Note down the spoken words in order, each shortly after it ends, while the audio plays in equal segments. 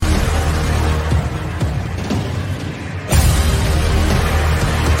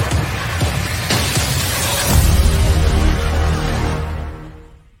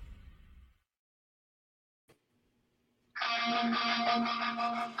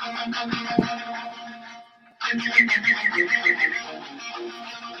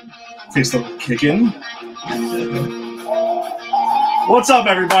Takes the kick in. What's up,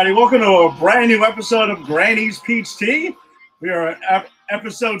 everybody? Welcome to a brand new episode of Granny's Peach Tea. We are at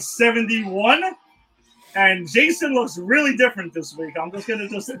episode 71, and Jason looks really different this week. I'm just gonna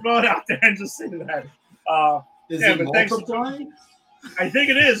throw it out there and just say that. Is it multiplying? I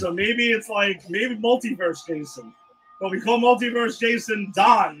think it is, or maybe it's like multiverse Jason. But we call multiverse Jason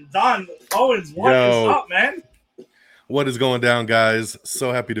Don Owens. What is up, man? What is going down, guys?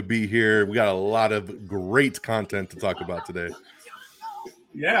 So happy to be here. We got a lot of great content to talk about today.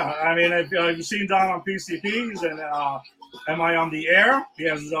 Yeah, I mean, I've seen Don on PCPs and Am I on the Air? He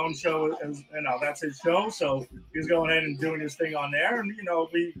has his own show, and that's his show. So he's going in and doing his thing on there. And,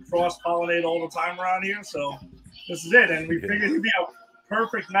 we cross-pollinate all the time around here. So this is it. And we figured he'd be a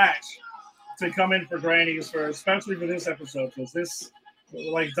perfect match to come in for Granny's, especially for this episode. Because this,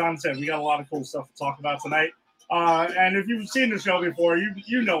 like Don said, we got a lot of cool stuff to talk about tonight. And if you've seen the show before,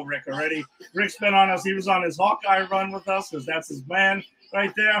 you know Rick already. Rick's been on us. He was on his Hawkeye run with us because that's his man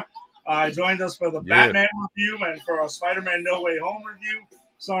right there. Joined us for the Batman review and for our Spider-Man No Way Home review.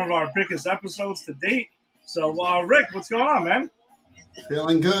 Some of our biggest episodes to date. So, Rick, what's going on, man?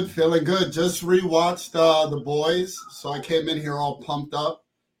 Feeling good. Just rewatched The Boys, so I came in here all pumped up.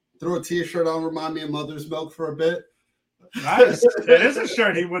 Threw a T-shirt on, remind me of Mother's Milk for a bit. Nice. That is a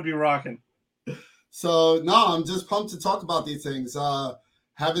shirt he would be rocking. So, no, I'm just pumped to talk about these things.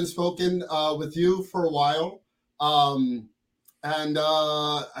 Haven't spoken with you for a while. And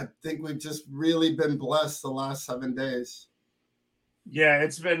I think we've just really been blessed the last 7 days. Yeah,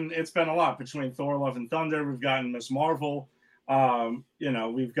 it's been a lot between Thor: Love and Thunder. We've gotten Miss Marvel.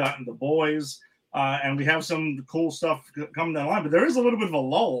 We've gotten The Boys. And we have some cool stuff coming down the line. But there is a little bit of a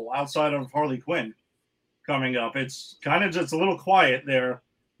lull outside of Harley Quinn coming up. It's kind of just a little quiet there.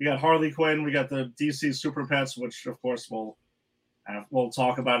 We got Harley Quinn. We got the DC Super Pets, which, of course, we'll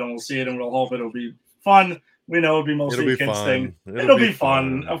talk about and we'll see it, and we'll hope it'll be fun. We know it'll be mostly a kids thing. It'll be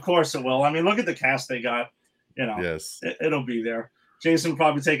fun. Of course it will. I mean, look at the cast they got. Yes, it'll be there. Jason will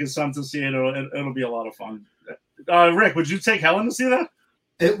probably take his son to see it. It'll be a lot of fun. Rick, would you take Helen to see that?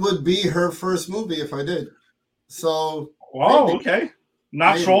 It would be her first movie if I did. So. Oh, okay.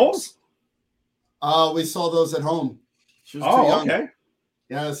 Not maybe. Trolls? We saw those at home. She was too young. Okay.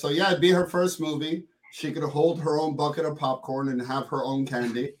 Yeah, so it'd be her first movie. She could hold her own bucket of popcorn and have her own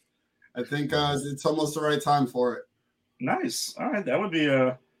candy. I think it's almost the right time for it. Nice. All right, that would be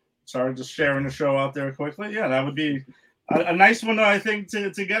sorry, just sharing the show out there quickly. Yeah, that would be a nice one, I think, to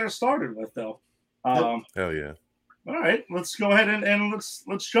get her started with, though. Hell yeah. All right, let's go ahead and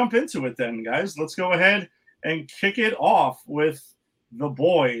let's jump into it then, guys. Let's go ahead and kick it off with The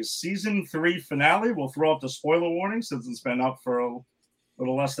Boys season 3 finale. We'll throw up the spoiler warning since it's been up for a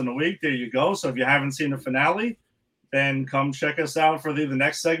little less than a week. There you go. So if you haven't seen the finale, then come check us out for the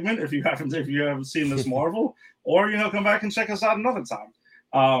next segment. If you haven't seen this Marvel, or come back and check us out another time.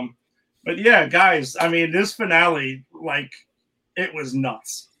 But yeah, guys, I mean, this finale, like, it was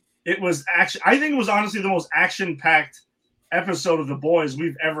nuts. It was actually, I think it was honestly the most action-packed episode of The Boys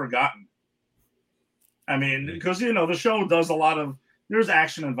we've ever gotten. I mean, because the show does a lot of, there's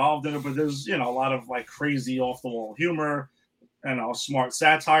action involved in it, but there's a lot of like crazy off-the-wall humor and smart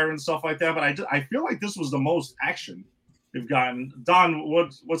satire and stuff like that. But I feel like this was the most action we've gotten. Don,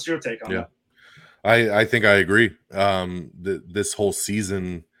 what's your take on that? I think I agree. This whole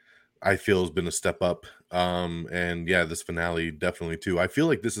season, I feel, has been a step up. And yeah, this finale definitely too. I feel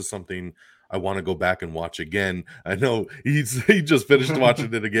like this is something I want to go back and watch again. I know he just finished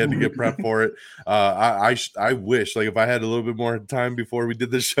watching it again to get prepped for it. I wish, like, if I had a little bit more time before we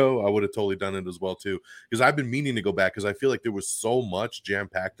did this show, I would have totally done it as well too. Because I've been meaning to go back because I feel like there was so much jam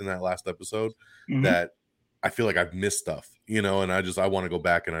packed in that last episode that I feel like I've missed stuff, and I want to go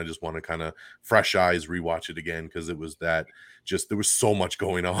back and I just want to kind of fresh eyes rewatch it again because it was there was so much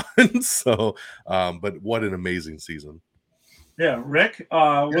going on. So, but what an amazing season. Yeah, Rick,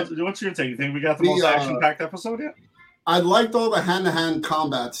 what's your take? You think we got the most action-packed episode yet? I liked all the hand-to-hand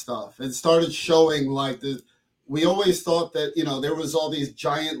combat stuff. It started showing we always thought that, there was all these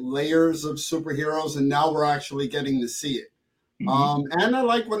giant layers of superheroes, and now we're actually getting to see it. And I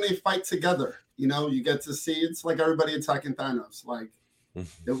like when they fight together. You get to see it's like everybody attacking Thanos. Like,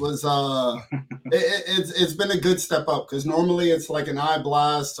 it was it's been a good step up because normally it's like an eye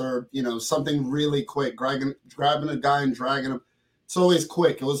blast or something really quick, grabbing a guy and dragging him. It's always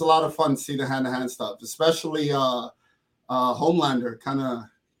quick. It was a lot of fun to see the hand-to-hand stuff, especially Homelander kind of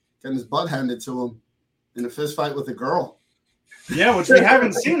getting his butt handed to him in a fist fight with a girl. Yeah, which we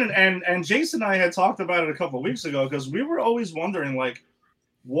haven't seen. And Jason and I had talked about it a couple of weeks ago because we were always wondering, like,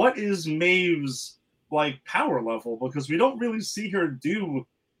 what is Maeve's like power level? Because we don't really see her do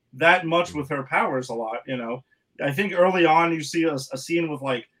that much with her powers a lot. I think early on you see a scene with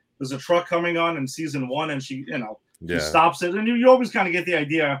like there's a truck coming on in season 1, and she she stops it, and you always kind of get the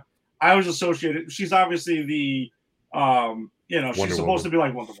idea. I was associated. She's obviously the she's supposed to be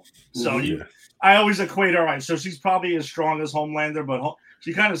like Wonder Woman. So I always equate her, right. So she's probably as strong as Homelander, but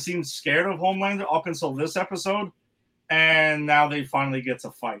she kind of seems scared of Homelander up until this episode, and now they finally get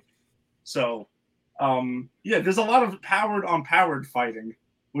to fight. So, there's a lot of powered on powered fighting,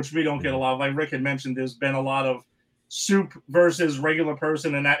 which we don't get a lot of. Like Rick had mentioned, there's been a lot of soup versus regular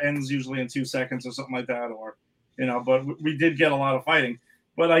person, and that ends usually in 2 seconds or something like that, or but we did get a lot of fighting.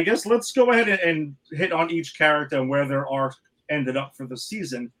 But I guess let's go ahead and hit on each character and where their arc ended up for the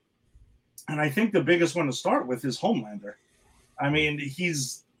season. And I think the biggest one to start with is Homelander. I mean,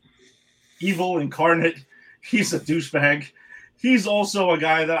 he's evil incarnate. He's a douchebag. He's also a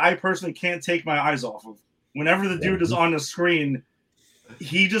guy that I personally can't take my eyes off of. Whenever the dude is on the screen,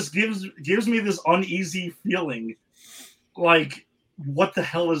 he just gives me this uneasy feeling. Like, what the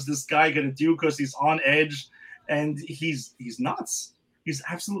hell is this guy going to do? Because he's on edge, and he's nuts. He's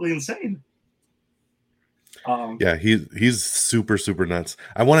absolutely insane. He's super, super nuts.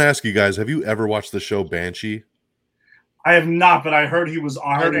 I want to ask you guys, have you ever watched the show Banshee? I have not, but I heard he was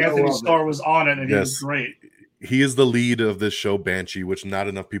on. I heard Anthony Starr was on it, and he was great. He is the lead of this show Banshee, which not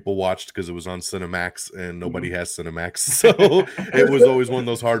enough people watched because it was on Cinemax, and nobody has Cinemax, so it was always one of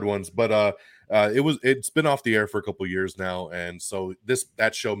those hard ones. But it's been off the air for a couple years now, and so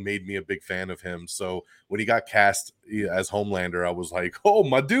that show made me a big fan of him. So when he got cast as Homelander, I was like, oh,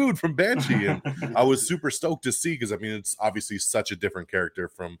 my dude from Banshee, and I was super stoked to see, because I mean, it's obviously such a different character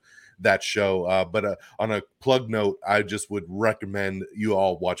from that show. But on a plug note, I just would recommend you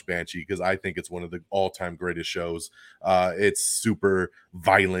all watch Banshee, because I think it's one of the all-time greatest shows. It's super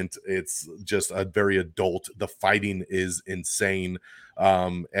violent. It's just a very adult. The fighting is insane.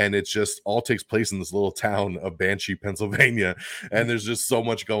 And it just all takes place in this little town of Banshee, Pennsylvania. And there's just so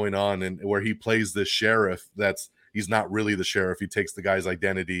much going on, and where he plays this sheriff he's not really the sheriff. He takes the guy's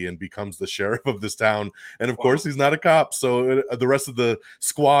identity and becomes the sheriff of this town. And of course he's not a cop. So the rest of the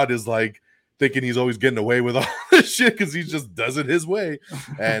squad is like thinking he's always getting away with all this shit because he just does it his way.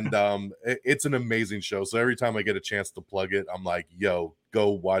 And it's an amazing show. So every time I get a chance to plug it, I'm like, yo,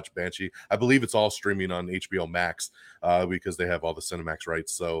 go watch Banshee. I believe it's all streaming on HBO Max because they have all the Cinemax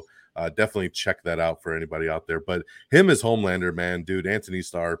rights. So definitely check that out for anybody out there. But him as Homelander, man, dude, Anthony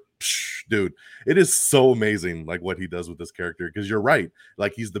Starr, dude, it is so amazing, like what he does with this character. Because you're right,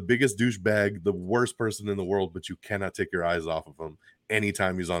 like he's the biggest douchebag, the worst person in the world, but you cannot take your eyes off of him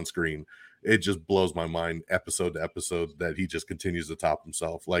anytime he's on screen. It just blows my mind episode to episode that he just continues to top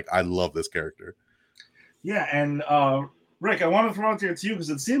himself. Like, I love this character. Yeah, and Rick, I want to throw it there to you because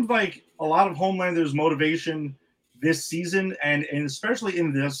it seems like a lot of Homelander's motivation this season, and especially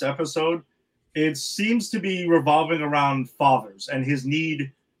in this episode, it seems to be revolving around fathers and his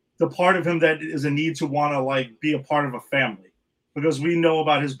need, the part of him that is a need to want to like be a part of a family. Because we know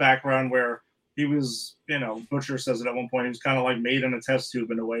about his background where he was, Butcher says it at one point, he was kind of like made in a test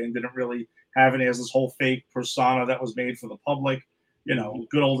tube in a way and didn't really have any. He has this whole fake persona that was made for the public,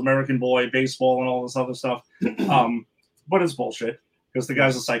 good old American boy, baseball and all this other stuff. But it's bullshit because the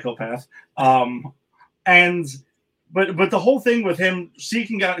guy's a psychopath. But the whole thing with him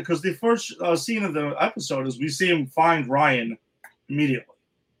seeking out, because the first scene of the episode is we see him find Ryan immediately.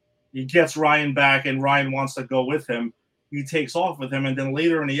 He gets Ryan back, and Ryan wants to go with him. He takes off with him, and then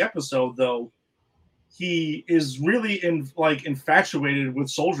later in the episode, though, he is really infatuated with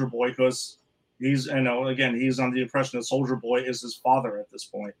Soldier Boy because he's he's under the impression that Soldier Boy is his father at this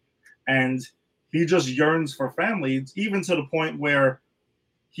point, and he just yearns for family, even to the point where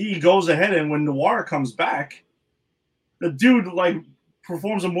he goes ahead and when Noir comes back, the dude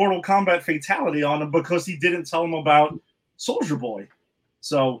performs a Mortal Kombat fatality on him because he didn't tell him about Soldier Boy.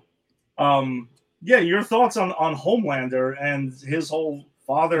 So, your thoughts on Homelander and his whole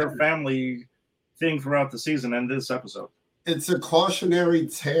father family thing throughout the season and this episode? It's a cautionary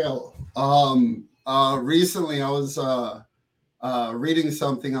tale. Recently, I was reading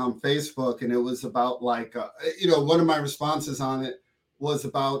something on Facebook, and it was about one of my responses on it was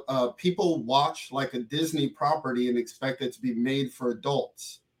about people watch like a Disney property and expect it to be made for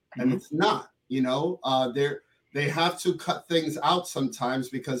adults, and it's not. They have to cut things out sometimes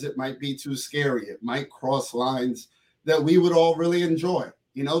because it might be too scary. It might cross lines that we would all really enjoy.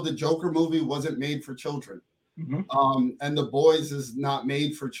 The Joker movie wasn't made for children, and The Boys is not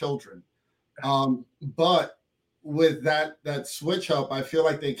made for children. But with that switch up, I feel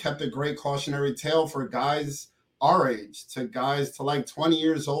like they kept a great cautionary tale for guys our age to guys to like 20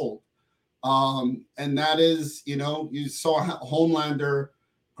 years old. And that is, you know, you saw Homelander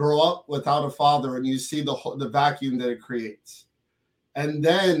grow up without a father, and you see the vacuum that it creates. And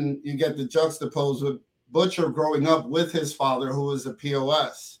then you get the juxtaposed with Butcher growing up with his father, who was a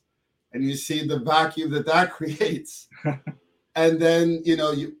POS, and you see the vacuum that creates. And then, you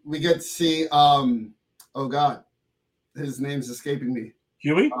know, we get to see, oh God, his name's escaping me.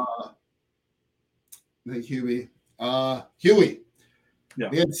 Huey? Huey. Yeah.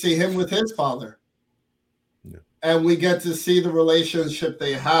 We get to see him with his father. Yeah. And we get to see the relationship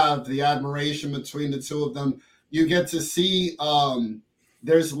they have, the admiration between the two of them. You get to see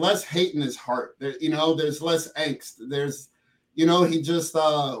there's less hate in his heart. You know, there's less angst. There's, you know, he just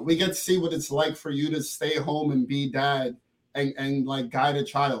we get to see what it's like for you to stay home and be dad and like guide a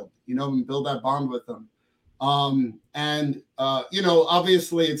child, you know, and build that bond with them. You know,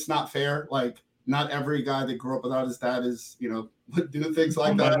 obviously it's not fair. Like, not every guy that grew up without his dad is, you know, would do things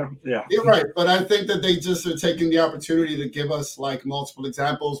like that. Yeah. You're right. But I think that they just are taking the opportunity to give us like multiple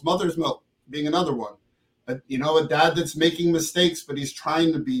examples. Mother's Milk being another one. You know, a dad that's making mistakes, but he's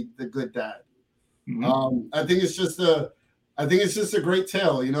trying to be the good dad. Mm-hmm. I think it's just a great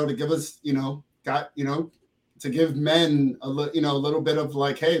tale, you know, to give us, you know, to give men a little bit of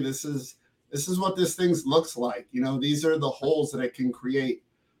like, hey, this is what this thing looks like. You know, these are the holes that it can create.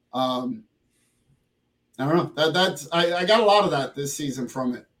 I don't know. I got a lot of that this season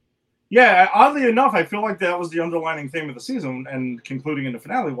from it. Yeah, oddly enough, I feel like that was the underlining theme of the season, and concluding in the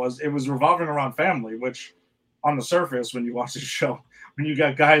finale it was revolving around family, which on the surface, when you watch the show, when you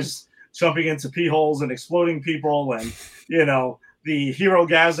got guys jumping into pee holes and exploding people and, you know, the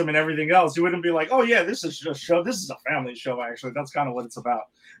hero-gasm and everything else, you wouldn't be like, oh yeah, this is just show. This is a family show, actually. That's kind of what it's about.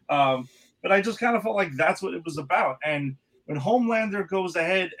 But I just kind of felt like that's what it was about. And when Homelander goes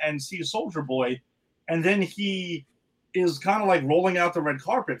ahead and sees Soldier Boy, and then he is kind of like rolling out the red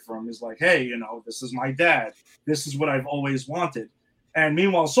carpet for him. He's like, hey, you know, this is my dad. This is what I've always wanted. And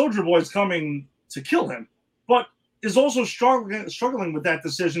meanwhile, Soldier Boy's coming to kill him, but is also struggling with that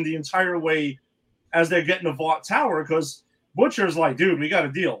decision the entire way as they're getting to Vought Tower, because Butcher's like, dude, we got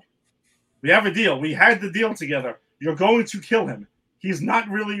a deal. We have a deal. We had the deal together. You're going to kill him. He's not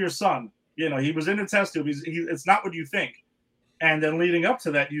really your son. You know, he was in a test tube. It's not what you think. And then leading up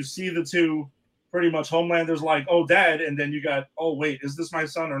to that, you see the two pretty much Homelander's like, oh, dad. And then you got, oh, wait, is this my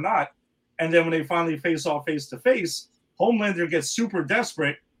son or not? And then when they finally face off face to face, Homelander gets super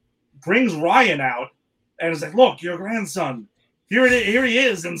desperate, brings Ryan out, and is like, look, your grandson, here he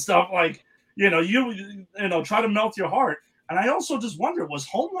is, and stuff like, you know, try to melt your heart. And I also just wonder, was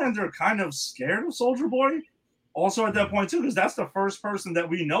Homelander kind of scared of Soldier Boy also at that point too? Because that's the first person that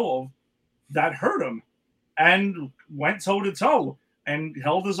we know of that hurt him and went toe to toe and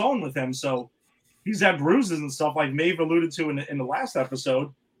held his own with him. So he's had bruises and stuff, like Maeve alluded to in the last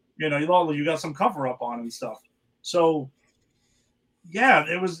episode. You know, you got some cover up on and stuff. So yeah,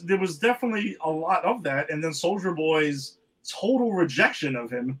 there was definitely a lot of that. And then Soldier Boy's total rejection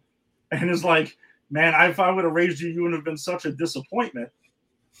of him, and is like, man, if I would have raised you, you would have been such a disappointment,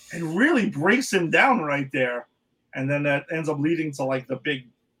 and really breaks him down right there. And then that ends up leading to like the big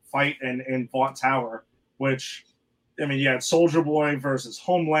fight in Vought Tower, which, I mean, you had Soldier Boy versus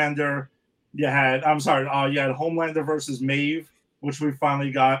Homelander. You had Homelander versus Maeve, which we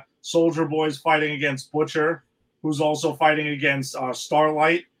finally got. Soldier Boy's fighting against Butcher, who's also fighting against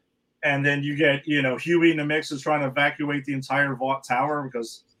Starlight. And then you get, you know, Huey in the mix is trying to evacuate the entire Vought Tower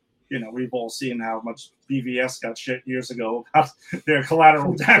because, you know, we've all seen how much BVS got shit years ago about their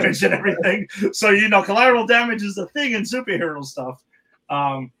collateral damage and everything. So, you know, collateral damage is a thing in superhero stuff.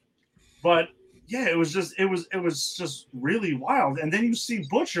 But yeah, it was just really wild. And then you see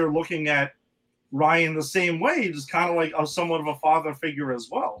Butcher looking at Ryan the same way, just kind of like somewhat of a father figure as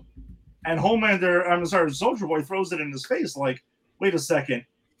well. And Soldier Boy throws it in his face like, wait a second,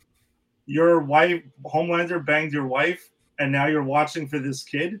 your wife, Homelander, banged your wife, and now you're watching for this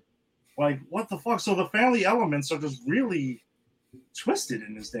kid? Like, what the fuck? So the family elements are just really twisted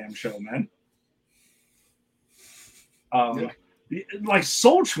in this damn show, man. Like,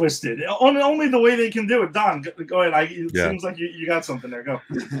 so twisted. Only the way they can do it. Don, go ahead. It seems like you got something there. Go.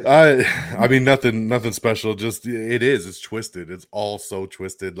 I mean, nothing special. Just it's twisted. It's all so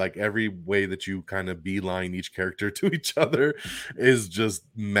twisted. Like, every way that you kind of beeline each character to each other is just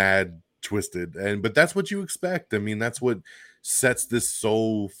mad twisted. But that's what you expect. I mean, that's what sets this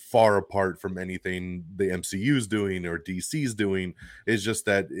so far apart from anything the MCU's doing or DC's doing, is just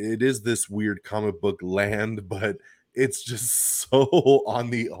that it is this weird comic book land, but it's just so on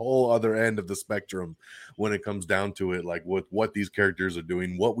the whole other end of the spectrum when it comes down to it, like what these characters are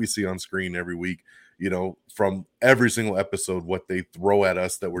doing, what we see on screen every week. from every single episode, what they throw at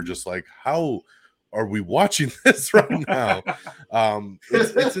us that we're just like, how are we watching this right now?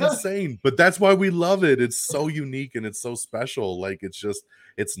 It's insane, but that's why we love it. It's so unique and it's so special. Like,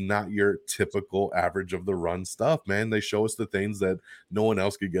 it's not your typical average of the run stuff, man. They show us the things that no one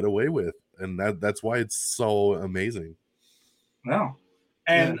else could get away with, and that's why it's so amazing. No,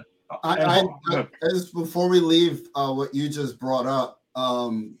 and I as before we leave, what you just brought up,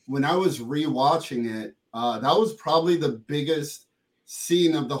 when I was rewatching it, that was probably the biggest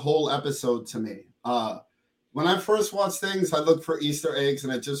scene of the whole episode to me. When I first watch things, I look for Easter eggs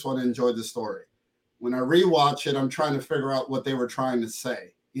and I just want to enjoy the story. When I rewatch it, I'm trying to figure out what they were trying to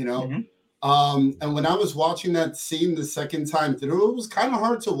say, And when I was watching that scene the second time through, it was kind of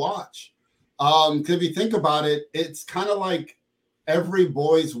hard to watch. Because if you think about it, it's kind of like every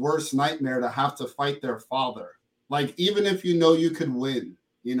boy's worst nightmare to have to fight their father. Like, even if you could win,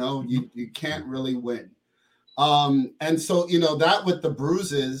 you can't really win. And so, that with the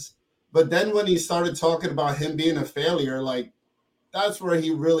bruises, but then when he started talking about him being a failure, like, that's where he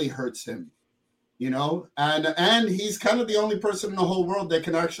really hurts him, and he's kind of the only person in the whole world that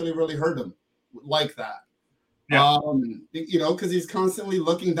can actually really hurt him like that. Yeah. Because he's constantly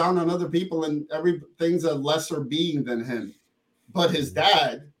looking down on other people and everything's a lesser being than him. But his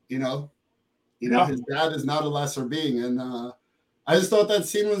dad, his dad is not a lesser being. And I just thought that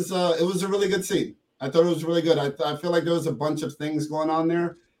scene was, it was a really good scene. I thought it was really good. I feel like there was a bunch of things going on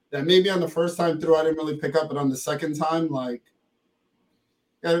there that maybe on the first time through I didn't really pick up, but on the second time, like,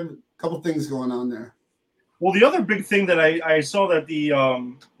 got a couple things going on there. Well, the other big thing that I saw that the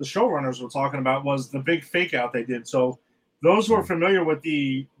showrunners were talking about was the big fake out they did. So those who are familiar with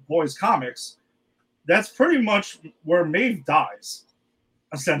the Boys comics, that's pretty much where Maeve dies,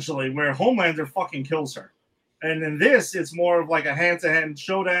 essentially, where Homelander fucking kills her. And in this, it's more of like a hand-to-hand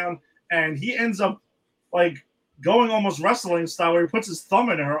showdown, and he ends up like going almost wrestling style where he puts his thumb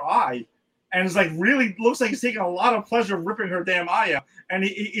in her eye and it's like really looks like he's taking a lot of pleasure ripping her damn eye out. And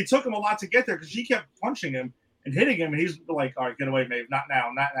it took him a lot to get there because she kept punching him and hitting him, and he's like, all right, get away, Maeve, not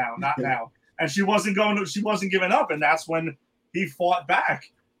now, not now, not now. And she wasn't giving up, and that's when he fought back.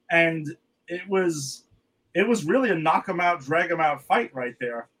 And it was really a knock him out, drag him out fight right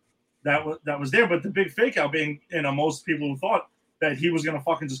there that was there. But the big fake out being, most people who thought that he was gonna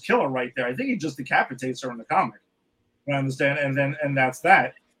fucking just kill her right there. I think he just decapitates her in the comic. I understand, and that's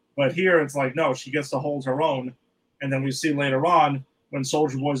that. But here it's like, no, she gets to hold her own. And then we see later on when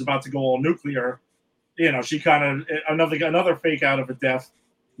Soldier Boy's about to go all nuclear, she kind of another fake out of a death,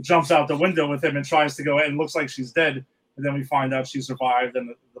 jumps out the window with him and tries to go ahead and looks like she's dead. And then we find out she survived, and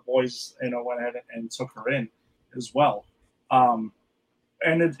the boys, went ahead and took her in as well. And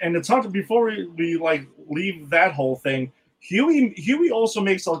to talk before we like leave that whole thing, Huey also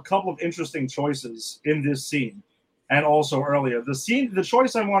makes a couple of interesting choices in this scene, and also earlier. The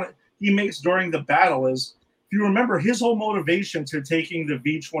choice he makes during the battle is, if you remember, his whole motivation to taking the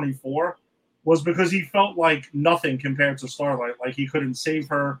V-24 was because he felt like nothing compared to Starlight. Like, he couldn't save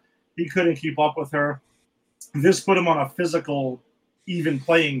her, he couldn't keep up with her. This put him on a physical, even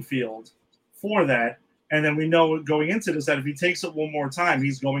playing field for that. And then we know going into this that if he takes it one more time,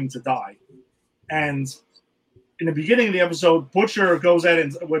 he's going to die. And in the beginning of the episode, Butcher goes at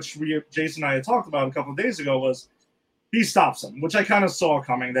it, which Jason and I had talked about a couple of days ago, was he stops him, which I kind of saw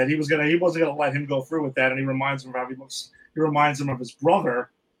coming, that he wasn't gonna let him go through with that. And he reminds him of how he looks. He reminds him of his brother,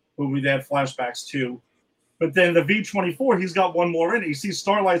 who we had flashbacks to. But then the V-24, he's got one more in it. He sees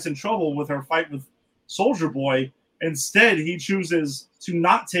Starlight's in trouble with her fight with Soldier Boy. Instead, he chooses to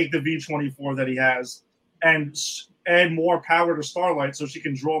not take the V-24 that he has and add more power to Starlight so she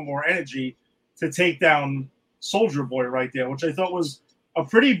can draw more energy to take down Soldier Boy right there, which I thought was a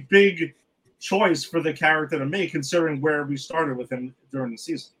pretty big choice for the character to make, considering where we started with him during the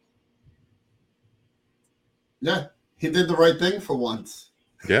season. Yeah, he did the right thing for once.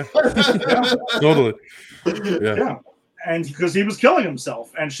 Yeah, totally. Yeah, and because he was killing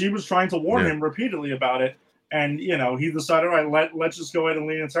himself, and she was trying to warn him repeatedly about it, and he decided, all right, let's just go ahead and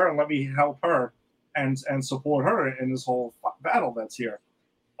lean into her and let me help her and support her in this whole battle that's here.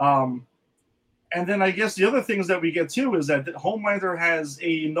 And then I guess the other things that we get to is that Homelander has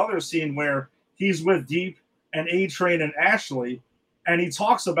another scene where he's with Deep and A-Train and Ashley, and he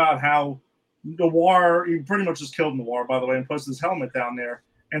talks about how Noir, he pretty much just killed Noir, by the way, and puts his helmet down there,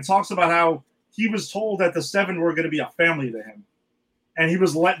 and talks about how he was told that the Seven were going to be a family to him, and he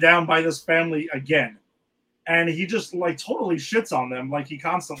was let down by this family again. And he just like totally shits on them like he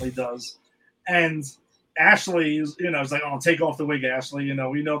constantly does. And Ashley is, is like, oh, take off the wig, Ashley.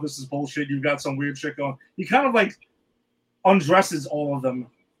 We know this is bullshit. You've got some weird shit going. He kind of like undresses all of them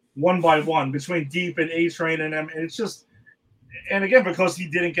one by one between Deep and A-Train and them. And it's just, and again, because he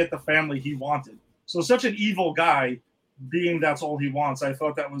didn't get the family he wanted. So such an evil guy being that's all he wants. I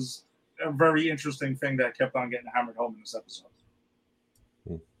thought that was a very interesting thing that kept on getting hammered home in this episode.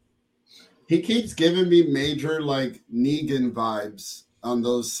 He keeps giving me major like Negan vibes on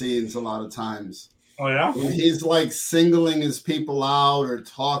those scenes a lot of times. Oh yeah? When he's like singling his people out or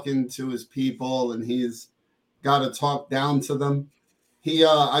talking to his people and he's got to talk down to them.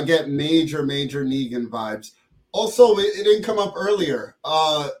 I get major Negan vibes. Also, it didn't come up earlier.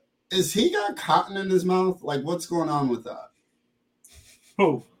 Is he got cotton in his mouth? Like, what's going on with that?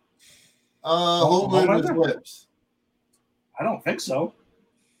 Who? Homelander's lips. I don't think so.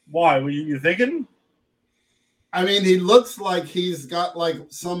 Why? Were you thinking? I mean, he looks like he's got like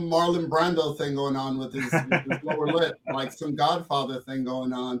some Marlon Brando thing going on with his lower lip, like some Godfather thing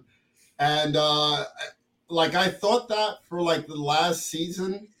going on. And like I thought that for like the last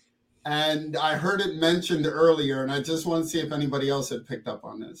season, and I heard it mentioned earlier, and I just want to see if anybody else had picked up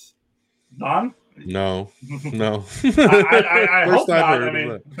on this. Don? No. I hope not. I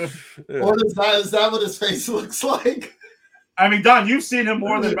mean, or is that what his face looks like? I mean, Don, you've seen him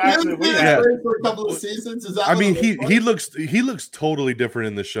more than actually we have. For a couple of seasons. Is that I mean, he looks totally different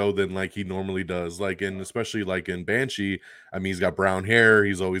in the show than like he normally does. Like, and especially like in Banshee, I mean, he's got brown hair.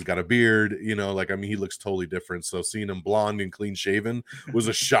 He's always got a beard. You know, like I mean, he looks totally different. So seeing him blonde and clean shaven was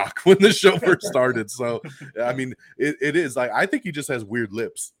a shock when the show first started. So I mean, it is like I think he just has weird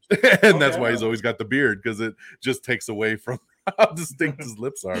lips, and that's why he's always got the beard because it just takes away from how distinct his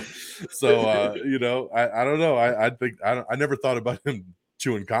lips are. So you know, I don't know. I never thought about him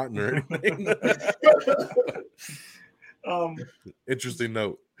chewing cotton or anything. Interesting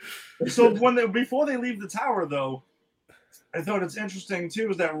note. So before they leave the tower, though, I thought it's interesting too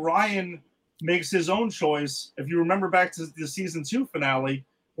is that Ryan makes his own choice. If you remember back to the season 2 finale,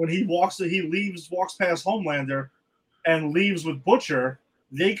 when he walks past Homelander and leaves with Butcher,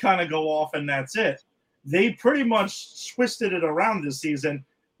 they kind of go off and that's it. They pretty much twisted it around this season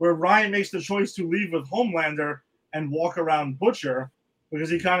where Ryan makes the choice to leave with Homelander and walk around Butcher because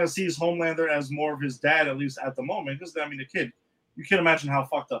he kind of sees Homelander as more of his dad, at least at the moment. Because, I mean, the kid, you can imagine how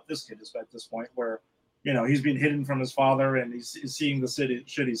fucked up this kid is at this point where, you know, he's been hidden from his father and he's seeing the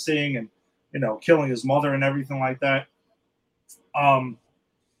shit he's seeing and, you know, killing his mother and everything like that.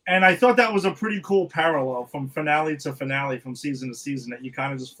 And I thought that was a pretty cool parallel from finale to finale, from season to season, that you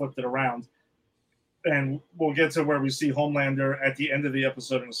kind of just flipped it around. And we'll get to where we see Homelander at the end of the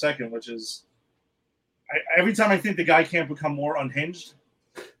episode in a second, which is every time I think the guy can't become more unhinged,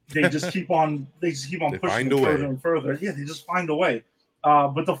 they just keep on pushing it further and further. Yeah, they just find a way.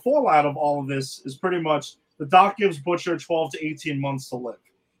 But the fallout of all of this is pretty much the doc gives Butcher 12 to 18 months to live,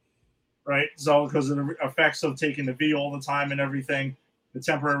 right? So because of the effects of taking the V all the time and everything, the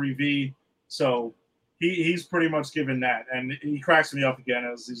temporary V. So he's pretty much given that, and he cracks me up again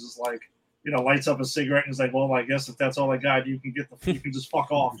as he's just like, you know, lights up a cigarette and is like, well, I guess if that's all I got, you can just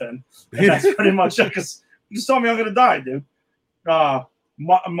fuck off then. And that's pretty much it, because you just told me I'm going to die, dude.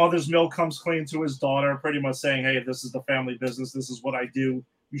 Mother's milk comes clean to his daughter, pretty much saying, hey, this is the family business. This is what I do.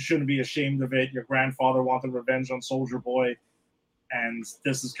 You shouldn't be ashamed of it. Your grandfather wanted revenge on Soldier Boy, and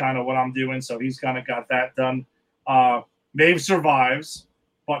this is kind of what I'm doing. So he's kind of got that done. Maeve survives,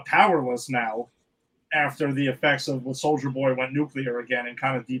 but powerless now after the effects of when Soldier Boy went nuclear again and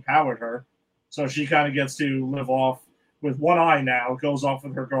kind of depowered her. So she kind of gets to live off with one eye now, goes off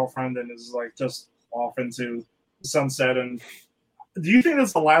with her girlfriend and is like just off into the sunset. And do you think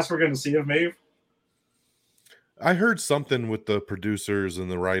that's the last we're going to see of Maeve? I heard something with the producers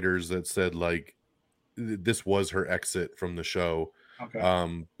and the writers that said like this was her exit from the show.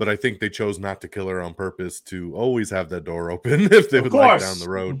 Okay. But I think they chose not to kill her on purpose to always have that door open if they would like down the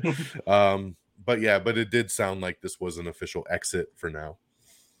road. But it did sound like this was an official exit for now.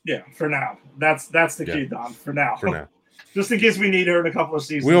 Yeah, for now. That's the key, Don. For now. Just in case we need her in a couple of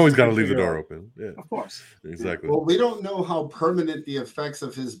seasons. We always got to leave the door open. Yeah, of course. Exactly. Well, we don't know how permanent the effects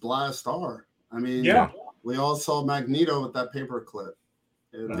of his blast are. I mean, we all saw Magneto with that paper clip.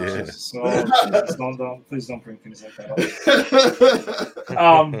 Please don't bring things like that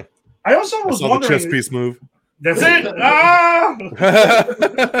up. I also was wondering. The chess piece move. That's it.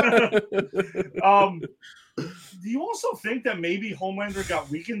 Do you also think that maybe Homelander got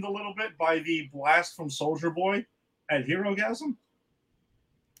weakened a little bit by the blast from Soldier Boy at Herogasm?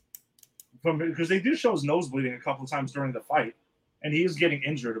 Because they do show his nose bleeding a couple of times during the fight, and he is getting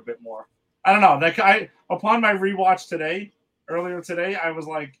injured a bit more. I don't know. That guy, upon my rewatch earlier today, I was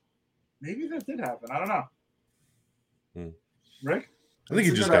like, maybe that did happen. I don't know. Rick? I think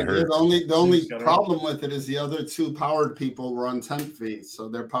he It's a just good got idea. hurt. The only Just got hurt. problem with it is the other two powered people were on 10th V, so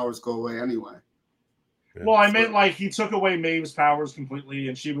their powers go away anyway. Yeah. Well, I meant like he took away Maeve's powers completely,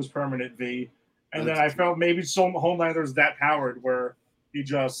 and she was permanent V. And then I felt maybe Homelander's that powered where he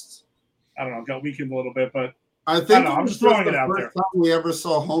just, I don't know, got weakened a little bit. But I think I'm just throwing it out there. First time we ever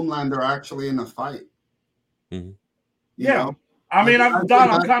saw Homelander actually in a fight. Mm-hmm. You know? I mean, I'm Don.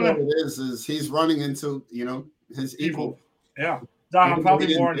 I'm kind of. It is he's running into his equal. Yeah, Don. I'm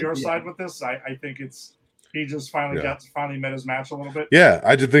probably more on your side with this. I think he just finally met his match a little bit. Yeah,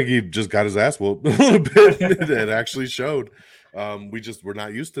 I just think he just got his ass whooped a little bit. It actually showed. We're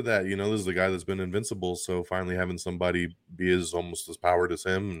not used to that. This is the guy that's been invincible. So finally having somebody be almost as powered as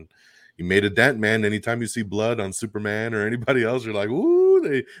him, and he made a dent, man. Anytime you see blood on Superman or anybody else, you're like,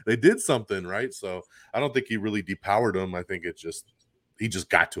 ooh, they did something, right? So I don't think he really depowered him. I think he just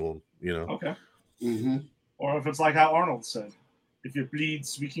got to him, Okay. Mm-hmm. Or if it's like how Arnold said, if it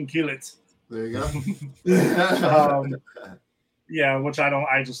bleeds, we can kill it. There you go. Yeah, which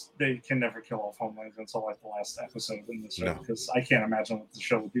they can never kill off Homelander until like the last episode in the show, because I can't imagine what the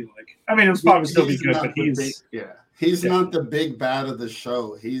show would be like. I mean, it would probably still be good, but he's not the big bad of the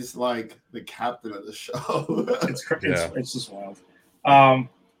show. He's like the captain of the show. It's just wild.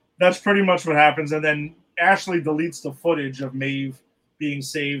 That's pretty much what happens, and then Ashley deletes the footage of Maeve being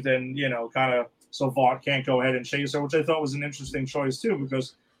saved, and kind of so Vought can't go ahead and chase her, which I thought was an interesting choice too,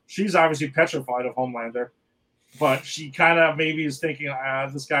 because she's obviously petrified of Homelander. But she kind of maybe is thinking,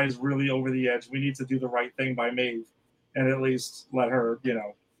 this guy is really over the edge. We need to do the right thing by Maeve and at least let her,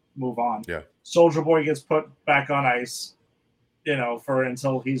 move on. Yeah. Soldier Boy gets put back on ice,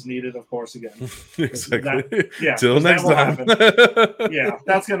 until he's needed, of course, again. Exactly. Till next time. Yeah,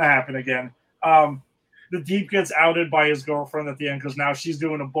 that's going to happen again. The Deep gets outed by his girlfriend at the end because now she's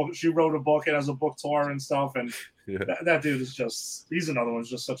doing a book. She wrote a book and has a book tour and stuff. And that dude is he's another one who's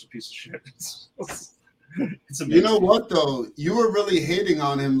just such a piece of shit. It's amazing. You know what, though? You were really hating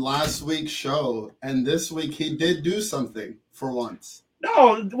on him last week's show, and this week he did do something for once.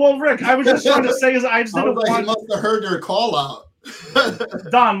 No, well, Rick, I was just trying to say I just didn't want... He must have heard your call out.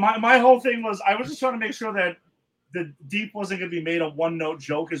 Don, my whole thing was I was just trying to make sure that the Deep wasn't going to be made a one-note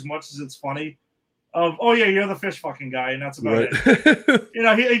joke as much as it's funny. Of, oh, yeah, you're the fish fucking guy, and that's about it.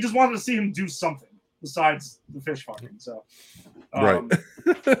 He just wanted to see him do something besides the fish fucking, so... right.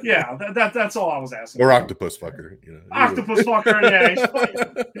 Yeah, that's all I was asking. Or octopus fucker. Octopus fucker,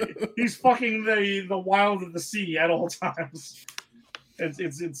 yeah. He's fucking the wild of the sea at all times.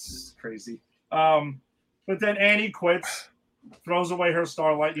 It's crazy. But then Annie quits, throws away her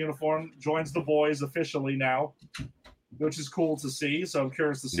Starlight uniform, joins the boys officially now, which is cool to see. So I'm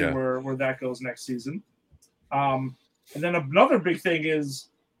curious to see where that goes next season. And then another big thing is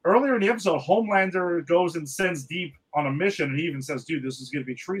earlier in the episode, Homelander goes and sends Deep on a mission, and he even says, dude, this is going to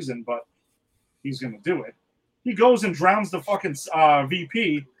be treason, but he's going to do it. He goes and drowns the fucking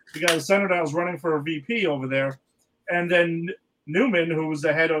VP, the guy, the senator that was running for a VP over there, and then Newman, who was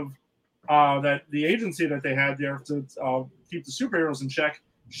the head of the agency that they had there to keep the superheroes in check,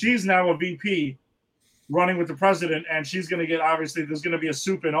 she's now a VP running with the president, and she's going to get, obviously, there's going to be a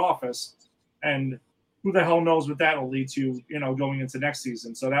soup in office, and who the hell knows what that will lead to, going into next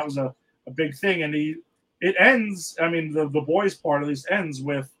season. So that was a big thing, and it ends, I mean, the boys part at least ends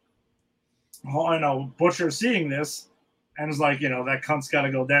with, Butcher seeing this and is like, that cunt's got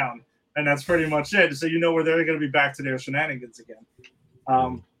to go down. And that's pretty much it. So where they're going to be back to their shenanigans again.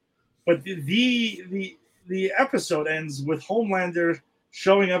 But the episode ends with Homelander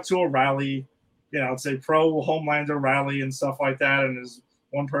showing up to a rally, it's a pro-Homelander rally and stuff like that. And there's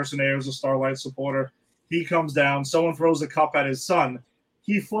one person there who's a Starlight supporter. He comes down. Someone throws a cup at his son.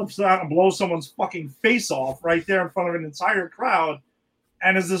 He flips out and blows someone's fucking face off right there in front of an entire crowd.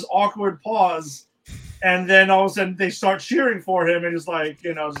 And there's this awkward pause. And then all of a sudden they start cheering for him. And it's like,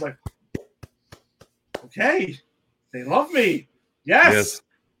 it's like, okay, they love me. Yes.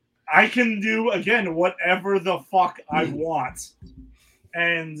 I can do, again, whatever the fuck I want.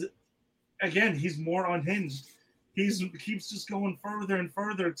 And again, he's more unhinged. He keeps just going further and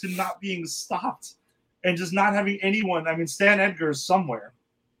further to not being stopped. And just not having anyone. I mean, Stan Edgar is somewhere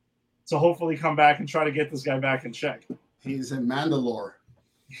to hopefully come back and try to get this guy back in check. He's in Mandalore.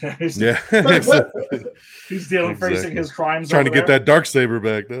 He's facing his crimes. Trying to get that Darksaber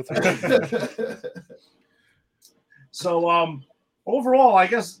back. That's right. So, overall, I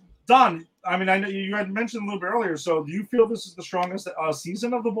guess, Don, I mean, I know you had mentioned a little bit earlier. So, do you feel this is the strongest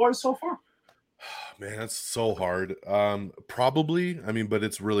season of The Boys so far? Man, that's so hard. Probably. I mean, but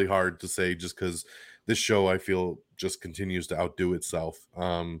it's really hard to say just because this show, I feel, just continues to outdo itself.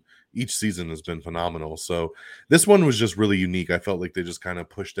 Each season has been phenomenal. So this one was just really unique. I felt like they just kind of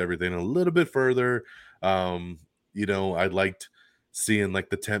pushed everything a little bit further. I liked seeing like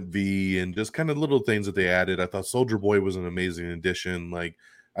the Temp V and just kind of little things that they added. I thought Soldier Boy was an amazing addition. Like,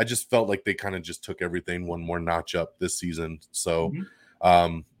 I just felt like they kind of just took everything one more notch up this season. So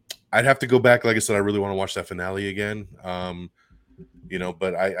I'd have to go back. Like I said, I really want to watch that finale again.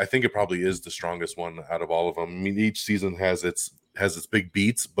 But I think it probably is the strongest one out of all of them. I mean, each season has its big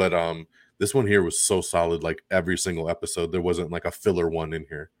beats, but this one here was so solid. Like every single episode, there wasn't like a filler one in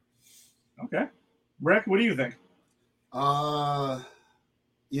here. Okay, Rick, what do you think? I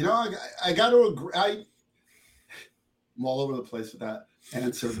got to agree. I'm all over the place with that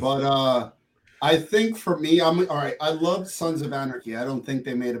answer, but I think for me, all right. I love Sons of Anarchy. I don't think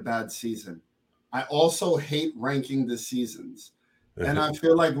they made a bad season. I also hate ranking the seasons. And I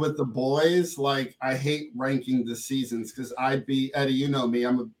feel like with The Boys, like I hate ranking the seasons because I'd be, Eddie, you know me,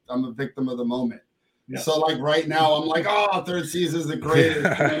 I'm a victim of the moment. Yeah. So like right now, I'm like, third season's the greatest.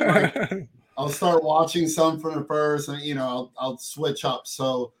 And then, like, I'll start watching some from the first, and I'll switch up.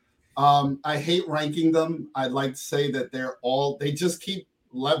 So I hate ranking them. I'd like to say that they just keep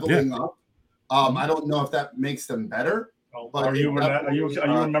leveling up. I don't know if that makes them better. But are you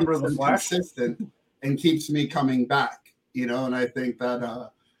a member of the Flash? Consistent and keeps me coming back. And I think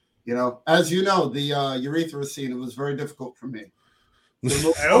that, as you know, the urethra scene, it was very difficult for me.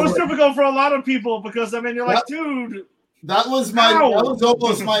 It was difficult for a lot of people because, you're like, dude. That was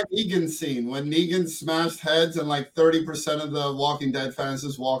almost my Negan scene when Negan smashed heads and like 30% of the Walking Dead fans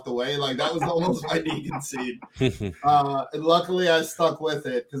just walked away. Like that was almost my Negan scene. And luckily I stuck with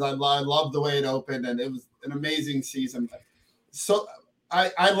it because I loved the way it opened and it was an amazing season. So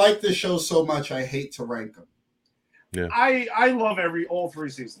I like this show so much, I hate to rank them. Yeah. I love all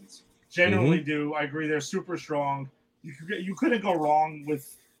three seasons. Genuinely do. I agree. They're super strong. You couldn't go wrong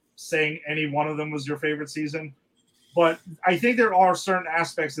with saying any one of them was your favorite season. But I think there are certain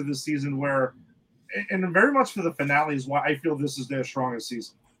aspects of this season where, and very much for the finale is why I feel this is their strongest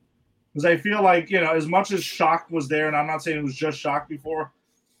season. Because I feel like, as much as shock was there, and I'm not saying it was just shock before,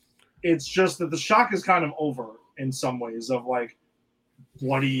 it's just that the shock is kind of over in some ways of like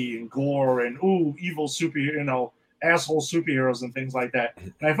bloody and gore and evil superhero, asshole superheroes and things like that.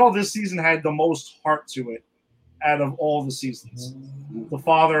 And I felt this season had the most heart to it out of all the seasons. The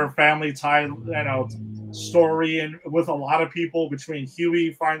father-family tie, story, and with a lot of people between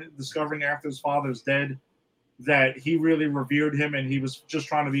Huey discovering after his father's dead that he really revered him and he was just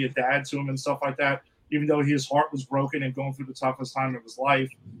trying to be a dad to him and stuff like that, even though his heart was broken and going through the toughest time of his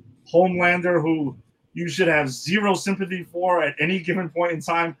life. Homelander, who you should have zero sympathy for at any given point in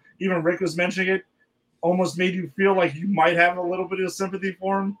time, even Rick was mentioning it, almost made you feel like you might have a little bit of sympathy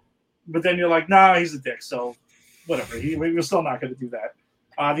for him, but then you're like, nah, he's a dick, so whatever. We're still not going to do that.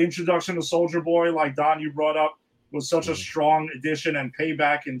 The introduction of Soldier Boy, like Don, you brought up, was such a strong addition and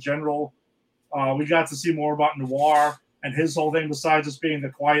payback in general. We got to see more about Noir and his whole thing, besides just being the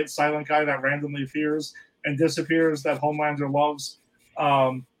quiet, silent guy that randomly appears and disappears that Homelander loves.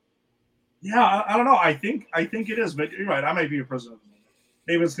 I don't know. I think it is, but you're right. I might be a prisoner of the moment.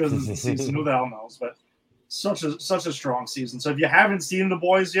 Maybe it's because it's the season. Who the hell knows? But such a strong season. So if you haven't seen The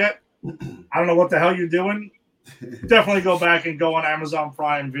Boys yet, I don't know what the hell you're doing. Definitely go back and go on Amazon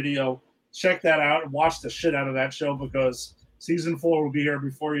Prime Video, check that out, and watch the shit out of that show because season 4 will be here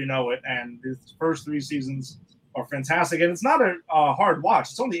before you know it. And the first 3 seasons are fantastic, and it's not a hard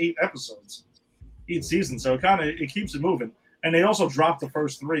watch. It's only 8 episodes each season, so it keeps it moving. And they also drop the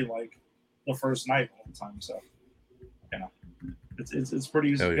first 3 like the first night all the time, so it's pretty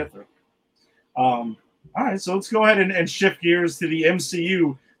easy to get through. All right, so let's go ahead and shift gears to the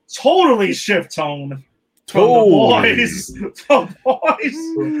MCU. Totally shift tone. From The Boys,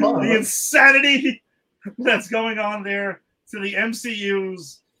 the insanity that's going on there, to the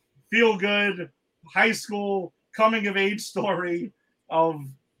MCU's feel-good high school coming-of-age story of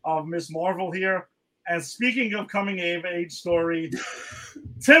Miss Marvel here. And speaking of coming-of-age story,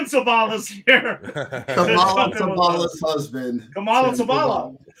 Tim Sabala's here. Kamala Sabala's husband. Kamala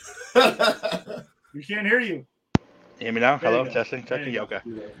Sabala. We can't hear you. Hear me now? Hello, testing. Okay.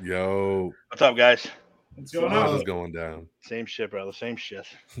 Yo. What's up, guys? What's going on? What's going down? Same shit, brother. Same shit.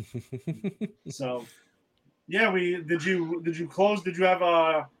 So, yeah, did you close? Did you have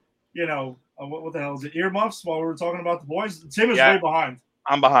what the hell is it? Earmuffs while we were talking about The Boys? Tim is way behind.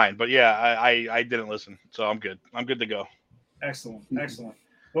 I'm behind, but yeah, I didn't listen, so I'm good. I'm good to go. Excellent.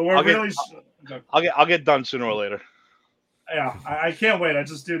 But we're I'll get done sooner or later. Yeah, I can't wait. I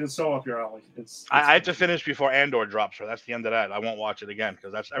just, dude, it's so up your alley. It's I have to finish before Andor drops, so that's the end of that. I won't watch it again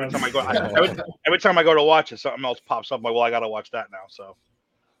because that's every time I go. Every time I go to watch it, something else pops up. I'm like, well, I got to watch that now. So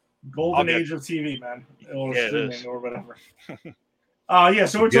golden age of TV, man, or Yeah, it streaming is. or whatever. Yeah,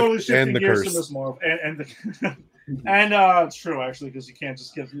 so we're Gift totally shifting and the gears curse. to Miss Marvel, and the, and it's true actually because you can't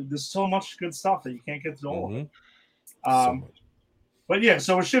just get. There's so much good stuff that you can't get to all of it. So much. But yeah,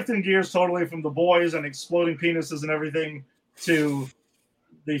 so we're shifting gears totally from the boys and exploding penises and everything to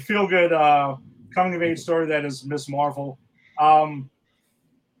the feel-good coming of age story that is Miss Marvel. I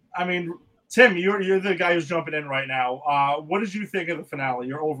mean, Tim, you're the guy who's jumping in right now. What did you think of the finale?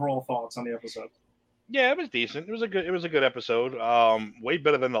 Your overall thoughts on the episode? yeah, it was decent. It was a good episode. Way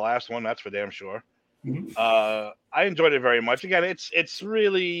better than the last one, that's for damn sure. Mhm. I enjoyed it very much. Again, it's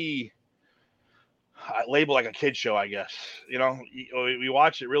really labeled like a kid show, I guess. You know, we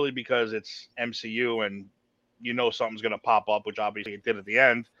watch it really because it's MCU and you know something's gonna pop up, which obviously it did at the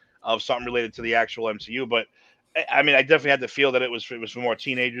end of something related to the actual MCU. But I mean, I definitely had to feel that it was for more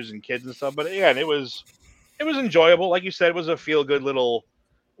teenagers and kids and stuff. But again, it was enjoyable. Like you said, it was a feel good little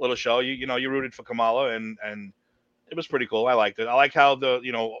show. You know, you rooted for Kamala and it was pretty cool. I liked it. I like how the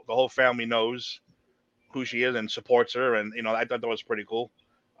whole family knows who she is and supports her, and I thought that was pretty cool.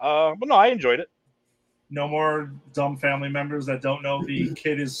 But no, I enjoyed it. No more dumb family members that don't know the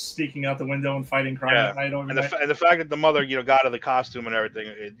kid is sneaking out the window and fighting crime Yeah. at night And overnight. the fact that the mother got of the costume and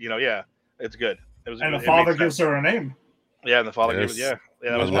everything, yeah, it's good. And the father gives her a name. Yeah, and the father Yes. gives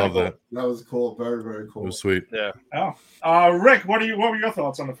that I was love cool. that. That was cool. Very, very It cool. was sweet. Yeah. Oh, Rick, what were your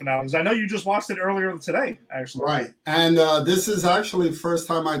thoughts on the finale? 'Cause I know you just watched it earlier today, actually. Right. And this is actually the first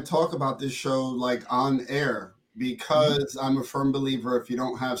time I talk about this show like on air because I'm a firm believer if you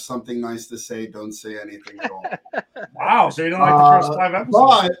don't have something nice to say, don't say anything at all. Wow, so you didn't like the first 5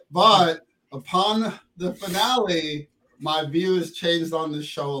 episodes? But upon the finale, my view has changed on the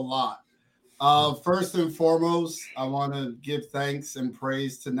show a lot. First and foremost, I want to give thanks and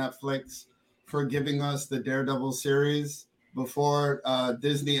praise to Netflix for giving us the Daredevil series before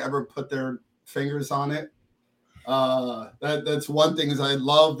Disney ever put their fingers on it. That's one thing is I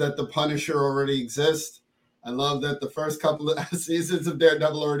love that the Punisher already exists. I love that the first couple of seasons of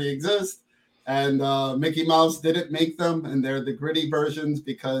Daredevil already exist. And Mickey Mouse didn't make them, and they're the gritty versions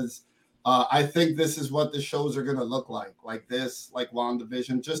because I think this is what the shows are going to look like this, like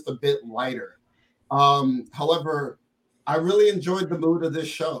WandaVision, just a bit lighter. However, I really enjoyed the mood of this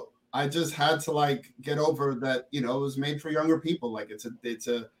show. I just had to get over that, it was made for younger people. Like it's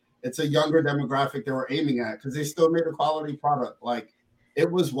a younger demographic they were aiming at because they still made a quality product. Like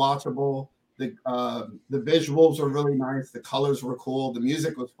it was watchable. The visuals were really nice. The colors were cool. The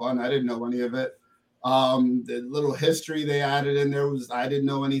music was fun. I didn't know any of it. The little history they added in there I didn't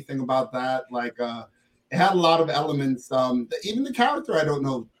know anything about that. It had a lot of elements. Even the character I don't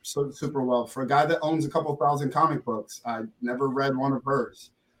know super well. For a guy that owns a couple thousand comic books, I never read one of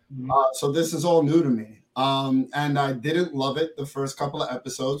hers. So this is all new to me. And I didn't love it the first couple of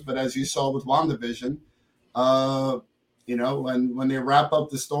episodes, but as you saw with WandaVision, when they wrap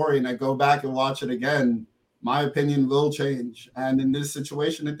up the story and I go back and watch it again, my opinion will change. And in this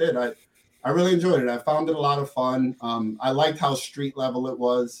situation, it did. I really enjoyed it. I found it a lot of fun. I liked how street level it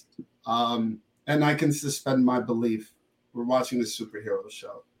was. And I can suspend my belief. We're watching a superhero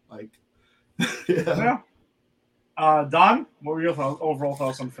show. Yeah. Don, what were your overall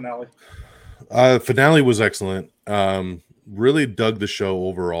thoughts on the finale? Finale was excellent. Really dug the show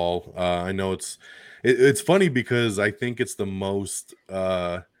overall. I know it's funny because I think it's the most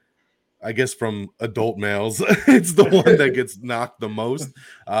I guess from adult males, it's the one that gets knocked the most.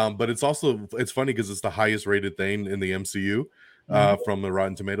 But it's funny because it's the highest rated thing in the MCU from the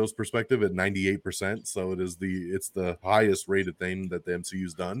Rotten Tomatoes perspective at 98%. So it's the highest rated thing that the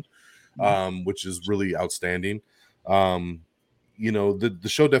MCU's done, which is really outstanding. The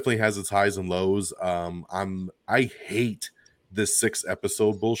show definitely has its highs and lows. I hate this 6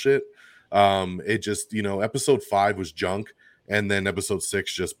 episode bullshit. It just, episode 5 was junk. And then episode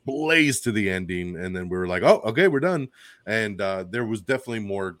 6 just blazed to the ending. And then we were like, oh, okay, we're done. And there was definitely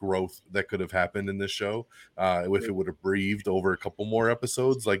more growth that could have happened in this show if it would have breathed over a couple more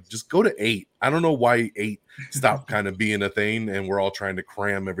episodes. Just go to 8. I don't know why 8 stopped kind of being a thing. And we're all trying to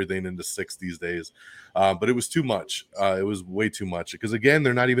cram everything into 6 these days. But it was too much. It was way too much. Because, again,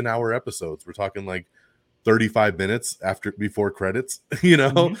 they're not even hour episodes. We're talking 35 minutes before credits,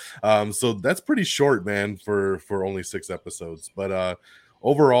 so that's pretty short, man, for only 6 episodes. But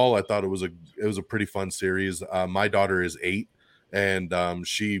overall, I thought it was a pretty fun series. My daughter is 8, and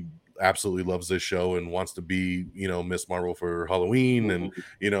she absolutely loves this show and wants to be, Miss Marvel for Halloween, and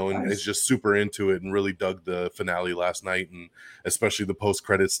and is just super into it and really dug the finale last night, and especially the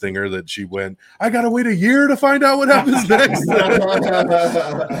post-credit stinger that she went, I gotta wait a year to find out what happens next.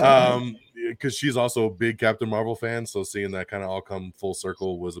 Because she's also a big Captain Marvel fan, so seeing that kind of all come full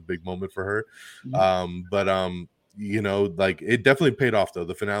circle was a big moment for her. Like it definitely paid off though.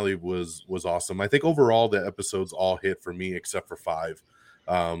 The finale was awesome. I think overall the episodes all hit for me except for 5.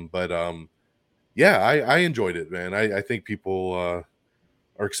 Yeah, I enjoyed it, man. I think people are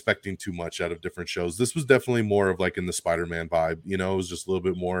expecting too much out of different shows. This was definitely more of like in the Spider-Man vibe. It was just a little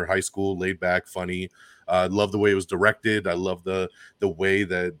bit more high school, laid back, funny. I love the way it was directed. I love the way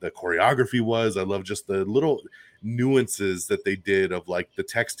that the choreography was. I love just the little nuances that they did of like the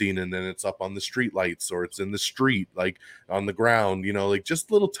texting, and then it's up on the street lights, or it's in the street, like on the ground, like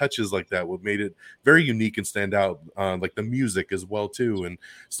just little touches like that what made it very unique and stand out, like the music as well too, and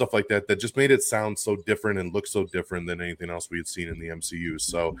stuff like that just made it sound so different and look so different than anything else we had seen in the MCU.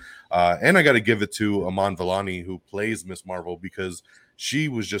 So and I got to give it to Iman Vellani, who plays Miss Marvel, because she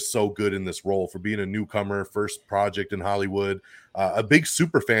was just so good in this role for being a newcomer, first project in Hollywood, a big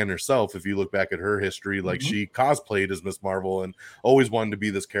super fan herself. If you look back at her history, like she cosplayed as Miss Marvel and always wanted to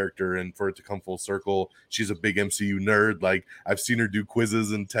be this character, and for it to come full circle, she's a big MCU nerd. Like I've seen her do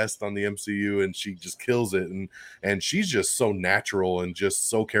quizzes and tests on the MCU, and she just kills it. And she's just so natural and just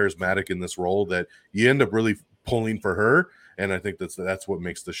so charismatic in this role that you end up really pulling for her. And I think that's what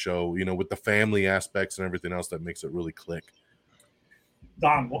makes the show, with the family aspects and everything else, that makes it really click.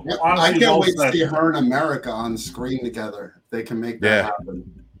 Don, I can't wait to see her and America on screen together. They can make that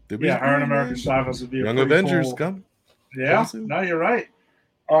happen. Yeah, her and America Chavez would be Young Avengers cool. Come. Yeah, no, you're right.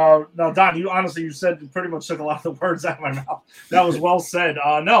 No, Don, you said pretty much took a lot of the words out of my mouth. That was well said.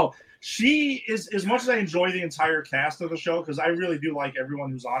 No, she is, as much as I enjoy the entire cast of the show, because I really do like everyone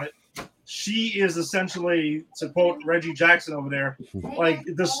who's on it, she is essentially, to quote Reggie Jackson over there, like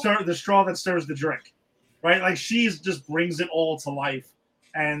the straw that stirs the drink, right? Like she's just brings it all to life.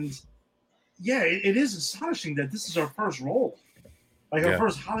 And yeah, it is astonishing that this is her first role, like her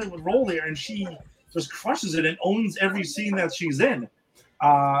first Hollywood role there, and she just crushes it and owns every scene that she's in.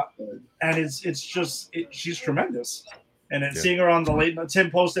 And she's tremendous. And then seeing her on the late, Tim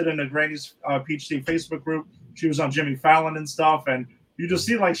posted in the Granny's Peach Tea Facebook group, she was on Jimmy Fallon and stuff, and you just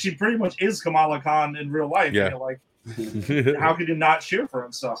see like she pretty much is Kamala Khan in real life. Yeah. And you're like, how could you not cheer for her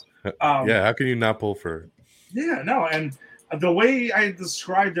and stuff? How can you not pull for her? Yeah, no, and the way I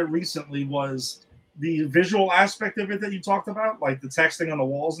described it recently was the visual aspect of it that you talked about, like the texting on the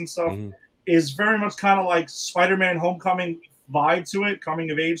walls and stuff, is very much kind of like Spider-Man Homecoming vibe to it,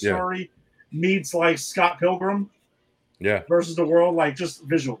 coming of age story, meets like Scott Pilgrim versus the world, like just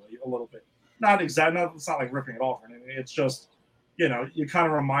visually a little bit. Not exactly, it's not like ripping it off or anything. It's just, it kind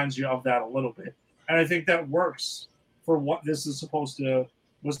of reminds you of that a little bit. And I think that works for what this is supposed to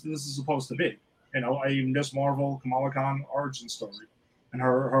be. A Miss Marvel, Kamala Khan origin story and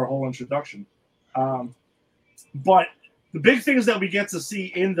her whole introduction. But the big things that we get to see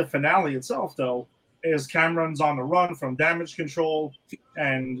in the finale itself, though, is Cameron's on the run from damage control,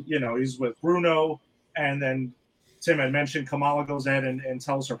 and he's with Bruno, and then Tim had mentioned Kamala goes ahead and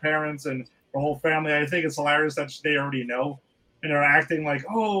tells her parents and her whole family. I think it's hilarious that they already know, and they're acting like,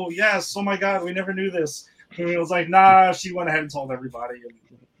 oh yes, oh my god, we never knew this. And it was like, nah, she went ahead and told everybody, and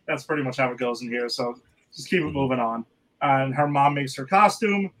that's pretty much how it goes in here. So just keep it moving on. And her mom makes her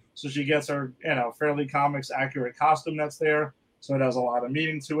costume, so she gets her, fairly comics accurate costume that's there. So it has a lot of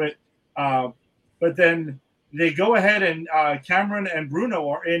meaning to it. But then they go ahead and Cameron and Bruno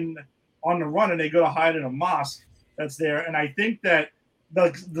are on the run, and they go to hide in a mosque that's there. And I think that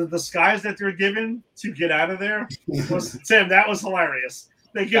the disguise that they're given to get out of there was Tim. That was hilarious.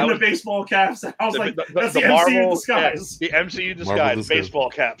 They give them the baseball caps. I was like, that's the MCU disguise. The MCU disguise, baseball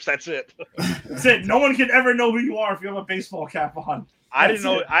caps. That's it. That's it. No one can ever know who you are if you have a baseball cap on. I didn't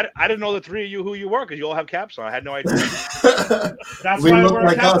know the three of you who you were, because you all have caps on. I had no idea. That's we why look I wear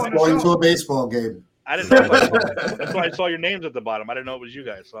like a cap us on the going show. to a baseball game. I didn't know. That's why I saw your names at the bottom. I didn't know it was you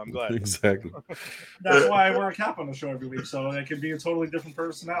guys, so I'm glad. Exactly. That's why I wear a cap on the show every week, so it can be a totally different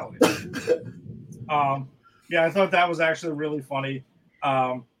personality. I thought that was actually really funny.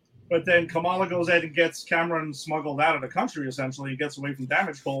 But then Kamala goes ahead and gets Cameron smuggled out of the country, essentially, and gets away from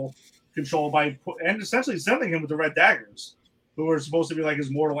damage control and essentially sending him with the Red Daggers, who are supposed to be like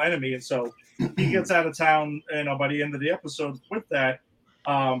his mortal enemy. And so he gets out of town, by the end of the episode with that.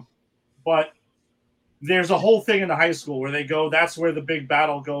 But there's a whole thing in the high school where they go, that's where the big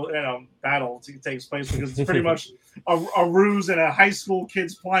battle takes place, because it's pretty much a ruse and a high school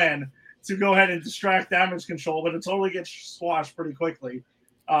kid's plan to go ahead and distract damage control, but it totally gets squashed pretty quickly.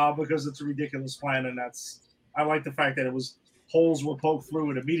 because it's a ridiculous plan, and I like the fact that holes were poked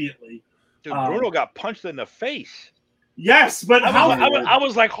through it immediately. Dude, Bruno got punched in the face. Yes, but I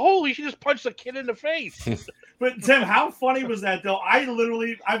was like, holy, she just punched a kid in the face. But Tim, how funny was that though? I've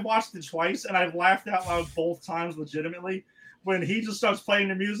watched it twice and I've laughed out loud both times legitimately when he just starts playing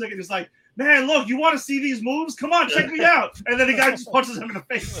the music and he's like, man, look, you want to see these moves? Come on, check me out. And then the guy just punches him in the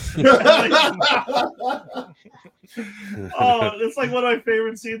face. Oh, it's like one of my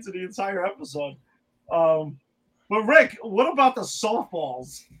favorite scenes in the entire episode. But Rick, what about the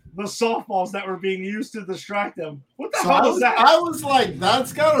softballs? The softballs that were being used to distract them. What the hell was that? I was like,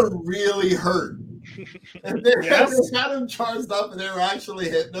 that's gotta really hurt. If they had him charged up and they were actually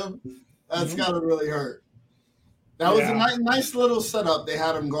hitting him, that's gotta really hurt. That was a nice little setup they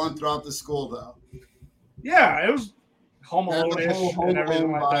had him going throughout the school, though. Yeah, it was Home Alone-ish and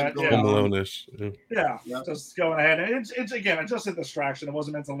everything like that. Home Alone-ish. Yeah, just going ahead. And it's again, just a distraction. It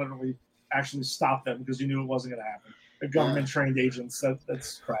wasn't meant to literally actually stop them because you knew it wasn't going to happen. The government-trained agents,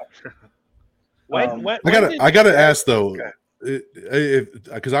 that's crap. I gotta ask, though,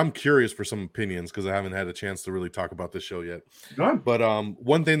 because I'm curious for some opinions because I haven't had a chance to really talk about this show yet. Go ahead. But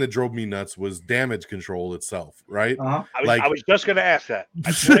one thing that drove me nuts was damage control itself, right? Uh-huh. I was just gonna ask that.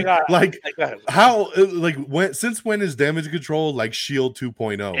 Since when is damage control like Shield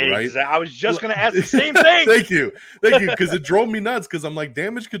 2.0, right? I was just gonna ask the same thing. Thank you, because it drove me nuts because I'm like,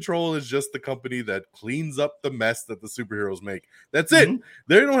 damage control is just the company that cleans up the mess that the superheroes make. That's it.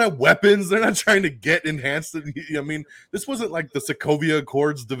 They don't have weapons. They're not trying to get enhanced. I mean, this wasn't like the Sokovia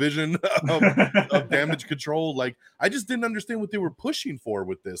Accords division of damage control. Like, I just didn't understand what they were pushing for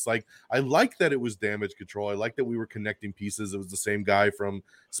with this. Like, I like that it was damage control. I like that we were connecting pieces. It was the same guy from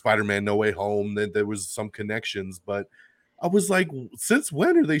Spider-Man No Way Home. Then there was some connections, but I was like, since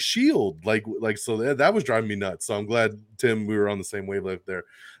when are they Shield? So that was driving me nuts. So I'm glad, Tim, we were on the same wavelength there.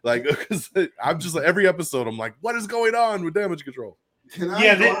 Like, because I'm just like, every episode, I'm like, what is going on with damage control? Can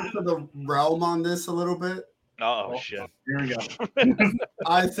I go into the realm on this a little bit? Oh shit! Here we go.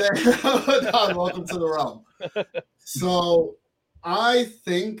 I think, welcome to the realm. So, I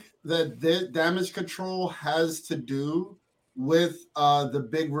think that the damage control has to do with the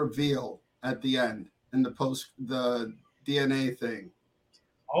big reveal at the end in the DNA thing.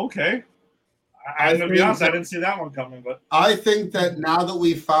 Okay. I'm gonna be honest, I didn't see that one coming, but I think that now that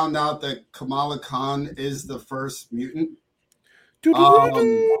we found out that Kamala Khan is the first mutant.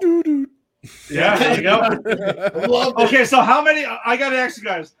 Yeah, there you go. Okay, so how many? I got to ask you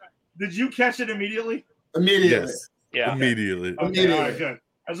guys. Did you catch it immediately? Immediately. Yes. Yeah. Immediately. Okay, all right, good.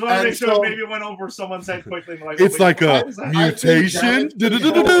 I just want to make sure maybe it went over someone's head quickly. It's like a mutation. To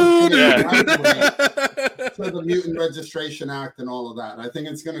the Mutant Registration Act and all of that. I think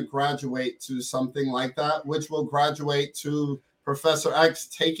it's going to graduate to something like that, which will graduate to Professor X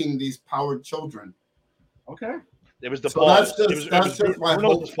taking these powered children. Okay. It was the pause. That's just my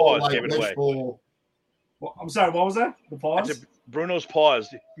Bruno's hopeful, pause gave it away. Well, I'm sorry, what was that? The pause? Bruno's pause.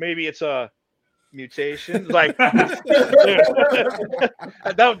 Maybe it's a mutation. Like that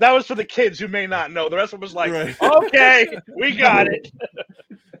was for the kids who may not know. The rest of them was like, okay, we got it.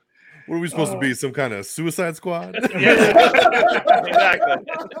 What are we supposed to be? Some kind of Suicide Squad? Yeah, exactly.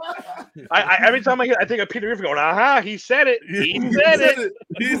 I every time I think of Peter Griffin going, he said it. He said it.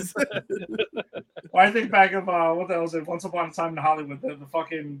 He said it. Well, I think back of what that was it? Once Upon a Time in Hollywood, the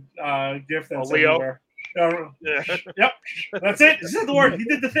fucking gift that's Leo. Everywhere. Yep, that's it. He said the word. He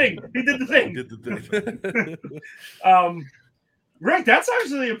did the thing. Rick, that's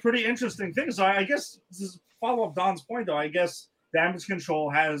actually a pretty interesting thing. So I guess this is follow up Don's point, though. I guess damage control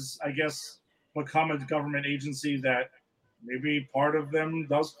has, become a government agency that maybe part of them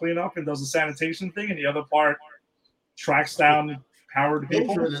does clean up and does a sanitation thing, and the other part tracks down powered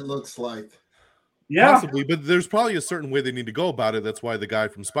people. It looks like. Yeah, possibly, but there's probably a certain way they need to go about it. That's why the guy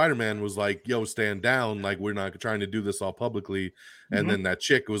from Spider-Man was like, yo, stand down. Like, we're not trying to do this all publicly. And then that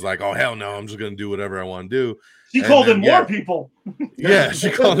chick was like, oh, hell no, I'm just going to do whatever I want to do. She called in more people. Yeah,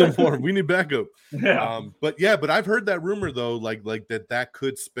 she called in more. We need backup. Yeah. But I've heard that rumor, though, like that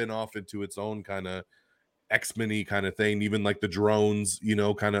could spin off into its own kind of X-Men-y kind of thing, even like the drones,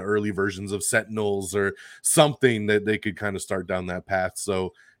 kind of early versions of Sentinels or something that they could kind of start down that path.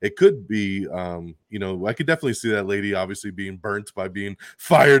 So it could be, I could definitely see that lady obviously being burnt by being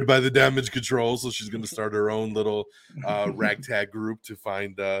fired by the damage control. So she's going to start her own little ragtag group to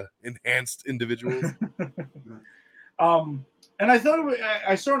find enhanced individuals. And I thought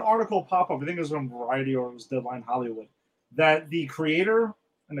I saw an article pop up. I think it was on Variety or it was Deadline Hollywood, that the creator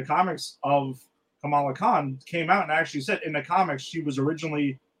in the comics of Kamala Khan came out and actually said in the comics she was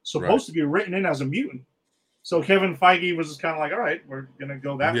originally supposed to be written in as a mutant. So Kevin Feige was just kind of like, all right, we're gonna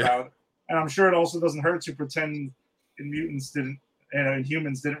go that Yeah. route, and I'm sure it also doesn't hurt to pretend in humans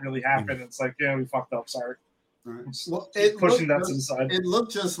didn't really happen. It's like, yeah, we fucked up. Sorry. Right. Just Well, pushing that to the side. It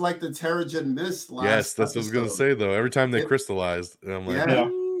looked just like the Terrigen Mist last Yes, that's what I was gonna episode. say though. Every time they crystallized, and I'm like, Yeah.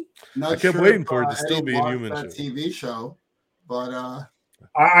 I kept waiting for it to still be a Eddie human watched that show. TV show, but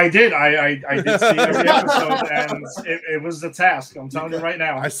I did. I did see every episode, and it was the task. I'm telling you right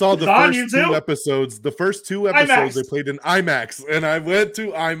now. I saw the Don, first two episodes. The first two episodes they played in IMAX, and I went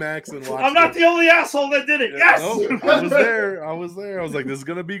to IMAX and watched. I'm not the only asshole that did it. Yes, no, I was there. I was like, this is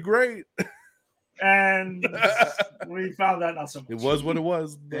gonna be great. And we found that not so much. It was what it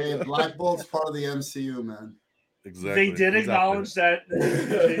was. hey, Black Bolt's part of the MCU, man. Exactly. They did acknowledge that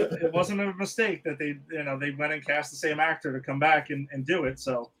it wasn't a mistake that they went and cast the same actor to come back and do it.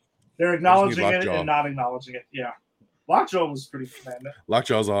 So they're acknowledging it and not acknowledging it. Yeah, Lockjaw was pretty commanding.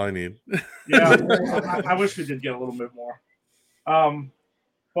 Lockjaw's all I need. Yeah, I wish we did get a little bit more.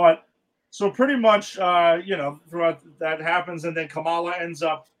 But so pretty much, throughout that happens, and then Kamala ends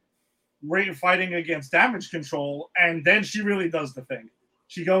up fighting against Damage Control, and then she really does the thing.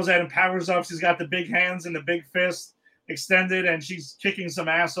 She goes out and powers up. She's got the big hands and the big fist extended, and she's kicking some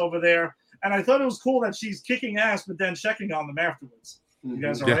ass over there. And I thought it was cool that she's kicking ass, but then checking on them afterwards. You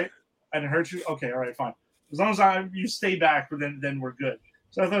guys all right? I didn't hurt you? Okay, all right, fine. As long as you stay back, then we're good.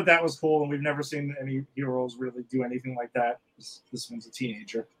 So I thought that was cool, and we've never seen any heroes really do anything like that. This one's a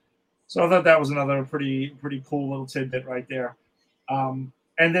teenager. So I thought that was another pretty cool little tidbit right there. And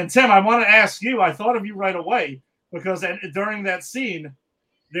then, Tim, I want to ask you, I thought of you right away, because during that scene,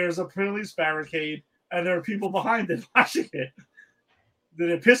 there's a police barricade, and there are people behind it watching it. Did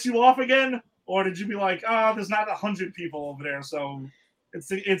it piss you off again? Or did you be like, there's not 100 people over there, so it's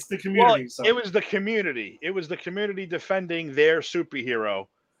the community. Well, so. It was the community. It was the community defending their superhero.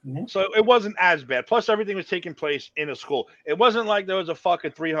 Mm-hmm. So it wasn't as bad. Plus, everything was taking place in a school. It wasn't like there was a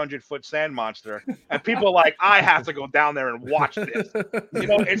fucking 300-foot sand monster, and people are like, I have to go down there and watch this.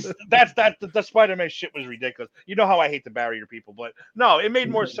 The Spider-Man shit was ridiculous. You know how I hate the barrier people, but no, it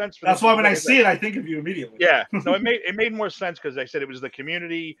made more sense. That's why when I see it, I think of you immediately. Yeah, no, it made more sense because I said it was the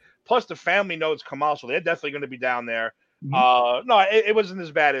community. Plus, the family knows Kamal, so they're definitely going to be down there. Mm-hmm. No, it wasn't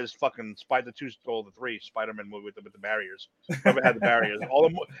as bad as fucking the 2 stole the 3 Spider-Man movie with the barriers. Never had the barriers.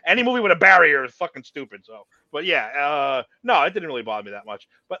 Any movie with a barrier is fucking stupid. So, but yeah, no, it didn't really bother me that much.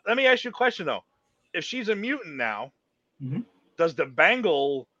 But let me ask you a question though: if she's a mutant now, does the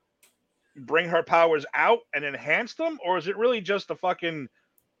bangle bring her powers out and enhance them, or is it really just a fucking,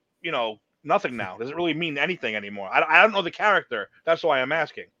 nothing now? Does it really mean anything anymore? I don't know the character. That's why I'm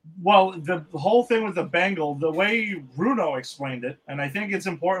asking. Well, the whole thing with the bangle, the way Bruno explained it, and I think it's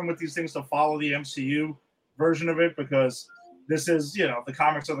important with these things to follow the MCU version of it, because this is, the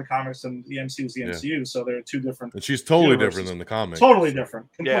comics are the comics and the MCU is the MCU, so they're two different. And she's totally different than the comics. Totally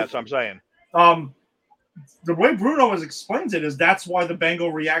different. Completely. Yeah, that's what I'm saying. The way Bruno explains it is that's why the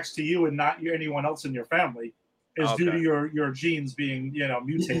bangle reacts to you and not anyone else in your family. Is due to your genes being,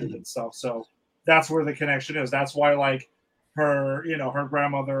 mutated and stuff. So that's where the connection is. That's why, like, her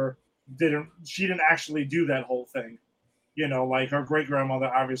grandmother didn't actually do that whole thing. Like her great grandmother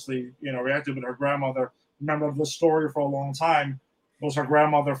obviously, reacted, but her grandmother, remember the story for a long time, was her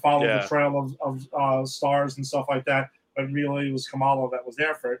grandmother followed the trail of stars and stuff like that, but really it was Kamala that was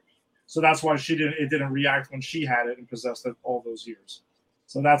there for it. So that's why it didn't react when she had it and possessed it all those years.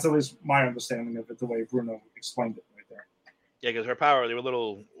 So that's at least my understanding of it, the way Bruno explained it right there. Yeah, because her power, they're a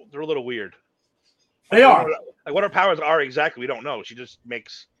little weird. They are. Like what her powers are exactly, we don't know. She just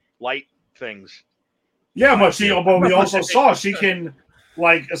makes light things. Yeah, but we also saw she can,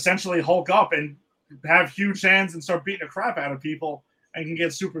 like, essentially Hulk up and have huge hands and start beating the crap out of people and can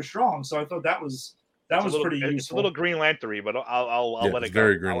get super strong. So I thought that was pretty useful. It's a little Green Lantern-y, but I'll let it go.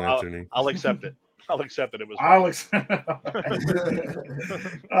 Very Green Lantern-y. I'll accept it. I'll accept it. It was. I'll accept it.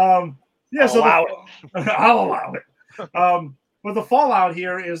 I'll allow it. But the fallout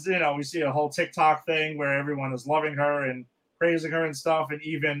here is, we see a whole TikTok thing where everyone is loving her and praising her and stuff, and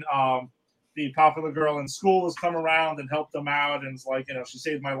even the popular girl in school has come around and helped them out, and it's like, she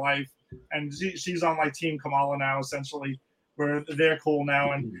saved my life, and she's on like Team Kamala now, essentially, where they're cool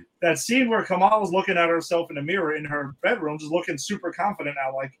now. And that scene where Kamala's looking at herself in the mirror in her bedroom, just looking super confident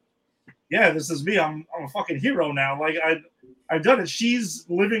now, like, yeah, this is me. I'm a fucking hero now. Like I've done it. She's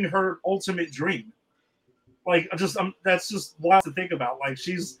living her ultimate dream. Like that's just wild to think about. Like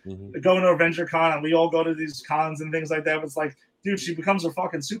she's going to Avenger Con, and we all go to these cons and things like that. But it's like, dude, she becomes a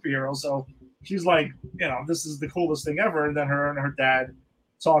fucking superhero. So she's like, this is the coolest thing ever. And then her and her dad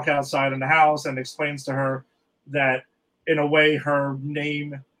talk outside in the house and explains to her that in a way her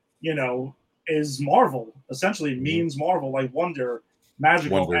name, is Marvel. Essentially means Marvel, like wonder,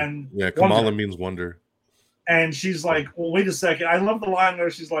 magical, Wonder. and Kamala wonder. means wonder. And she's like, well, wait a second. I love the line where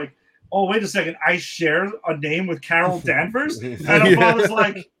she's like, oh, wait a second. I share a name with Carol Danvers. And her father's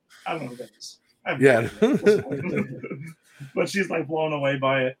like, I don't know who that is. Yeah. But she's like blown away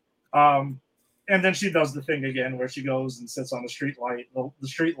by it. And then she does the thing again where she goes and sits on the street light, the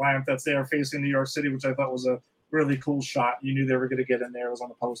street lamp that's there facing New York City, which I thought was a really cool shot. You knew they were going to get in there. It was on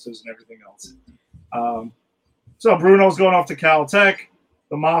the posters and everything else. So Bruno's going off to Caltech.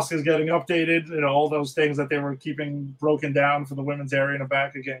 The mosque is getting updated. All those things that they were keeping broken down for the women's area in the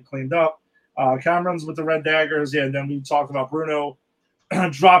back are getting cleaned up. Cameron's with the red daggers. Yeah, and then we talked about Bruno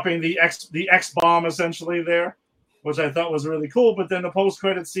dropping the X bomb essentially there, which I thought was really cool. But then the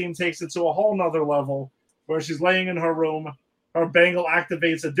post-credit scene takes it to a whole nother level where she's laying in her room. Her bangle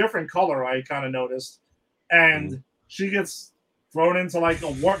activates a different color, I kind of noticed. And she gets thrown into like a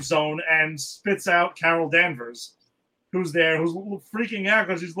warp zone and spits out Carol Danvers, who's there, who's freaking out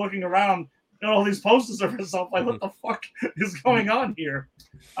because she's looking around at all these posters of herself, like, what the fuck is going on here?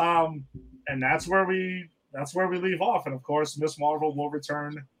 And that's where we leave off. And of course, Miss Marvel will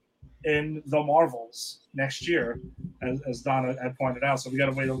return in the Marvels next year, as Donna had pointed out. So we got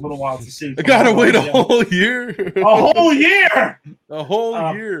to wait a little while to see. I gotta wait a whole year. A whole year. A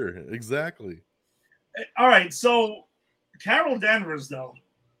whole year, exactly. All right, so Carol Danvers, though,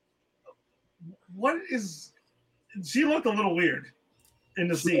 she looked a little weird in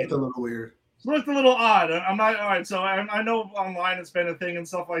the scene. She looked a little weird. She looked a little odd. I'm not all right. So I know online it's been a thing and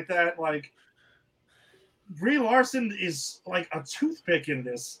stuff like that. Like Brie Larson is like a toothpick in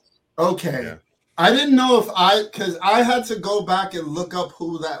this. Okay. Yeah. I didn't know because I had to go back and look up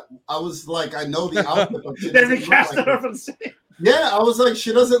who that. I was like, I know the outfit. But They recasted her for the same. Yeah, I was like,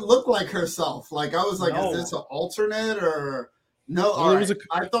 she doesn't look like herself. Like, I was like, No. Is this an alternate or no? Well, All right.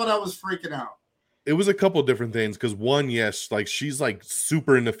 I thought I was freaking out. It was a couple different things because one, yes, like she's like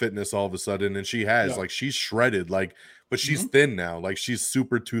super into fitness all of a sudden, and she has like she's shredded, like, but she's thin now, like she's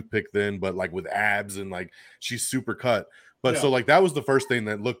super toothpick thin, but like with abs and like she's super cut. But so like that was the first thing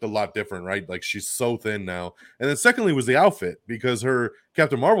that looked a lot different, right? Like she's so thin now. And then secondly was the outfit, because her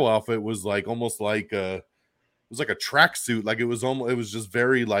Captain Marvel outfit was like almost like it was like a tracksuit, like it was just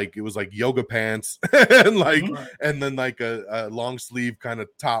very like it was like yoga pants and like and then like a long sleeve kind of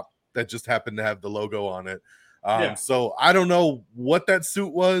top that just happened to have the logo on it. So I don't know what that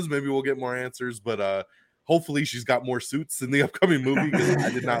suit was. Maybe we'll get more answers, but hopefully she's got more suits in the upcoming movie, because I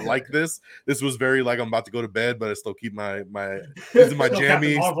did not like this. This was very like I'm about to go to bed, but I still keep my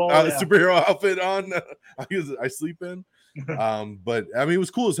jammy superhero outfit on. I sleep in. But I mean, it was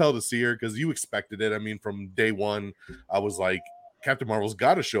cool as hell to see her, because you expected it. I mean, from day one, I was like, Captain Marvel's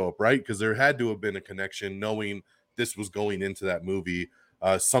got to show up, right? Because there had to have been a connection, knowing this was going into that movie.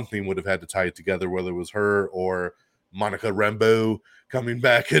 Something would have had to tie it together, whether it was her or Monica Rambeau coming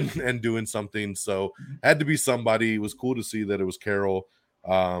back and doing something. So had to be somebody. It was cool to see that it was Carol.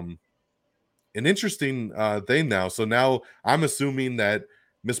 An interesting thing now. So now I'm assuming that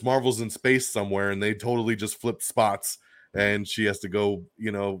Miss Marvel's in space somewhere and they totally just flipped spots, and she has to go,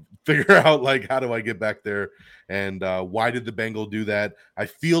 figure out like, how do I get back there? And why did the Bengal do that? I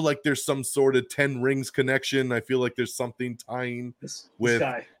feel like there's some sort of 10 rings connection. I feel like there's something tying with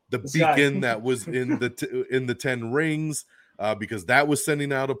the beacon that was in the 10 rings, because that was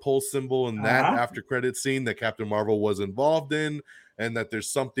sending out a pulse symbol in that after credit scene that Captain Marvel was involved in, and that there's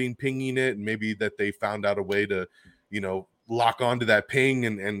something pinging it, and maybe that they found out a way to, lock onto that ping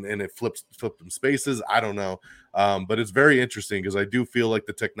and it flipped them spaces. I don't know. But it's very interesting, because I do feel like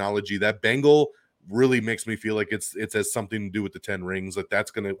the technology, that Bengal really makes me feel like it has something to do with the 10 rings, that that's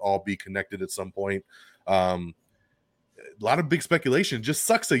going to all be connected at some point. A lot of big speculation. Just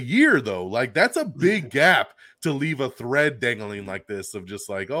sucks a year though. Like that's a big gap to leave a thread dangling like this, of just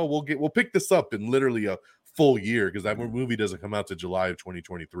like, oh, we'll pick this up in literally a full year, because that movie doesn't come out to July of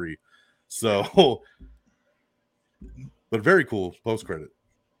 2023. So, but very cool post credit.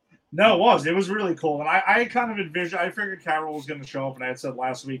 No, it was really cool. And I kind of envisioned, I figured Carol was going to show up, and I had said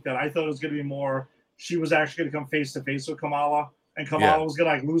last week that I thought it was going to be more, she was actually going to come face to face with Kamala, and Kamala was going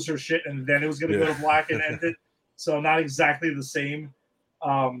to like lose her shit, and then it was going to go to black and end it. So not exactly the same.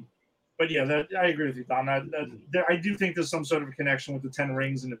 But yeah, I agree with you, Don. I do think there's some sort of a connection with the 10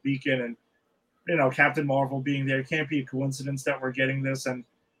 rings and the beacon, and Captain Marvel being there. It can't be a coincidence that we're getting this. And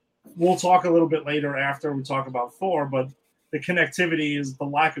we'll talk a little bit later after we talk about Thor, but the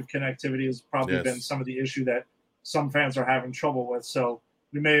lack of connectivity has probably been some of the issue that some fans are having trouble with. So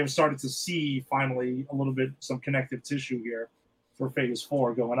we may have started to see finally a little bit some connective tissue here for Phase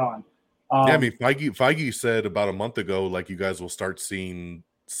 4 going on. I mean, Feige said about a month ago, like, you guys will start seeing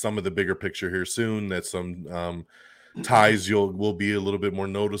some of the bigger picture here soon. That some ties will be a little bit more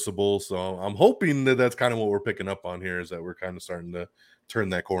noticeable. So I'm hoping that that's kind of what we're picking up on here, is that we're kind of starting to turn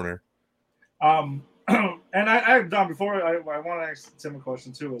that corner. And I Don, before I want to ask Tim a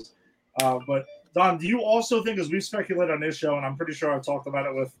question too, is but Don, do you also think, as we've speculated on this show, and I'm pretty sure I've talked about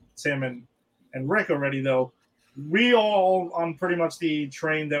it with Tim and Rick already, though, we all on pretty much the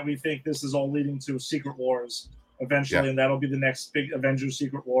train that we think this is all leading to Secret Wars eventually, and that'll be the next big Avengers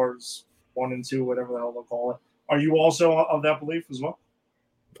Secret Wars 1 and 2, whatever the hell they'll call it. Are you also of that belief as well?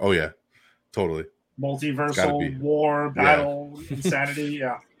 Oh yeah, totally. Multiversal war, battle, insanity.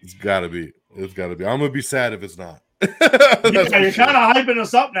 Yeah, it's gotta be. It's gotta be. I'm gonna be sad if it's not. You're kind of hyping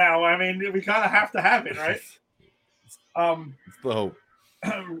us up now. I mean, we kind of have to have it, right? It's the hope.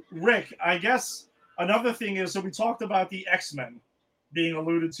 Rick, I guess another thing is, so we talked about the X-Men being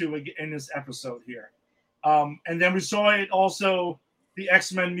alluded to in this episode here, and then we saw it also, the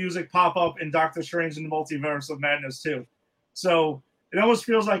X-Men music pop up in Doctor Strange in the Multiverse of Madness too. So it almost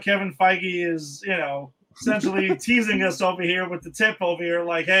feels like Kevin Feige is, essentially teasing us over here with the tip over here,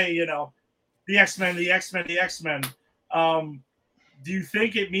 like, hey, the X-Men. Do you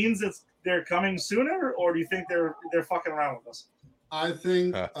think it means that they're coming sooner, or do you think they're fucking around with us? I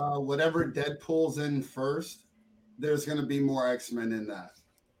think whatever Deadpool's in first, there's going to be more X-Men in that.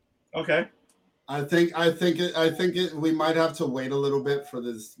 Okay. I think we might have to wait a little bit for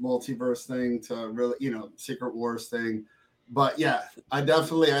this multiverse thing to really, Secret Wars thing. But yeah, I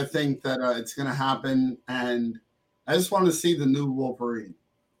think that it's going to happen, and I just want to see the new Wolverine.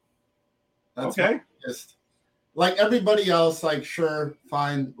 That's okay. Just like everybody else, like, sure,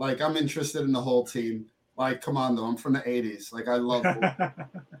 fine. Like, I'm interested in the whole team. Like, come on, though. I'm from the 80s. Like, I love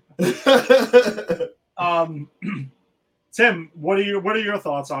Tim, what are your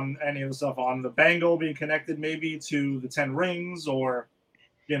thoughts on any of the stuff on the bangle being connected maybe to the 10 rings, or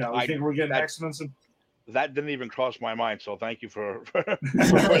you think we're getting X-Men? That didn't even cross my mind, so thank you for putting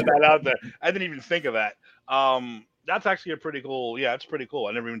that out there. I didn't even think of that. That's actually it's pretty cool.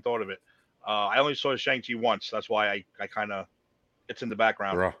 I never even thought of it. I only saw Shang-Chi once. That's why I kind of, it's in the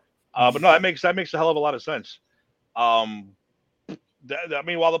background. But no, that makes a hell of a lot of sense. I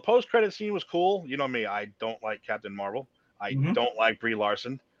mean, while the post-credit scene was cool, you know me, I don't like Captain Marvel. I don't like Brie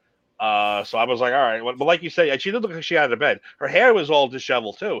Larson. So I was like, all right. But like you say, she did look like she had out of bed. Her hair was all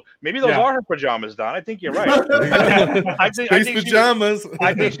disheveled too. Maybe those are her pajamas, Don. I think you're right. I think pajamas.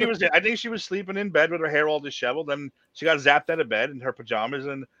 I think she was sleeping in bed with her hair all disheveled, and she got zapped out of bed in her pajamas,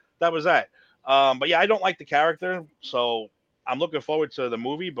 and that was that. But yeah, I don't like the character, so I'm looking forward to the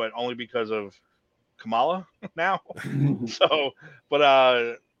movie, but only because of Kamala now.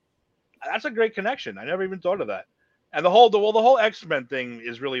 But that's a great connection. I never even thought of that. And the whole X-Men thing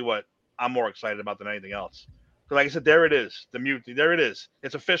is really what I'm more excited about than anything else. Because like I said, there it is, the mutant. There it is.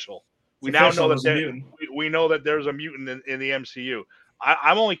 It's official. We now know that we know that there's a mutant in the MCU.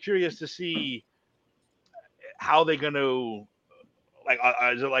 I'm only curious to see how they're going to, like,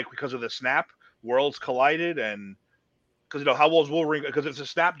 is it like because of the snap, worlds collided, and because how was Wolverine? Because if the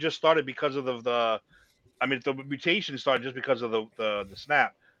snap just started because of the mutation started just because of the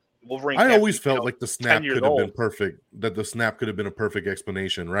snap. Wolverine. I always felt like the snap could have been perfect. That the snap could have been a perfect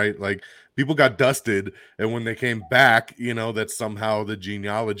explanation, right? Like, people got dusted, and when they came back, that somehow the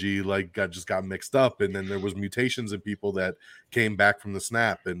genealogy got mixed up, and then there was mutations in people that came back from the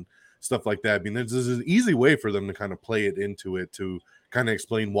snap and stuff like that. I mean, there's an easy way for them to kind of play it into it to kind of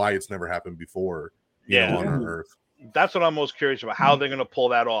explain why it's never happened before. On our Earth. That's what I'm most curious about, how they're going to pull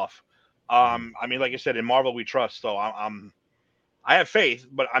that off. I mean, like I said, in Marvel we trust, so I have faith,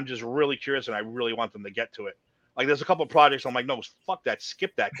 but I'm just really curious, and I really want them to get to it. Like, there's a couple of projects I'm like, no, fuck that,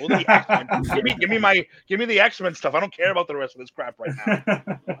 skip that. Go to the X-Men. give me the X-Men stuff. I don't care about the rest of this crap right now.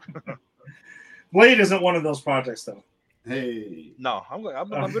 Blade isn't one of those projects, though. Hey, no, I'm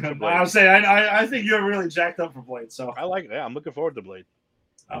good for Blade. I'm saying I think you're really jacked up for Blade, so I like it. Yeah, I'm looking forward to Blade.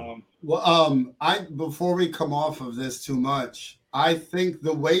 Before we come off of this too much, I think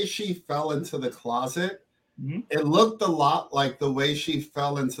the way she fell into the closet. It looked a lot like the way she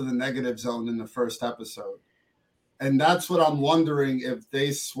fell into the negative zone in the first episode. And that's what I'm wondering, if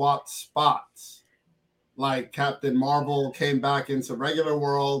they swapped spots. Like, Captain Marvel came back into regular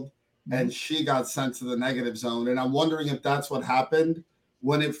world and she got sent to the negative zone. And I'm wondering if that's what happened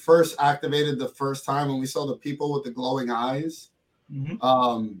when it first activated the first time, when we saw the people with the glowing eyes. I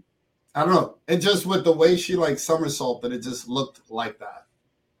don't know. It just, with the way she somersaulted, it just looked like that.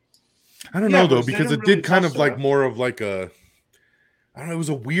 I don't know though, because it did kind of like more of like a, I don't know, it was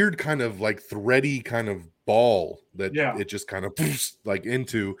a weird kind of like thready kind of ball that Yeah. it just kind of like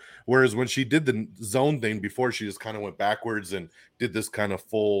into. Whereas when she did the zone thing before, she just kind of went backwards and did this kind of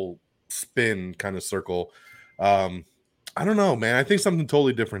full spin kind of circle. I don't know, man. I think something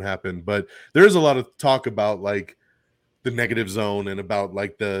totally different happened, but there's a lot of talk about like the negative zone and about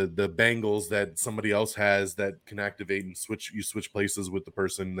like the bangles that somebody else has that can activate and switch places with the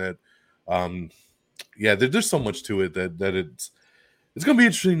person that there's so much to it that it's gonna be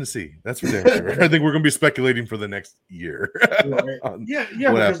interesting to see. That's for damn sure. I think we're gonna be speculating for the next year. Yeah,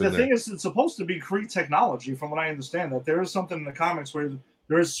 because the thing is, it's supposed to be Kree technology, from what I understand. That there is something in the comics where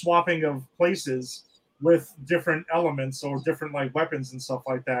there is swapping of places with different elements or different like weapons and stuff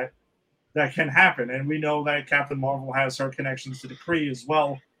like that can happen. And we know that Captain Marvel has her connections to the Kree as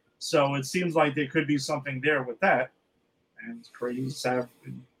well. So it seems like there could be something there with that. And Krees have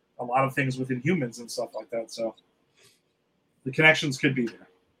a lot of things within humans and stuff like that. So the connections could be there.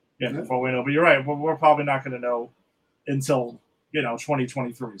 Yeah, before we know. But you're right. We're probably not going to know until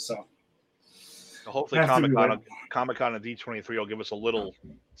 2023. So hopefully Comic-Con and D23 will give us a little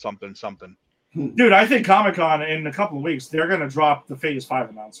something. Dude, I think Comic-Con in a couple of weeks, they're going to drop the Phase 5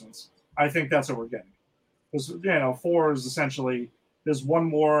 announcements. I think that's what we're getting. Because, 4 is essentially, there's one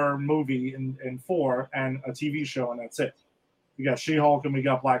more movie in 4 and a TV show, and that's it. We got She-Hulk and we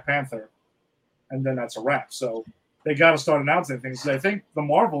got Black Panther, and then that's a wrap. So they got to start announcing things. I think the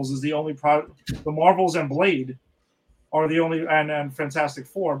Marvels is the only product. The Marvels and Blade are the only, and Fantastic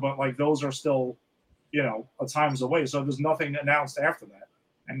Four, but like those are still, a times away. So there's nothing announced after that.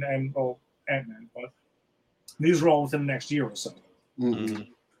 And Ant-Man, but these are all within the next year or so. Mm-hmm.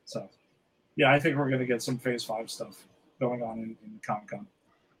 So, yeah, I think we're going to get some Phase 5 stuff going on in Comic-Con.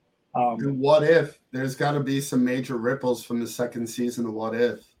 What If? There's got to be some major ripples from the second season of What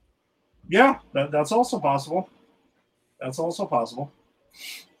If. Yeah, that's also possible.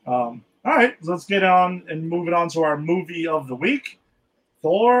 All right, let's get on and move it on to our movie of the week,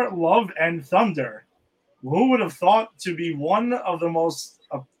 Thor: Love and Thunder. Who would have thought to be one of the most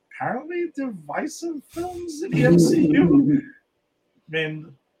apparently divisive films in the MCU? I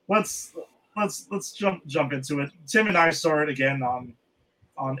mean, let's jump into it. Tim and I saw it again on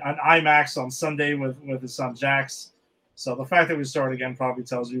IMAX on Sunday with his son Jax. So the fact that we saw it again probably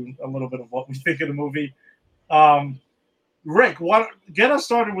tells you a little bit of what we think of the movie. Rick, get us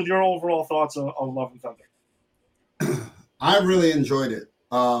started with your overall thoughts of Love and Thunder. I really enjoyed it.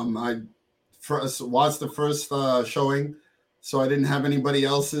 I first watched the first showing, so I didn't have anybody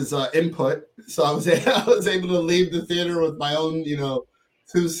else's input. So I was able to leave the theater with my own,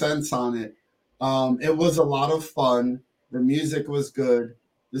 2 cents on it. It was a lot of fun. The music was good.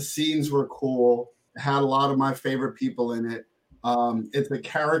 The scenes were cool. It had a lot of my favorite people in it. It's a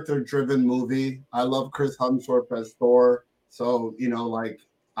character-driven movie. I love Chris Hemsworth as Thor. So,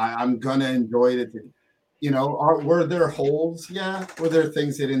 I'm going to enjoy it. Were there holes? Yeah. Were there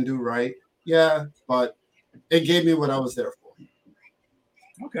things they didn't do right? Yeah. But it gave me what I was there for.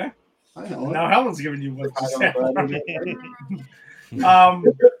 Okay. Now Helen's giving you what you said.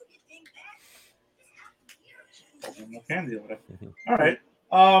 Candy over there. All right.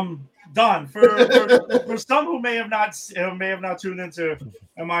 Don, for some who may have not tuned into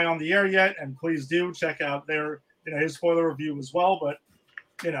Am I on the Air yet, and please do check out their his spoiler review as well. But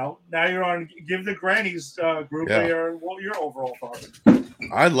now you're on. Give the Grannies group your overall thoughts.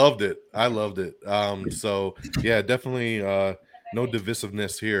 I loved it. So yeah, definitely no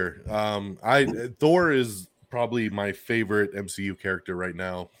divisiveness here. Thor is probably my favorite MCU character right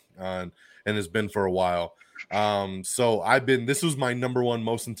now, and has been for a while. So this was my number one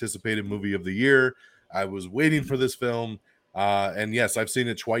most anticipated movie of the year. I was waiting for this film. And yes, I've seen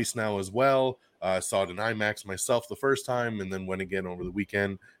it twice now as well. I saw it in IMAX myself the first time, and then went again over the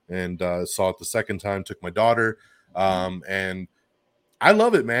weekend and saw it the second time, took my daughter. And I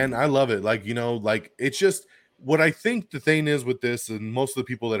love it, man. I love it. It's just what I think the thing is with this, and most of the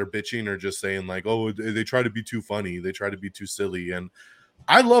people that are bitching are just saying like, oh, they try to be too funny. They try to be too silly. And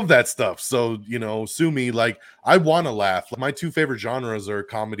I love that stuff. So, sue me. Like, I want to laugh. My 2 favorite genres are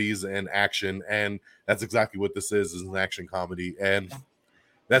comedies and action. And that's exactly what this is an action comedy. And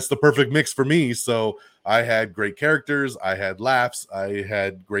that's the perfect mix for me. So I had great characters. I had laughs. I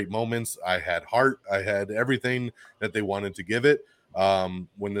had great moments. I had heart. I had everything that they wanted to give it.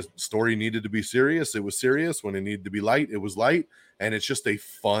 When the story needed to be serious, it was serious. When it needed to be light, it was light. And it's just a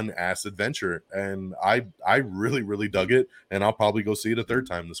fun ass adventure. And I really, really dug it. And I'll probably go see it a third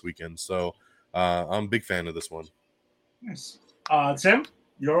time this weekend. So I'm a big fan of this one. Nice. Tim,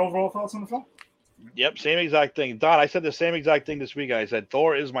 your overall thoughts on the film? Yep, same exact thing. Don, I said the same exact thing this weekend. I said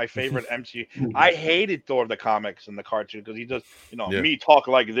Thor is my favorite MCU. I hated Thor the comics and the cartoon because he does, Yeah. me talk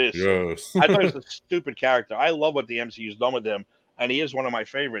like this. Yes. I thought he was a stupid character. I love what the MCU's done with him, and he is one of my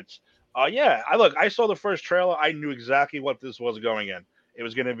favorites. Yeah, I saw the first trailer. I knew exactly what this was going in. It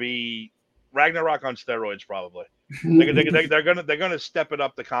was going to be Ragnarok on steroids, probably. They're gonna step it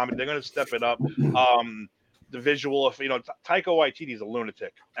up, the comedy. They're gonna step it up. The visual of Taika Waititi's a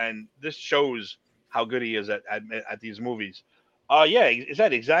lunatic, and this shows how good he is at these movies. Yeah, is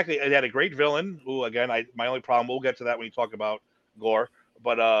that exactly? It had a great villain who, again, my only problem. We'll get to that when you talk about Gore,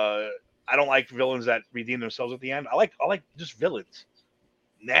 but I don't like villains that redeem themselves at the end. I like just villains,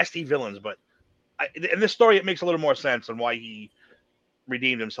 nasty villains. But in this story, it makes a little more sense on why he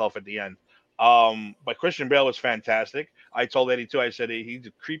redeemed himself at the end. But Christian Bale was fantastic. I told Eddie too. I said he's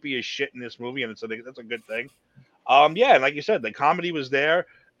creepy as shit in this movie, and that's a good thing. Yeah, and like you said, the comedy was there.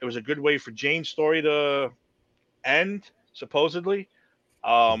 It was a good way for Jane's story to end, supposedly.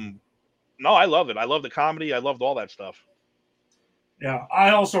 No, I loved it. I loved the comedy. I loved all that stuff. Yeah, I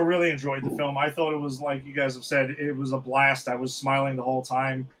also really enjoyed the film. I thought it was, like you guys have said, it was a blast. I was smiling the whole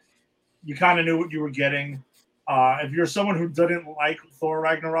time. You kind of knew what you were getting. If you're someone who didn't like Thor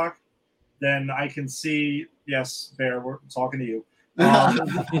Ragnarok, then I can see, yes, Bear, we're talking to you.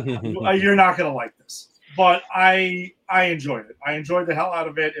 You're not going to like this. But I enjoyed it. I enjoyed the hell out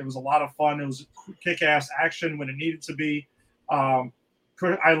of it. It was a lot of fun. It was kick-ass action when it needed to be.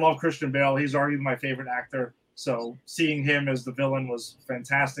 I love Christian Bale. He's already my favorite actor. So seeing him as the villain was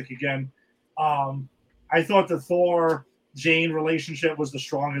fantastic again. I thought the Thor-Jane relationship was the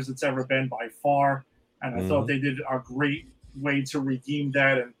strongest it's ever been by far. And I thought they did a great way to redeem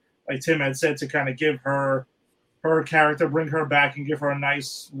that. And like Tim had said, to kind of give her character, bring her back and give her a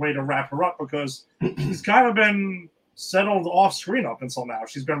nice way to wrap her up, because she's kind of been settled off screen up until now.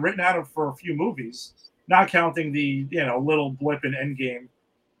 She's been written out of for a few movies, not counting the little blip in Endgame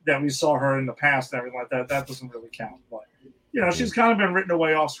that we saw her in the past and everything like that. That doesn't really count. But she's kind of been written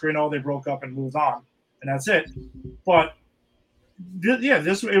away off screen. They broke up and moved on, and that's it. But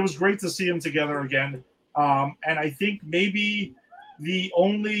it was great to see them together again. And I think maybe the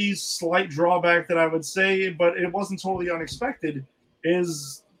only slight drawback that I would say, but it wasn't totally unexpected,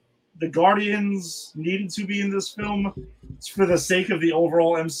 is the Guardians needed to be in this film for the sake of the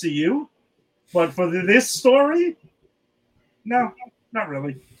overall MCU. But for this story, no, not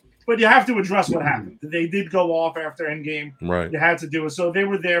really. But you have to address what happened. They did go off after Endgame. Right. You had to do it. So they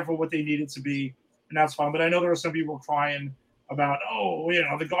were there for what they needed to be, and that's fine. But I know there were some people crying about,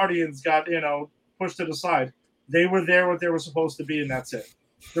 the Guardians got, pushed to the side. They were there what they were supposed to be, and that's it.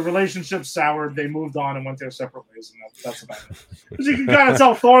 The relationship soured. They moved on and went their separate ways, and that's about it. Because you can kind of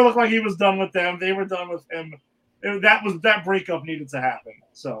tell Thor looked like he was done with them. They were done with him. That breakup needed to happen.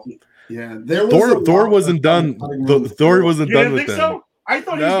 So yeah, Thor wasn't done. Thor wasn't done with them. So? I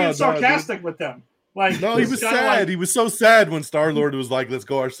thought he was being sarcastic with them. Like, no, he was sad. He was so sad when Star-Lord was like, "Let's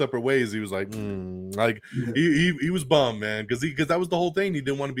go our separate ways." He was like, he was bummed, man, because that was the whole thing. He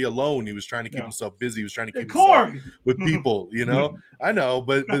didn't want to be alone. He was trying to keep himself busy. He was trying to keep himself with people, I know,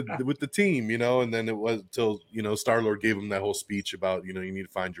 but with the team, and then it was till Star-Lord gave him that whole speech about you need to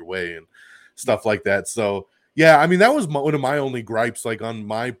find your way and stuff like that. So yeah, I mean that was one of my only gripes. Like on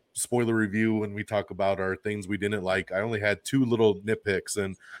my spoiler review, when we talk about our things we didn't like, I only had two little nitpicks,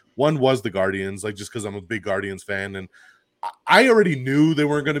 and one was the Guardians, like just because I'm a big Guardians fan, and I already knew they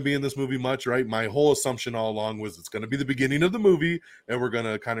weren't going to be in this movie much, right? My whole assumption all along was it's going to be the beginning of the movie, and we're going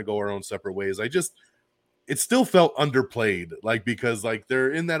to kind of go our own separate ways. It still felt underplayed, like because like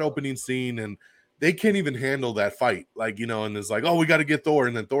they're in that opening scene and they can't even handle that fight, like and it's like, oh, we got to get Thor,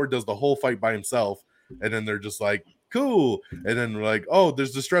 and then Thor does the whole fight by himself. And then they're just like, cool. And then we're like, oh,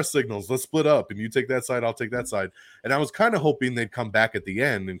 there's distress signals. Let's split up. And you take that side, I'll take that side. And I was kind of hoping they'd come back at the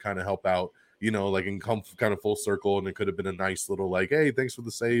end and kind of help out, and come kind of full circle. And it could have been a nice little like, hey, thanks for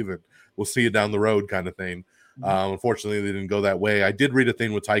the save. And we'll see you down the road kind of thing. Unfortunately, they didn't go that way. I did read a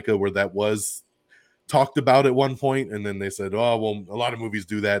thing with Taika where that was talked about at one point. And then they said, oh, well, a lot of movies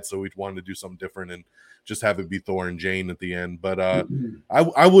do that. So we wanted to do something different and just have it be Thor and Jane at the end. But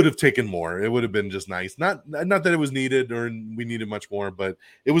I would have taken more. It would have been just nice. Not that it was needed or we needed much more, but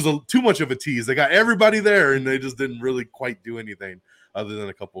it was too much of a tease. They got everybody there and they just didn't really quite do anything other than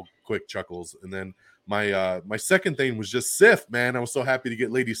a couple quick chuckles. And then my second thing was just Sif, man. I was so happy to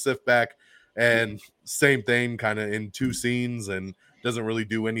get Lady Sif back, and same thing kind of in two scenes and doesn't really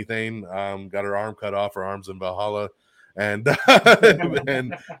do anything. Got her arm cut off. Her arm's in Valhalla. And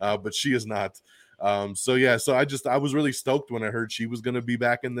but she is not. So I was really stoked when I heard she was going to be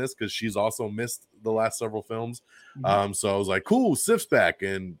back in this, because she's also missed the last several films. So I was like, cool, Sif's back.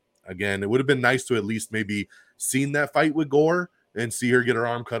 And again. It would have been nice to at least maybe seen that fight with Gore and see her get her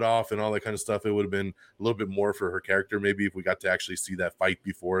arm cut off and all that kind of stuff. It would have been a little bit more for her character, maybe, if we got to actually see that fight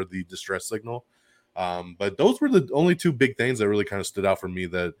before the distress signal. But those were the only two big things that really kind of stood out for me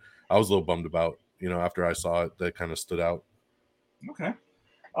that I was a little bummed about, after I saw it, that kind of stood out. Okay.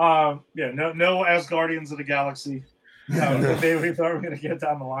 No Asgardians of the Galaxy. Maybe we thought we were going to get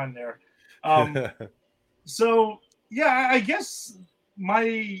down the line there. So yeah, I guess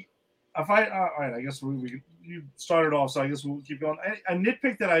you started off, so I guess we'll keep going. A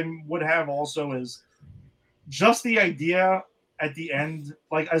nitpick that I would have also is just the idea at the end.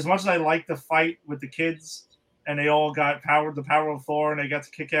 Like, as much as I like the fight with the kids and they all got the power of Thor, and they got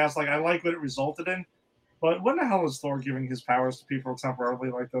to kick ass, like, I like what it resulted in. But when the hell is Thor giving his powers to people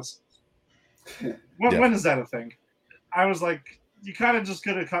temporarily like this? When is that a thing? I was like, you kind of just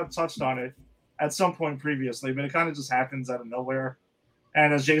could have touched on it at some point previously, but it kind of just happens out of nowhere.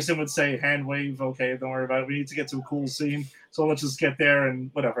 And as Jason would say, hand wave, okay, don't worry about it. We need to get to a cool scene, so let's just get there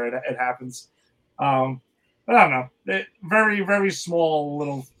and whatever, it happens. But I don't know. Very, very small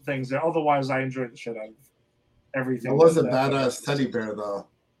little things there. Otherwise, I enjoyed the shit out of everything. It was a badass teddy bear, though.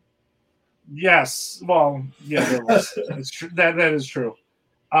 Yes. Well, yeah, there was. It's true. That is true.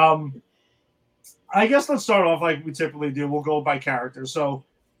 I guess let's start off like we typically do. We'll go by character. So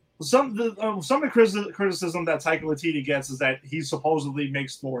some of the criticism that Taika Waititi gets is that he supposedly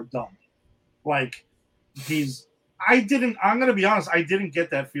makes Thor dumb. Like, I'm going to be honest, I didn't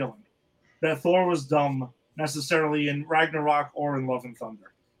get that feeling that Thor was dumb necessarily in Ragnarok or in Love and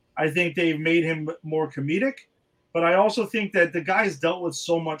Thunder. I think they've made him more comedic, but I also think that the guy's dealt with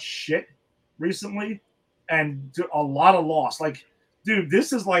so much shit recently and a lot of loss. Like, dude,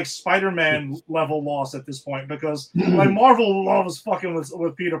 this is like Spider-Man level loss at this point, because like Marvel loves fucking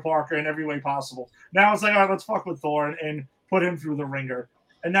with Peter Parker in every way possible. Now it's like, all right, let's fuck with Thor and put him through the ringer.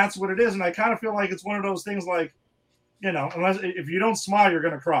 And that's what it is. And I kind of feel like it's one of those things like, unless if you don't smile, you're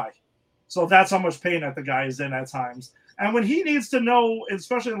going to cry. So that's how much pain that the guy is in at times. And when he needs to know,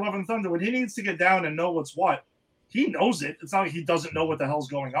 especially in Love and Thunder, when he needs to get down and know what's what, he knows it. It's not like he doesn't know what the hell's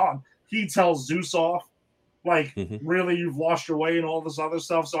going on. He tells Zeus off. Like, really, you've lost your way and all this other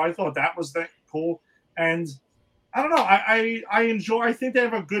stuff. So I thought that was cool. And I don't know. I think they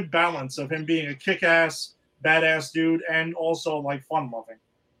have a good balance of him being a kick-ass, badass dude and also, like, fun-loving.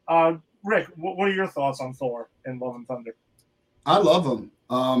 Rick, what are your thoughts on Thor in Love and Thunder? I love him.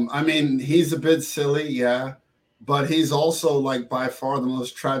 I mean, he's a bit silly, yeah. But he's also, like, by far the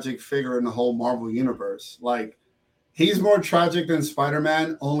most tragic figure in the whole Marvel universe. Like, he's more tragic than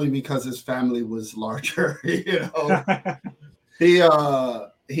Spider-Man only because his family was larger. It's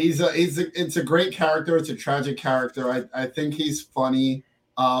a great character. It's a tragic character. I think he's funny,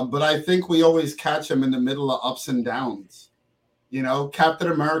 but I think we always catch him in the middle of ups and downs.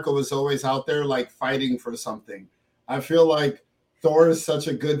 Captain America was always out there like fighting for something. I feel like Thor is such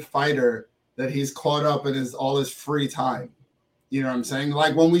a good fighter that he's caught up in all his free time. You know what I'm saying?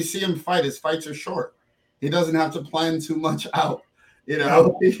 Like, when we see him fight, his fights are short. He doesn't have to plan too much out,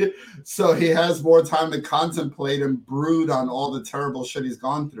 so he has more time to contemplate and brood on all the terrible shit he's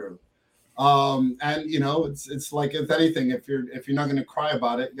gone through. It's like, if anything, if you're not going to cry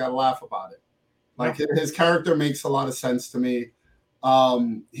about it, you got to laugh about it. Like, his character makes a lot of sense to me.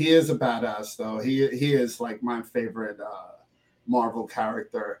 He is a badass, though. He is like my favorite Marvel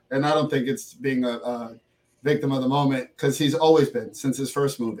character, and I don't think it's being a victim of the moment, because he's always been since his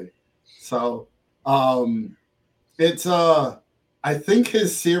first movie. So. I think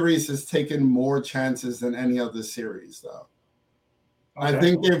his series has taken more chances than any other series, though. Okay. I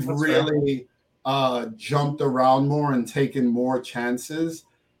think they've really jumped around more and taken more chances.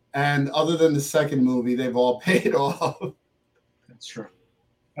 And other than the second movie, they've all paid off. That's true.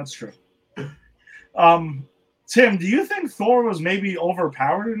 Tim, do you think Thor was maybe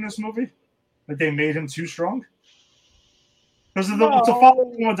overpowered in this movie? Like, they made him too strong? Because to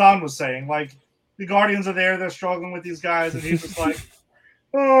follow what Don was saying, like, the Guardians are there, they're struggling with these guys, and he's just like,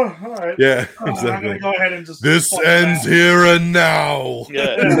 oh, all right. Yeah, exactly. I'm going to go ahead and just... This ends here and now.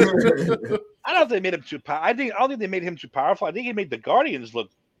 Yeah. I don't think they made him too powerful. I don't think they made him too powerful. I think he made the Guardians look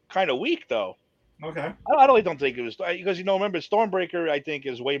kind of weak, though. Okay. I really don't think it was... Because, remember, Stormbreaker, I think,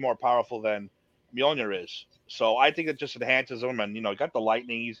 is way more powerful than Mjolnir is. So I think it just enhances him, and, got the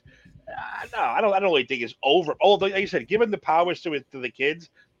lightning. He's... no, I don't really think it's over. Although, like you said, giving the powers to the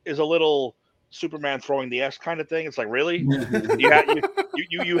kids is a little... Superman throwing the S kind of thing. It's like, really? You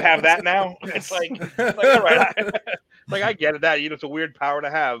have that now? It's like all right. Like, I get it, that it's a weird power to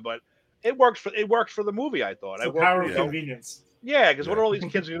have, but it works for the movie, I thought. It's power of convenience. Yeah, because what are all these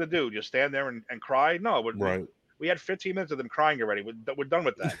kids going to do? Just stand there and cry? No, right. We had 15 minutes of them crying already. We're done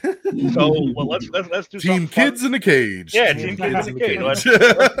with that. So let's do Team something Kids fun. in a Cage. Yeah, Team Kids in a Cage.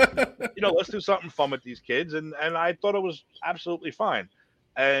 Let's do something fun with these kids, and I thought it was absolutely fine.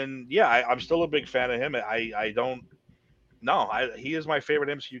 And yeah, I'm still a big fan of him. I don't. No, he is my favorite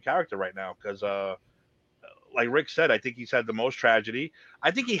MCU character right now because, like Rick said, I think he's had the most tragedy.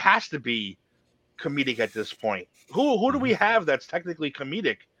 I think he has to be comedic at this point. Who do we have that's technically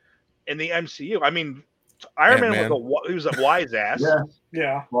comedic in the MCU? I mean, Iron Man was a wise ass.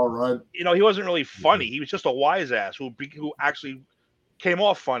 Yeah. All right. You know, he wasn't really funny. He was just a wise ass who actually came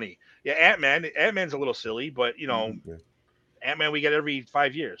off funny. Yeah, Ant-Man's a little silly, but you know, Ant-Man we get every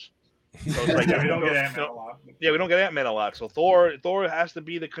 5 years. So it's like we don't get Ant-Man a lot. Yeah, we don't get Ant-Man a lot. So Thor has to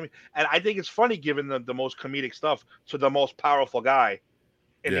be and I think it's funny giving the most comedic stuff to the most powerful guy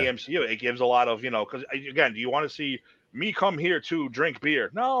in the MCU. It gives a lot of, because again, do you want to see me come here to drink beer?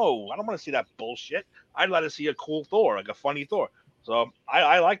 No, I don't want to see that bullshit. I'd like to see a cool Thor, like a funny Thor. So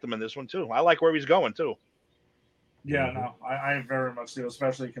I like them in this one too. I like where he's going too. Yeah, no, I very much do,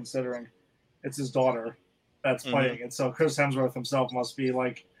 especially considering it's his daughter that's playing it. So Chris Hemsworth himself must be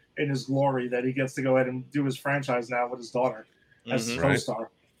like in his glory that he gets to go ahead and do his franchise now with his daughter as his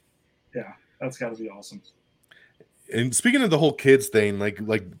co-star. Yeah, that's got to be awesome. And speaking of the whole kids thing, like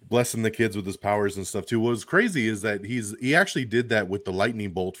blessing the kids with his powers and stuff too, what was crazy is that he actually did that with the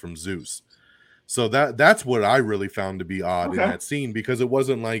lightning bolt from Zeus. So that's what I really found to be odd in that scene, because it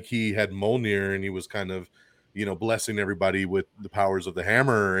wasn't like he had Mjolnir and he was kind of, blessing everybody with the powers of the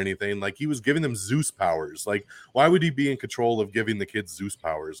hammer or anything. Like, he was giving them Zeus powers. Like, why would he be in control of giving the kids Zeus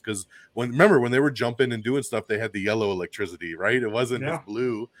powers? Because remember when they were jumping and doing stuff, they had the yellow electricity, right? It wasn't his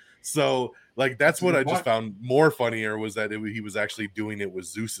blue. So like, that's what I just found more funnier, was that he was actually doing it with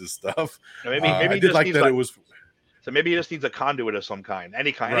Zeus's stuff. Maybe I did like that it was. So maybe he just needs a conduit of some kind,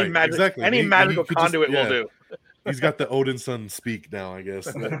 any kind, right, any magical conduit will do. He's got the Odin son speak now, I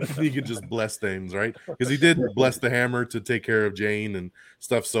guess. He could just bless things, right? Because he did bless the hammer to take care of Jane and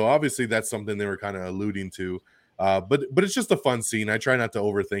stuff. So obviously that's something they were kind of alluding to. But it's just a fun scene. I try not to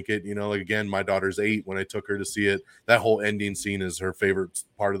overthink it. Like, again, my daughter's 8. When I took her to see it, that whole ending scene is her favorite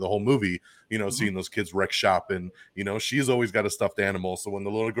part of the whole movie. Seeing those kids wreck shop, and she's always got a stuffed animal. So when the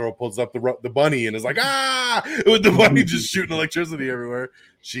little girl pulls up the bunny and is like, with the bunny just shooting electricity everywhere,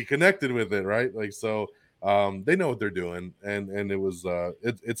 she connected with it, right? Like, so they know what they're doing, and it was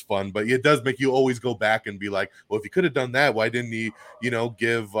it's fun, but it does make you always go back and be like, well, if he could have done that, why didn't he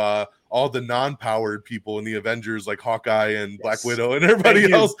give all the non-powered people in the Avengers, like Hawkeye and Black Widow and everybody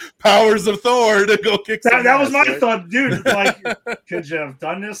else, powers of Thor to go kick that ass, was my thought, dude. Like, could you have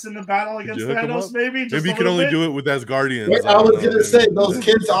done this in the battle against Thanos? Maybe you can only do it with Asgardians. Wait, I was gonna say those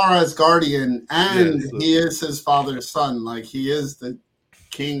kids are Asgardian, and he is his father's son. Like, he is the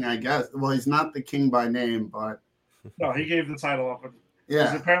king, I guess. Well, he's not the king by name, but no, he gave the title up.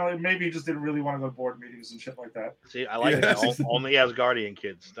 Yeah, apparently, maybe he just didn't really want to go to board meetings and shit like that. See, I like that. Only Asgardian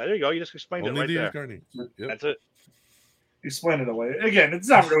kids. There you go. You just explained it right there. Yep. That's it. Explain it away. Again, it's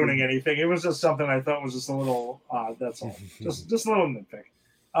not ruining anything. It was just something I thought was just a little odd. That's all. Just a little nitpick.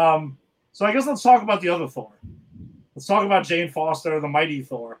 So I guess let's talk about the other Thor. Let's talk about Jane Foster, the mighty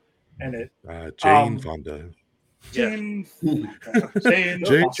Thor, and it. Jane Fonda. Jane Fonda.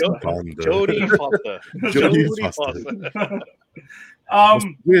 Jodie Foster. Jodie Foster.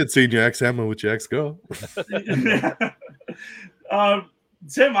 We had seen your ex-Hammer with your ex-girl.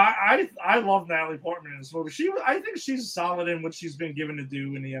 Tim, I love Natalie Portman in this movie. I think she's solid in what she's been given to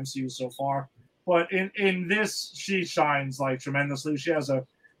do in the MCU so far. But in this, she shines like tremendously. She has a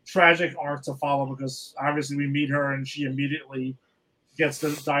tragic arc to follow, because obviously we meet her and she immediately gets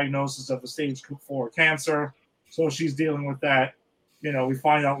the diagnosis of a stage 4 cancer. So she's dealing with that. We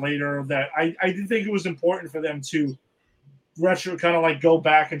find out later that I did think it was important for them to kind of like go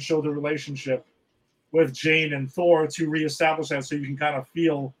back and show the relationship with Jane and Thor to reestablish that, so you can kind of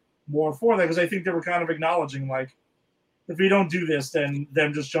feel more for that, because I think they were kind of acknowledging, like, if we don't do this, then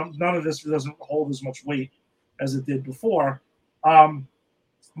them just jump. None of this doesn't hold as much weight as it did before.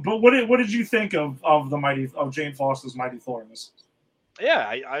 But what did you think of Jane Foster's mighty Thor in this?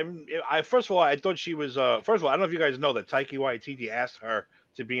 Yeah, I first of all, I thought she was. First of all, I don't know if you guys know that Taika Waititi asked her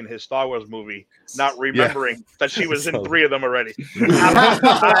to be in his Star Wars movie, not remembering that she was in 3 of them already.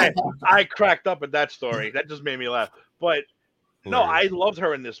 I cracked up at that story. That just made me laugh. But no, I loved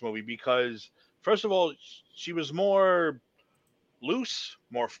her in this movie because, first of all, she was more loose,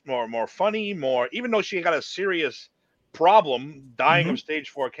 more funny, even though she got a serious problem, dying of stage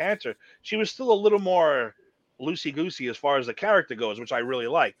 4 cancer, she was still a little more loosey-goosey as far as the character goes, which I really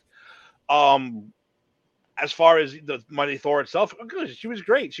liked. as far as the Mighty Thor itself, good. She was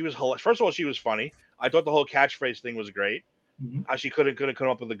great. She was first of all, she was funny. I thought the whole catchphrase thing was great. Mhm. How she couldn't come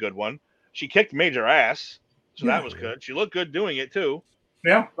up with a good one. She kicked major ass, so that was good. She looked good doing it too.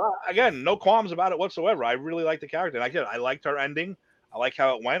 Yeah. But again, no qualms about it whatsoever. I really liked the character. And I liked her ending. I like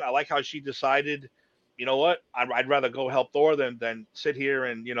how it went. I like how she decided, you know what? I'd rather go help Thor than sit here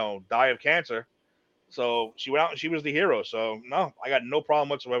and die of cancer. So she went out and she was the hero. So no, I got no problem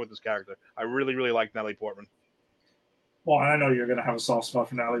whatsoever with this character. I really, really like Natalie Portman. Well, I know you're going to have a soft spot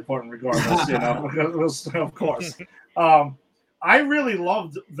for Natalie Portman, regardless. Of course. I really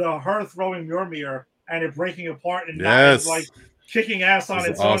loved her throwing Mjolnir and it breaking apart and not like kicking ass on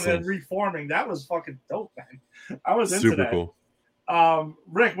its own and reforming. That was fucking dope, man. I was into super that. Cool.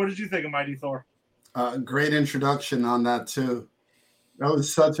 Rick, what did you think of Mighty Thor? Great introduction on that too. That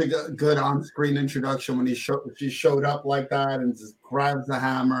was such a good on-screen introduction when she showed up like that and just grabs the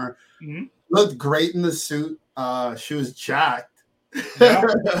hammer. Mm-hmm. Looked great in the suit. She was jacked.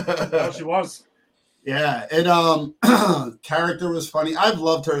 Yeah, no, she was. Yeah, character was funny. I've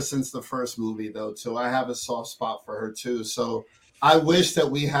loved her since the first movie though, too. I have a soft spot for her too. So I wish that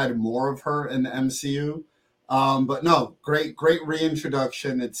we had more of her in the MCU. But no, great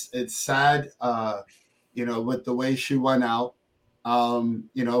reintroduction. It's sad, with the way she went out.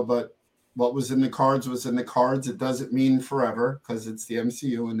 But what was in the cards was in the cards. It doesn't mean forever because it's the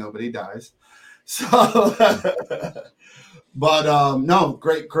MCU and nobody dies. So, but no,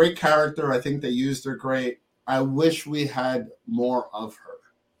 great character. I think they used her great. I wish we had more of her.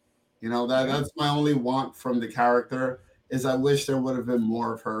 That's my only want from the character is I wish there would have been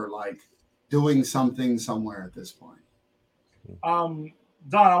more of her, like doing something somewhere at this point. Don,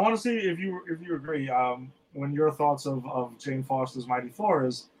 I want to see if you agree. When your thoughts of Jane Foster's Mighty Thor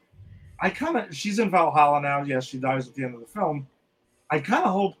is, she's in Valhalla now. Yes, she dies at the end of the film. I kind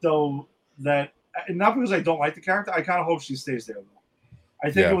of hope though that, not because I don't like the character, I kind of hope she stays there though.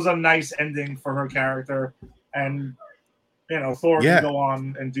 I think it was a nice ending for her character, and Thor can go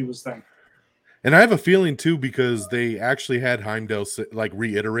on and do his thing. And I have a feeling too, because they actually had Heimdall like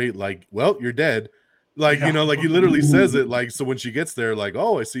reiterate, like, "Well, you're dead." Like, like he literally says it, like, so when she gets there, like,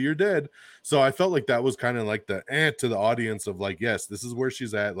 "Oh, I see you're dead." So I felt like that was kind of like the to the audience of like, yes, this is where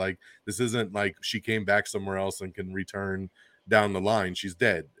she's at. Like, this isn't like she came back somewhere else and can return down the line. She's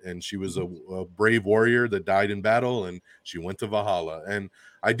dead, and she was a brave warrior that died in battle, and she went to Valhalla. And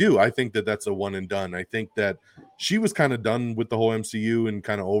I think that that's a one and done. I think that she was kind of done with the whole MCU and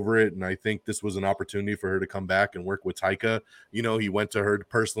kind of over it, and I think this was an opportunity for her to come back and work with Taika. He went to her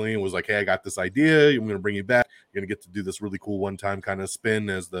personally and was like, "Hey, I got this idea. I'm going to bring you back. You're going to get to do this really cool one-time kind of spin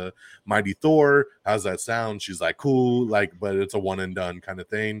as the Mighty Thor. How's that sound?" She's like, "Cool," like, but it's a one and done kind of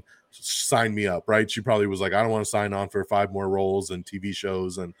thing. Sign me up, right? She probably was like, "I don't want to sign on for 5 more roles and TV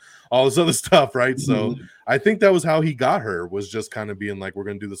shows and all this other stuff," right? So I think that was how he got her, was just kind of being like, "We're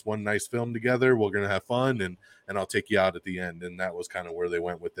going to do this one nice film together. We're going to have fun, and I'll take you out at the end." And that was kind of where they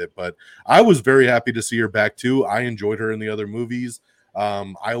went with it. But I was very happy to see her back too. I enjoyed her in the other movies.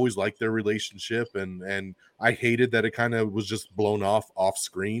 I always liked their relationship, and I hated that it kind of was just blown off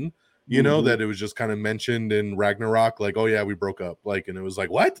screen. That it was just kind of mentioned in Ragnarok, like, "Oh yeah, we broke up," like, and it was like,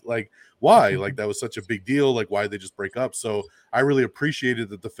 what? Like, why? Like, that was such a big deal. Like, why did they just break up? So I really appreciated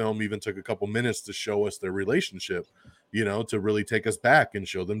that the film even took a couple minutes to show us their relationship, to really take us back and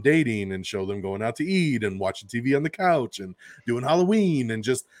show them dating and show them going out to eat and watching TV on the couch and doing Halloween and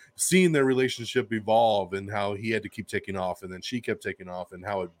just seeing their relationship evolve and how he had to keep taking off and then she kept taking off and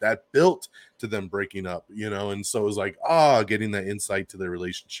how that built to them breaking up, and so it was like, getting that insight to their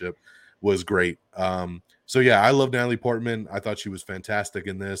relationship was great. So yeah, I love Natalie Portman. I thought she was fantastic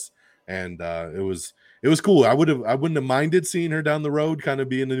in this, and it was cool. I wouldn't have minded seeing her down the road, kind of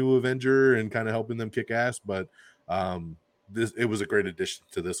being the new Avenger and kind of helping them kick ass, but it was a great addition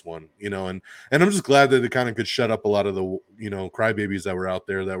to this one, and I'm just glad that it kind of could shut up a lot of the crybabies that were out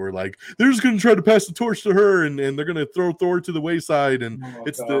there that were like, they're just going to try to pass the torch to her and they're going to throw Thor to the wayside and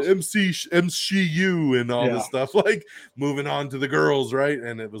the MCU and all this stuff, like moving on to the girls, right?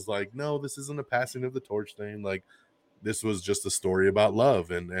 And it was like, no, this isn't a passing of the torch thing. Like, this was just a story about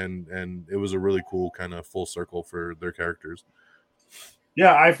love, and it was a really cool kind of full circle for their characters.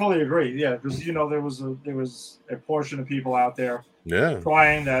 Yeah, I fully agree. Yeah, because there was a portion of people out there,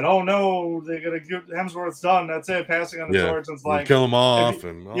 crying that, oh no, they're gonna get Hemsworth's done. That's it, passing on the torch. It's like, kill him off,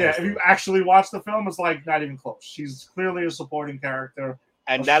 if you actually watch the film, it's like not even close. She's clearly a supporting character.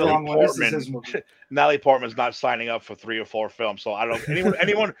 And Natalie Portman's not signing up for 3 or 4 films, so I don't.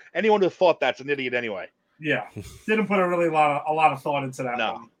 Anyone who thought that's an idiot anyway. Yeah, didn't put a lot of thought into that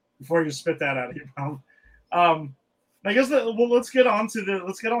one before you spit that out of your mouth. I guess let's get on to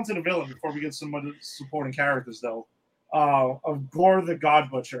the villain before we get some of the supporting characters though. Of Gore the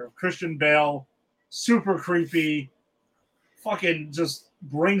God Butcher, of Christian Bale, super creepy, fucking just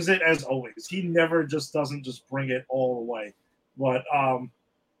brings it as always. He never just doesn't just bring it all the way. But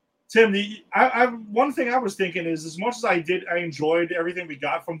Tim, one thing I was thinking is, as much as I enjoyed everything we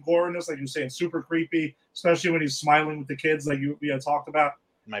got from Gore in this, like you were saying, super creepy, especially when he's smiling with the kids, like we had talked about.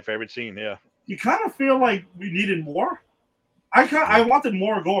 My favorite scene, yeah. You kind of feel like we needed more. I wanted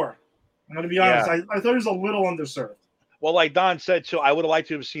more Gore. I'm going to be honest. Yeah. I thought he was a little underserved. Well, like Don said, too, I would have liked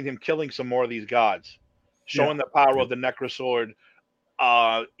to have seen him killing some more of these gods, showing the power of the Necrosword.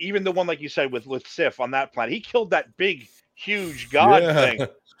 Even the one, like you said, with Sif on that planet. He killed that big, huge god thing.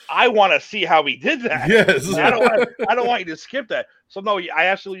 I want to see how he did that. Yes. I don't want you to skip that. So, no, I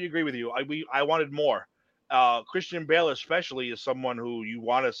absolutely agree with you. I wanted more. Christian Bale especially is someone who you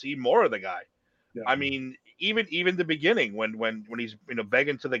want to see more of the guy. Yeah. I mean, even the beginning when he's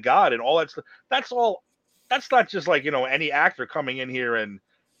begging to the god and all that stuff. That's not just like any actor coming in here and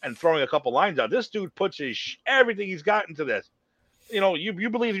throwing a couple lines out. This dude puts everything he's got into this. You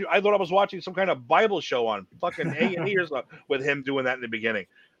believe I thought I was watching some kind of Bible show on fucking A&E or something with him doing that in the beginning.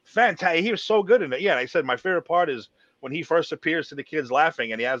 Fantastic. He was so good in it. Yeah, and I said my favorite part is when he first appears to the kids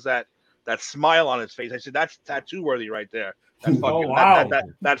laughing and he has that smile on his face. I said that's tattoo worthy right there. That fucking,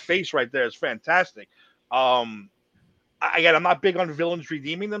 that face right there is fantastic. Again, I'm not big on villains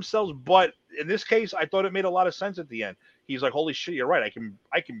redeeming themselves, but in this case, I thought it made a lot of sense at the end. He's like, "Holy shit, you're right.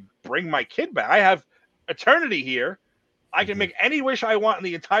 I can bring my kid back. I have eternity here. I can make any wish I want in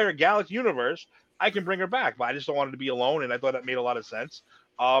the entire galaxy universe. I can bring her back, but I just don't want her to be alone." And I thought that made a lot of sense.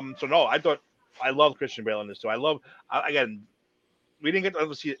 So no, I love Christian Bale in this too. Again, we didn't get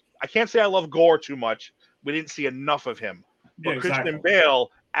to see it. I can't say I love Gore too much. We didn't see enough of him. But Christian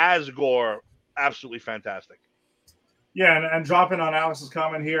Bale as Gore, absolutely fantastic. Yeah, and dropping on Alex's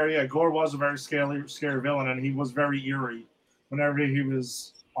comment here, yeah, Gore was a very scary villain, and he was very eerie whenever he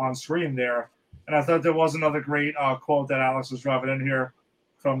was on screen there. And I thought there was another great quote that Alex was dropping in here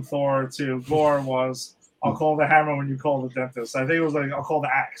from Thor to Gore was, "I'll call the hammer when you call the dentist." I think it was like, "I'll call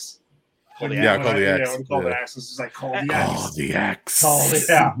the axe." Call the axe. Call the axe. It's just like call the axe. Call the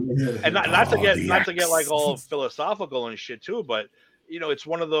axe. And not to get like all philosophical and shit too, but it's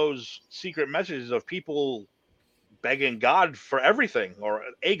one of those secret messages of people begging God for everything, or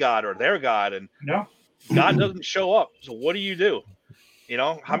a God or their God, and God doesn't show up. So what do?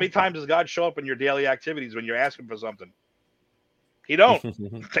 How many times does God show up in your daily activities when you're asking for something? He don't.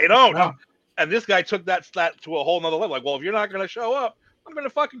 They don't. No. And this guy took that to a whole nother level. Like, well, if you're not going to show up, I'm going to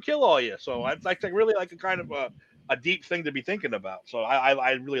fucking kill all you. So I think really like a kind of a deep thing to be thinking about. So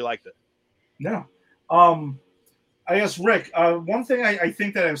I really liked it. Yeah. I guess, Rick, one thing I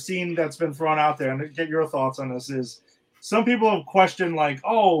think that I've seen that's been thrown out there, and get your thoughts on this, is some people have questioned, like,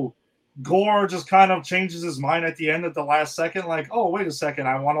 oh, Gore just kind of changes his mind at the end at the last second, like, oh, wait a second,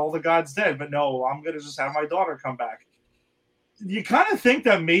 I want all the gods dead, but no, I'm going to just have my daughter come back. You kind of think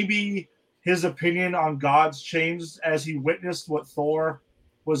that maybe his opinion on gods changed as he witnessed what Thor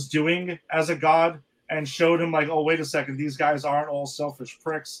was doing as a god and showed him, like, oh, wait a second, these guys aren't all selfish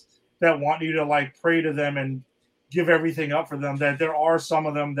pricks that want you to, like, pray to them and give everything up for them, that there are some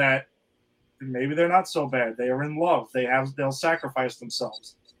of them that maybe they're not so bad. They are in love. They'll sacrifice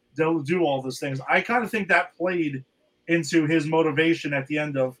themselves. They'll do all those things. I kind of think that played into his motivation at the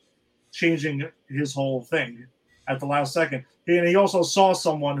end of changing his whole thing at the last second. And he also saw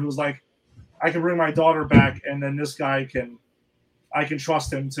someone who's like, I can bring my daughter back, and then this guy I can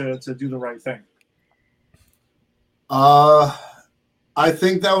trust him to do the right thing. I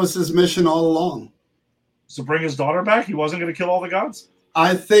think that was his mission all along. To bring his daughter back? He wasn't going to kill all the gods?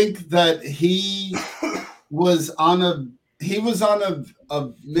 I think that he was on a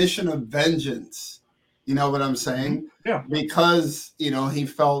mission of vengeance. You know what I'm saying? Yeah. Because, he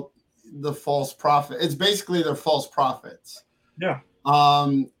felt the false prophet. It's basically they're false prophets. Yeah.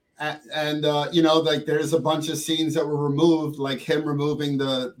 Like there's a bunch of scenes that were removed, like him removing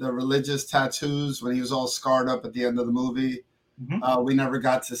the religious tattoos when he was all scarred up at the end of the movie. Mm-hmm. We never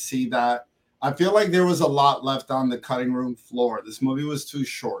got to see that. I feel like there was a lot left on the cutting room floor. This movie was too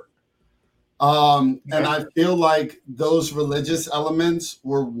short. And I feel like those religious elements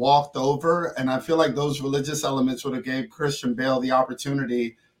were walked over. And I feel like those religious elements would have gave Christian Bale the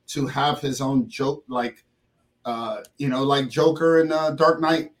opportunity to have his own joke, like Joker in Dark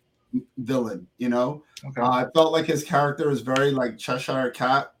Knight villain, Okay. I felt like his character was very like Cheshire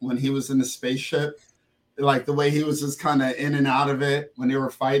Cat when he was in the spaceship. Like the way he was just kind of in and out of it when they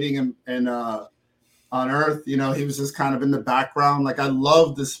were fighting and on Earth, he was just kind of in the background. Like I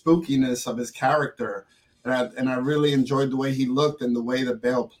love the spookiness of his character. and I really enjoyed the way he looked and the way that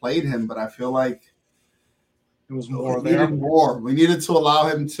Bale played him. But I feel like it was more we needed more. We needed to allow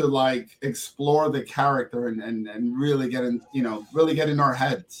him to like explore the character and really get in, really get in our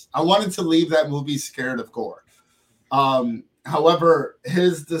heads. I wanted to leave that movie scared of gore. However,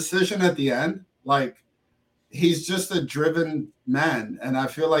 his decision at the end, like, he's just a driven man, and I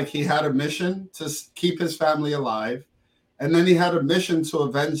feel like he had a mission to keep his family alive, and then he had a mission to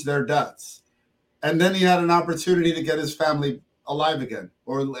avenge their deaths, and then he had an opportunity to get his family alive again,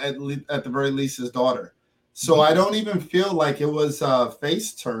 or at the very least his daughter. So I don't even feel like it was a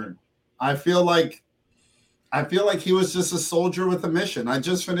face turn. I feel like he was just a soldier with a mission. I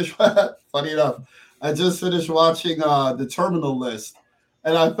just finished, funny enough, I just finished watching the Terminal List,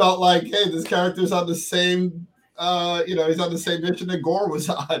 and I felt like, hey, this character's on the same, he's on the same mission that Gore was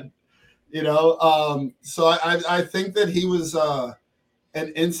on, So I think that he was an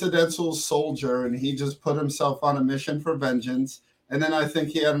incidental soldier, and he just put himself on a mission for vengeance. And then I think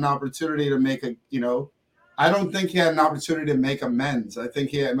he had an opportunity to make I don't think he had an opportunity to make amends. I think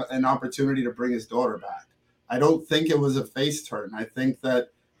he had an opportunity to bring his daughter back. I don't think it was a face turn. I think that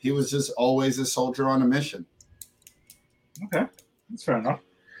he was just always a soldier on a mission. Okay, that's fair enough.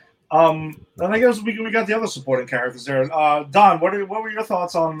 Then I guess we got the other supporting characters there. Don, what were your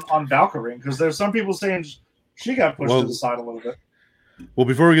thoughts on Valkyrie? Because there's some people saying she got pushed to the side a little bit. Well,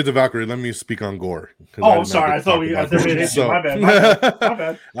 before we get to Valkyrie, let me speak on Gore. Oh, sorry. I thought we hit you. My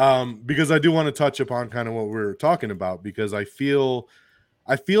bad. Because I do want to touch upon kind of what we're talking about, because I feel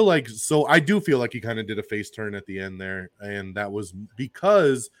like I do feel like he kind of did a face turn at the end there, and that was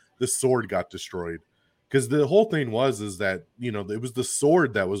because the sword got destroyed. Because the whole thing is that, it was the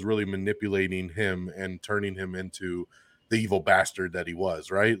sword that was really manipulating him and turning him into the evil bastard that he was,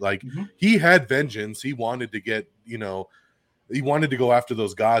 right? Like, he had vengeance. He wanted to get, he wanted to go after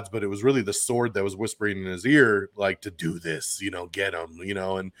those gods, but it was really the sword that was whispering in his ear, like, to do this, get him,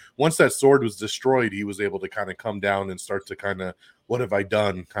 and once that sword was destroyed, he was able to kind of come down and start to kind of, what have I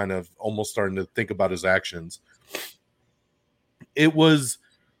done? Kind of almost starting to think about his actions. It was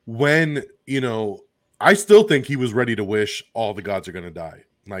when, I still think he was ready to wish all the gods are going to die,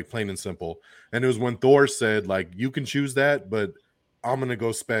 like, plain and simple. And it was when Thor said, like, you can choose that, but I'm going to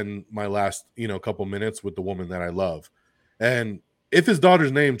go spend my last, couple minutes with the woman that I love. And if his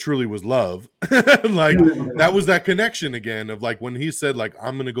daughter's name truly was Love, like, that was that connection again of, like, when he said, like,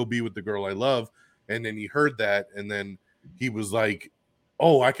 I'm going to go be with the girl I love. And then he heard that. And then he was like,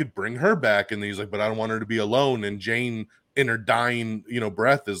 oh, I could bring her back. And he's like, but I don't want her to be alone. And Jane, in her dying,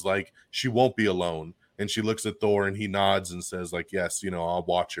 breath, is like, she won't be alone. And she looks at Thor and he nods and says, like, yes, I'll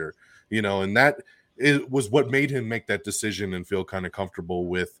watch her, and that it was what made him make that decision and feel kind of comfortable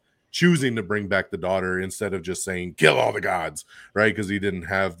with choosing to bring back the daughter instead of just saying, kill all the gods, right? Because he didn't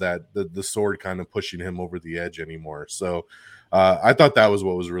have that, the sword kind of pushing him over the edge anymore. So I thought that was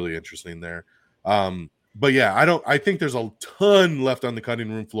what was really interesting there. But yeah, I think there's a ton left on the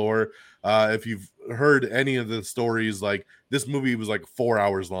cutting room floor. If you've heard any of the stories, like, this movie was like 4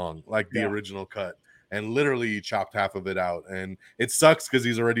 hours long, like the original cut, and literally chopped half of it out. And it sucks because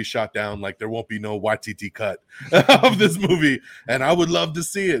he's already shot down. Like, there won't be no YTT cut of this movie. And I would love to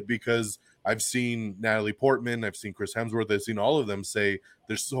see it, because I've seen Natalie Portman, I've seen Chris Hemsworth, I've seen all of them say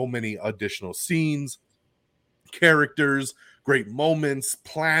there's so many additional scenes, characters, great moments,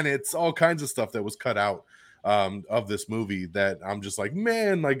 planets, all kinds of stuff that was cut out of this movie that I'm just like,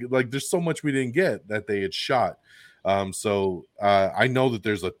 man, like there's so much we didn't get that they had shot. So I know that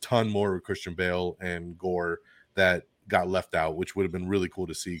there's a ton more with Christian Bale and Gore that got left out, which would have been really cool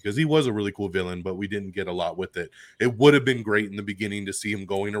to see, because he was a really cool villain, but we didn't get a lot with it. It would have been great in the beginning to see him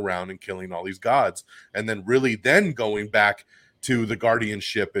going around and killing all these gods, and then really then going back to the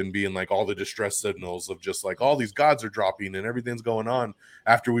guardianship and being like all the distress signals of just like all these gods are dropping and everything's going on,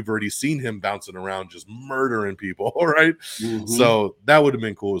 after we've already seen him bouncing around just murdering people. All right. So that would have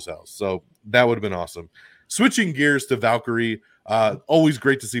been cool as hell. So that would have been awesome. Switching gears to Valkyrie, always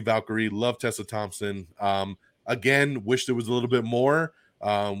great to see Valkyrie. Love Tessa Thompson. Again, wish there was a little bit more.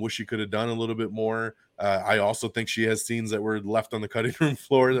 Wish she could have done a little bit more. I also think she has scenes that were left on the cutting room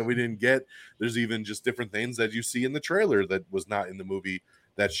floor that we didn't get. There's even just different things that you see in the trailer that was not in the movie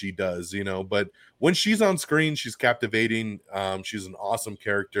that she does, But when she's on screen, she's captivating. She's an awesome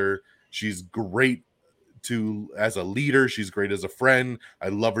character. She's great as a leader. She's great as a friend. I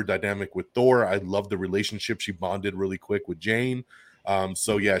love her dynamic with Thor. I love the relationship she bonded really quick with Jane.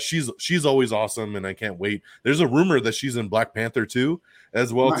 So yeah, she's always awesome, and I can't wait. There's a rumor that she's in Black Panther 2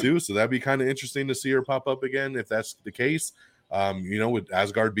 as well, too. So that'd be kind of interesting to see her pop up again if that's the case. With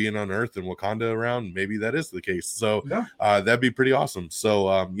Asgard being on Earth and Wakanda around, maybe that is the case. So that'd be pretty awesome.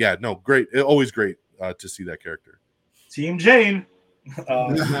 So great. Always great to see that character. Team Jane.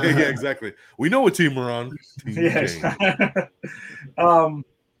 Yeah, exactly. We know what team we're on. Team Yes. Jane.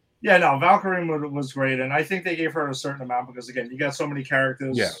 Yeah, no, Valkyrie was great, and I think they gave her a certain amount because again, you got so many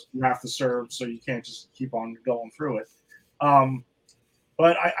characters you have to serve, so you can't just keep on going through it.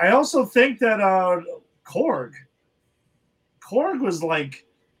 But I also think that Korg was like,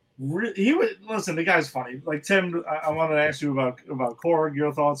 listen, the guy's funny. Like Tim, I wanted to ask you about Korg,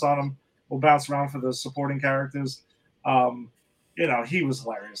 your thoughts on him. We'll bounce around for the supporting characters. You know, he was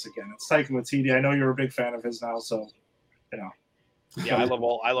hilarious again. It's Taika Waititi. I know you're a big fan of his now, so you know. Yeah, I love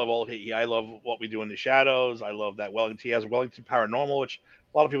what we do in the shadows. I love that Wellington. He has Wellington Paranormal, which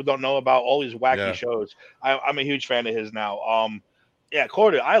a lot of people don't know about. All these wacky shows. I'm a huge fan of his now. Yeah,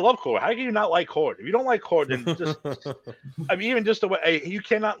 Cord. I love Cord. How can you not like Cord? If you don't like Cord, then just I mean, even just the way you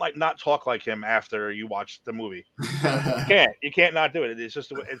cannot like not talk like him after you watch the movie. You can't not do it. It's just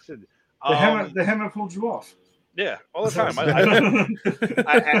the way it's. The hammer pulled you off. Yeah, all the time.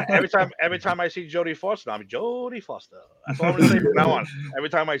 Every time I see Jodie Foster, I'm Jodie Foster. That's all I'm going to say from now on. Every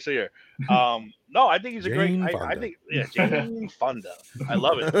time I see her. No, I think he's a Jane great. Fonda. I think Jane Fonda. I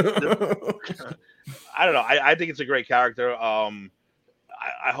love it. I don't know. I think it's a great character. I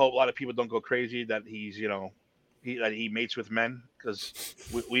hope a lot of people don't go crazy that he's that he mates with men, because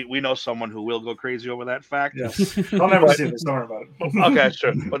we know someone who will go crazy over that fact. Yes. I'll never see this. Don't worry about it. Okay,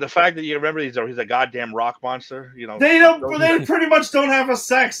 sure. But the fact that you remember he's a goddamn rock monster, you know. They pretty much don't have a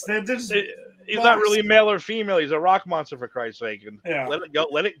sex. He's not really male or female. He's a rock monster, for Christ's sake. And let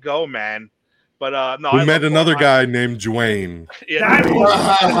it go, man. But no, we met another guy named Dwayne. Yeah,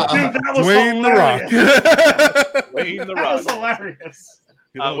 that was Dwayne the Rock. Dwayne the That Rock. was hilarious.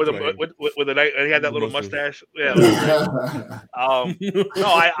 With a he had that little mustache. Yeah. No,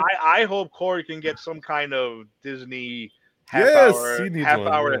 I hope Corey can get some kind of Disney half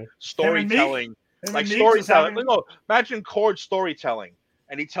hour storytelling, like storytelling. No, imagine Cord storytelling,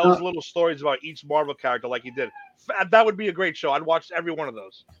 and he tells little stories about each Marvel character, like he did. That would be a great show. I'd watch every one of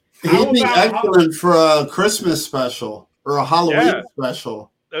those. He'd be excellent for a Christmas special or a Halloween special.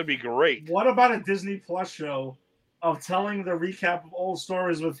 That'd be great. What about a Disney Plus show of telling the recap of old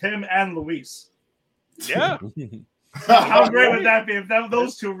stories with him and Luis? Yeah. How great would that be if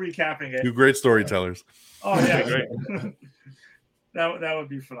those two recapping it? Two great storytellers. Oh yeah, great. that would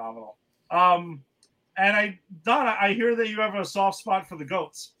be phenomenal. And Donna, I hear that you have a soft spot for the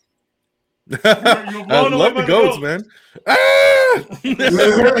goats. I love the goats, man.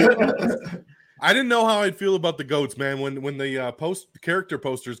 I didn't know how I'd feel about the goats, man. When the character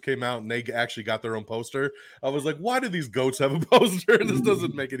posters came out and they actually got their own poster, I was like, why do these goats have a poster? This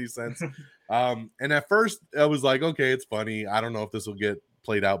doesn't make any sense. And at first I was like, okay, it's funny. I don't know if this will get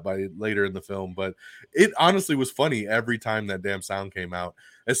played out by later in the film, but it honestly was funny every time that damn sound came out,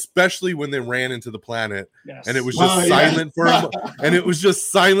 especially when they ran into the planet and it was just silent for and it was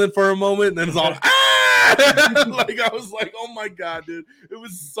just silent for a moment, and then it's all like I was like, oh my god, dude, it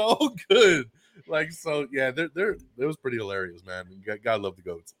was so good. Like, so yeah, it was pretty hilarious, man. God love the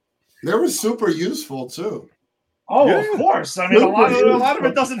goats. They were super useful too. Oh, yeah. Of course. I mean, a lot of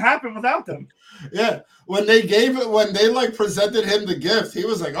it doesn't happen without them. Yeah, when they like presented him the gift, he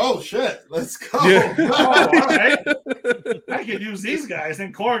was like, "Oh shit, let's go!" Yeah. Oh, all right. I could use these guys.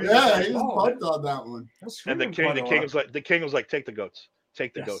 And Korg, he was pumped on that one. And the king was like, "Take the goats,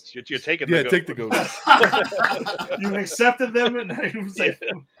 take the goats. You're taking the goats. Take the goats." You accepted them, and he was like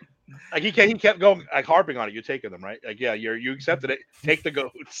he kept going, like harping on it. You're taking them, right? Like, yeah, you accepted it. Take the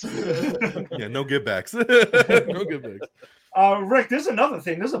goats. Yeah, no givebacks. No givebacks. Rick, there's another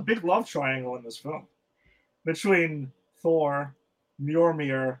thing. There's a big love triangle in this film between Thor,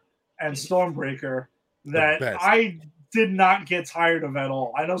 Mjolnir, and Stormbreaker that I did not get tired of at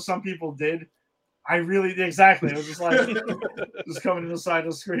all. I know some people did. I really exactly. It was just like just coming to the side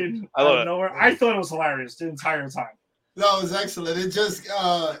of the screen out of nowhere. I thought it was hilarious the entire time. No, it was excellent. It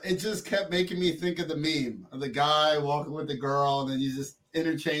just kept making me think of the meme of the guy walking with the girl, and then you just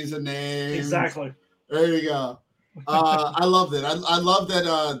interchange the names. Exactly. There you go. I loved it. I love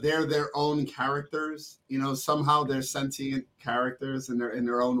that they're their own characters. You know, somehow they're sentient characters in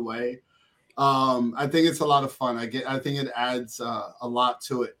their own way. I think it's a lot of fun. I think it adds a lot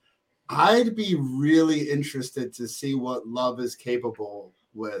to it. I'd be really interested to see what Love is capable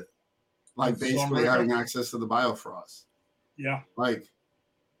with, like basically having access to the Bifrost. Yeah, like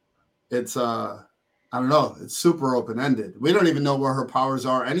it's I don't know. It's super open ended. We don't even know where her powers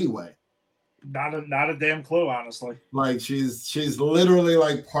are anyway. Not a damn clue, honestly. Like she's literally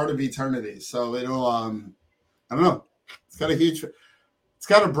like part of eternity. So it'll I don't know. It's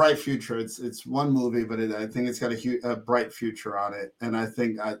got a bright future. It's one movie, but I think it's got a bright future on it. And I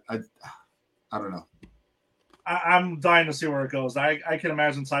think I don't know. I'm dying to see where it goes. I can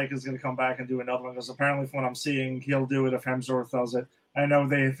imagine Taika is going to come back and do another one because apparently, from what I'm seeing, he'll do it if Hemsworth does it. I know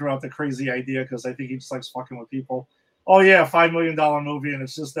they threw out the crazy idea because I think he just likes fucking with people. Oh yeah, $5 million movie and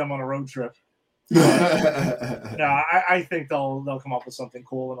it's just them on a road trip. No, I think they'll come up with something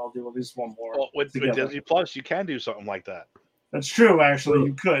cool and I'll do at least one more. Well, with Disney Plus, you can do something like that. That's true, actually,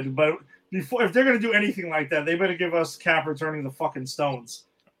 you could. But before, if they're going to do anything like that, they better give us Cap returning the fucking stones.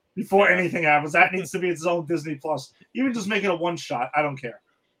 Before anything happens, that needs to be its own Disney Plus. Even just make it a one shot. I don't care.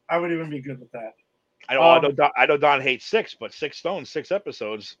 I would even be good with that. I know Don hates 6, but 6 stones, 6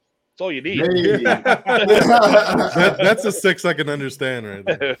 episodes. That's all you need. Hey. That's a 6 I can understand right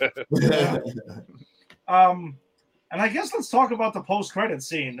there. And I guess let's talk about the post-credit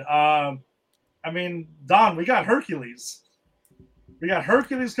scene. I mean, Don, we got Hercules. We got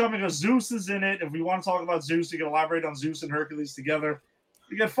Hercules coming. Zeus is in it. If we want to talk about Zeus, you can elaborate on Zeus and Hercules together.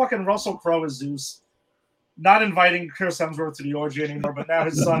 You got fucking Russell Crowe as Zeus. Not inviting Chris Hemsworth to the orgy anymore, but now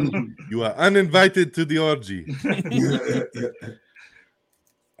his son. You are uninvited to the orgy.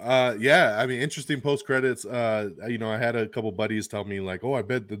 Yeah, I mean, interesting post credits. I had a couple buddies tell me like, "Oh, I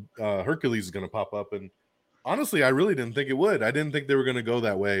bet the Hercules is going to pop up," and honestly, I really didn't think it would. I didn't think they were going to go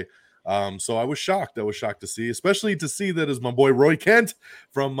that way. So I was shocked. To see, especially to see that is my boy Roy Kent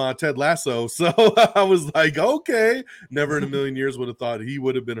from Ted Lasso. So I was like, okay, never in a million years would have thought he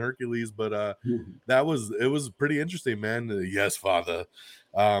would have been Hercules, but it was pretty interesting, man. Yes, father.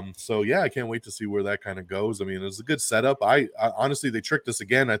 So yeah, I can't wait to see where that kind of goes. I mean, it was a good setup. I honestly, they tricked us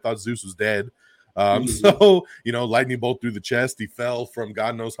again. I thought Zeus was dead. So lightning bolt through the chest. He fell from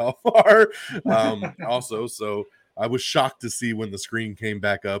God knows how far. Also, so I was shocked to see when the screen came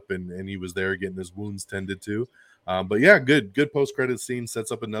back up and he was there getting his wounds tended to. But yeah, good post-credit scene,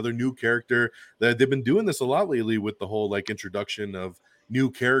 sets up another new character. They've been doing this a lot lately with the whole like introduction of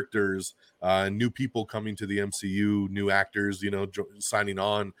new characters, new people coming to the MCU, new actors, signing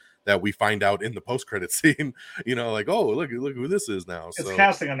on that we find out in the post-credit scene, like, oh, look who this is now. It's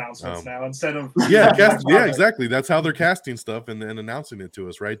casting announcements now instead of yeah, exactly. That's how they're casting stuff and announcing it to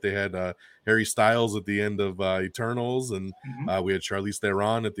us, right? They had Harry Styles at the end of Eternals, and we had Charlize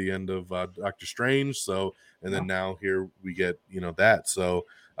Theron at the end of Doctor Strange. So, and then now here we get that. So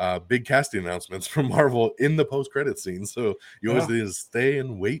big casting announcements from Marvel in the post-credit scene. So you always need to stay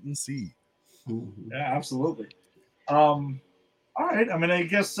and wait and see. Yeah, absolutely. All right. I mean, I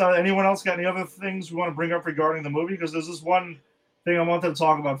guess anyone else got any other things we want to bring up regarding the movie? Because there's this one thing I wanted to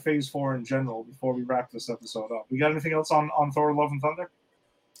talk about Phase 4 in general before we wrap this episode up. We got anything else on Thor: Love and Thunder?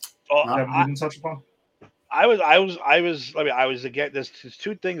 You didn't touch upon? I was against. There's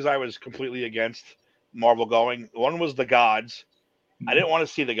 2 things I was completely against Marvel going. One was the gods. I didn't want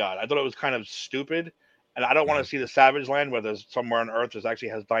to see the god. I thought it was kind of stupid. And I don't want to see the Savage Land where there's somewhere on Earth that actually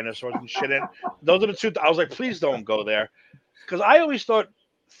has dinosaurs and shit in. Those are the 2. I was like, please don't go there. Because I always thought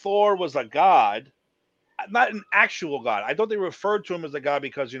Thor was a god, not an actual god. I thought they referred to him as a god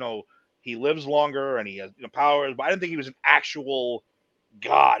because, he lives longer and he has powers. But I didn't think he was an actual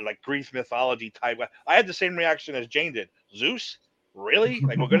god, like Greek mythology type. I had the same reaction as Jane did. Zeus? Really?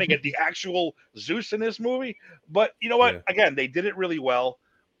 Like, we're going to get the actual Zeus in this movie? But you know what? Yeah. Again, they did it really well.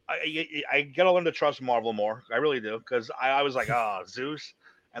 I get to learn to trust Marvel more. I really do. Because I was like, Zeus.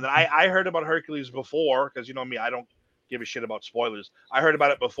 And then I heard about Hercules before because, me, I don't give a shit about spoilers. I heard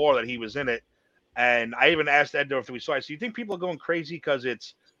about it before that he was in it. And I even asked Edna if we saw it. So you think people are going crazy because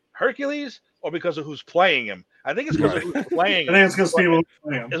it's Hercules or because of who's playing him? I think it's because of who's playing him. I think it's because people are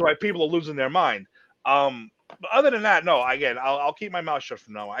playing him. Is why people are losing their mind. But other than that, no, again, I'll keep my mouth shut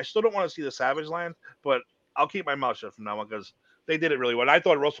from now on. I still don't want to see the Savage Land, but I'll keep my mouth shut from now on because they did it really well. And I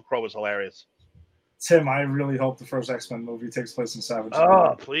thought Russell Crowe was hilarious. Tim, I really hope the first X-Men movie takes place in Savage Land.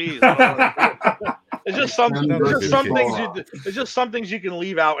 Oh, please. It's just some things you can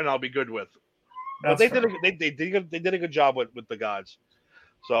leave out and I'll be good with. But they did a good job with the gods.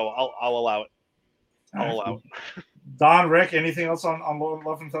 So I'll allow it. I'll allow it. Don, Rick, anything else on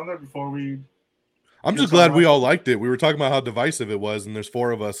Love and Thunder before we? I'm just glad we all liked it. We were talking about how divisive it was, and there's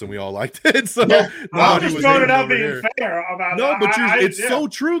 4 of us, and we all liked it. So I'm just throwing it out being fair about no, but it's so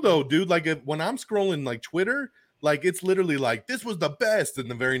true though, dude. Like when I'm scrolling like Twitter, like it's literally like this was the best,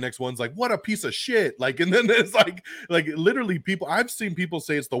 and the very next one's like what a piece of shit. Like, and then it's like literally people. I've seen people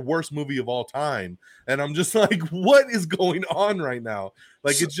say it's the worst movie of all time, and I'm just like, what is going on right now?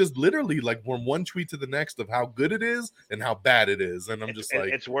 Like it's just literally like from one tweet to the next of how good it is and how bad it is, and I'm just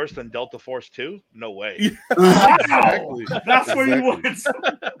like, it's worse than Delta Force 2? No way. Exactly. That's where you went.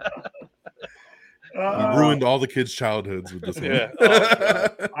 ruined all the kids' childhoods with this one. Yeah. Oh, God.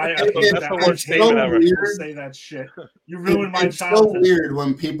 That's the worst statement ever. Weird. Say that shit. You ruined my It's childhood. so weird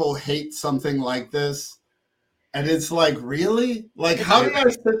when people hate something like this. And it's like, really? Like, how did I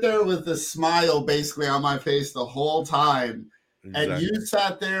sit there with a smile basically on my face the whole time? Exactly. And you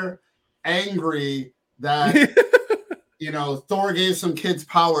sat there angry that, Thor gave some kids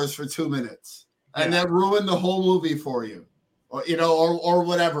powers for 2 minutes and that ruined the whole movie for you. Or, or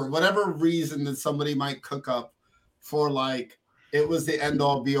whatever reason that somebody might cook up for, like, it was the end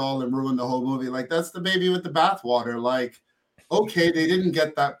all be all and ruined the whole movie. Like, that's the baby with the bathwater. Like, okay, they didn't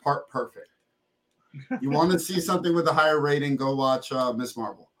get that part perfect. You want to see something with a higher rating? Go watch Miss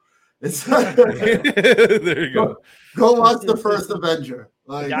Marvel. It's there you go. Go watch the first Avenger.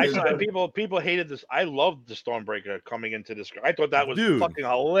 Like, yeah, I saw people hated this. I loved the Stormbreaker coming into this. I thought that was fucking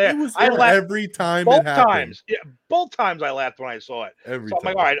hilarious. I laughed every time both it happened. times. Yeah, both times I laughed when I saw it. Every so I'm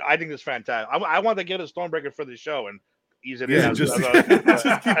time. like, all right, I think this is fantastic. I want to get a Stormbreaker for the show and ease it in. Yeah, just keep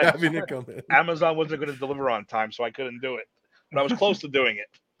having it come in. Amazon wasn't going to deliver on time, so I couldn't do it. But I was close to doing it.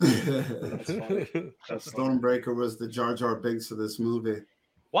 That's funny. Stormbreaker was the Jar Jar Binks of this movie.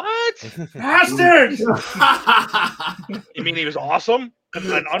 What? Bastard! You mean he was awesome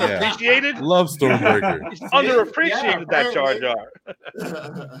and unappreciated? Love Stormbreaker. He's underappreciated, that Jar Jar.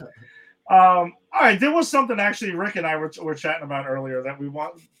 All right, there was something actually Rick and I were chatting about earlier that we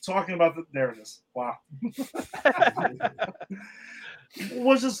want talking about. There it is. Wow.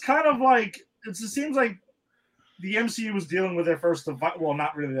 Was just kind of like it seems like the MCU was dealing with their first well,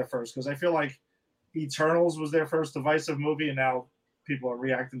 not really their first, because I feel like Eternals was their first divisive movie, and now people are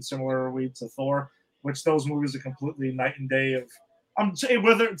reacting similarly to Thor, which those movies are completely night and day of.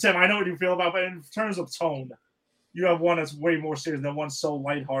 Whether Tim, I know what you feel about, but in terms of tone, you have one that's way more serious than one so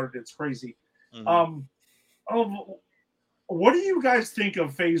lighthearted it's crazy. Mm-hmm. What do you guys think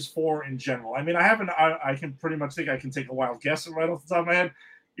of Phase 4 in general? I mean, I can pretty much think I can take a wild guess right off the top of my head,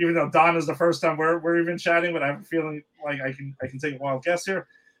 even though Don is the first time we're even chatting, but I have a feeling like I can take a wild guess here.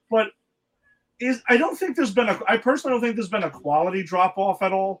 But I personally don't think there's been a quality drop off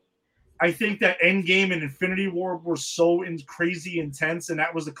at all. I think that Endgame and Infinity War were so crazy intense, and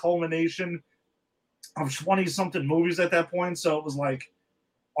that was the culmination of 20-something movies at that point. So it was like,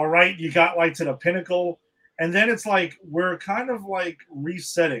 all right, you got like to the pinnacle. And then it's like we're kind of like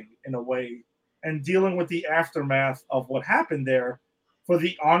resetting in a way and dealing with the aftermath of what happened there for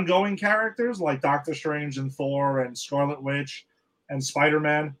the ongoing characters like Doctor Strange and Thor and Scarlet Witch and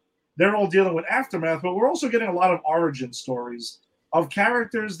Spider-Man. They're all dealing with aftermath, but we're also getting a lot of origin stories of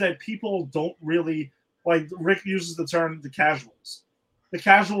characters that people don't really, like Rick uses the term, the casuals. The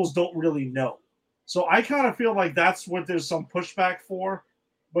casuals don't really know. So I kind of feel like that's what there's some pushback for,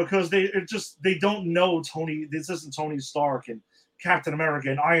 because they don't know this isn't Tony Stark and Captain America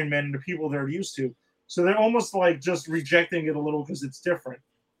and Iron Man and the people they're used to. So they're almost like just rejecting it a little because it's different.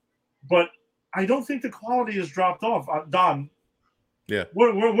 But I don't think the quality has dropped off. Don, yeah. What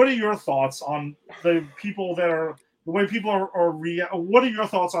are your thoughts on the people that are the way people are what are your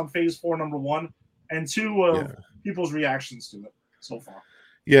thoughts on Phase 4, number 1, and 2 of people's reactions to it so far?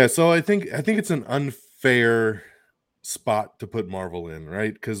 Yeah, so I think it's an unfair spot to put Marvel in,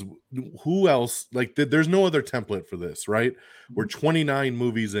 right? Because who else, like, there's no other template for this, right? We're 29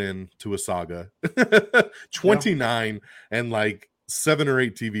 movies in to a saga, 29, and like 7 or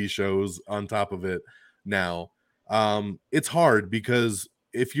 8 TV shows on top of it now. It's hard because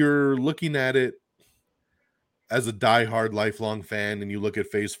if you're looking at it as a diehard lifelong fan and you look at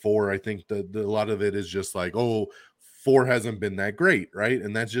Phase 4, I think that a lot of it is just like, oh, 4 hasn't been that great, right?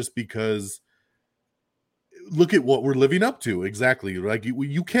 And that's just because look at what we're living up to. Exactly. Like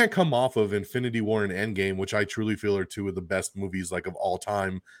you can't come off of Infinity War and Endgame, which I truly feel are 2 of the best movies like of all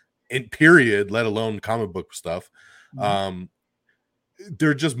time in period, let alone comic book stuff. Mm-hmm.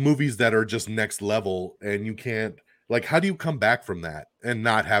 They're just movies that are just next level, and you can't, like, how do you come back from that and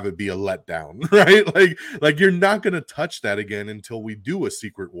not have it be a letdown, right? Like you're not going to touch that again until we do a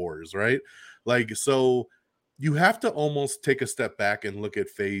Secret Wars, right? Like, so you have to almost take a step back and look at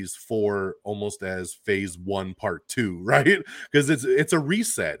Phase 4 almost as Phase 1 Part 2, right? Because it's a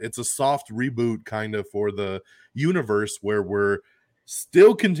reset. It's a soft reboot kind of for the universe where we're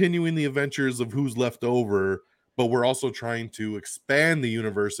still continuing the adventures of Who's Left Over, but we're also trying to expand the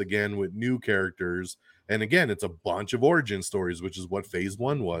universe again with new characters. And again, it's a bunch of origin stories, which is what Phase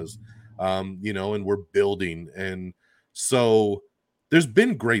 1 was, and we're building. And so there's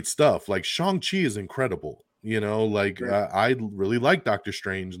been great stuff. Like Shang-Chi is incredible. I really like Doctor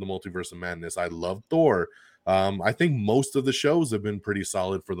Strange and the Multiverse of Madness. I love Thor. I think most of the shows have been pretty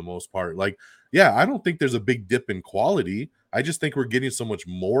solid for the most part. Like, yeah, I don't think there's a big dip in quality. I just think we're getting so much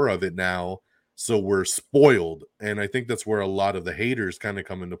more of it now. so we're spoiled. And I think that's where a lot of the haters kind of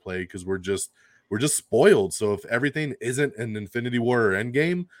come into play, because we're just spoiled. So if everything isn't an Infinity War or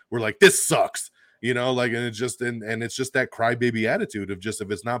Endgame, we're like, this sucks, you know, like, and it's just and it's just that crybaby attitude of just,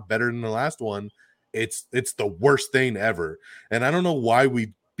 if it's not better than the last one, it's the worst thing ever. And I don't know why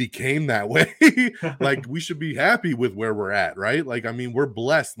we became that way. Like, we should be happy with where we're at, right? Like, I mean, we're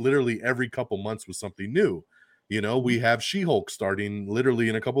blessed literally every couple months with something new. You know, we have She-Hulk starting literally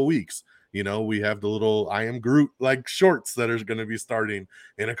in a couple weeks. You know, we have the little I Am Groot like shorts that are going to be starting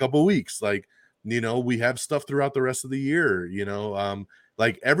in a couple weeks. Like, you know, we have stuff throughout the rest of the year, you know,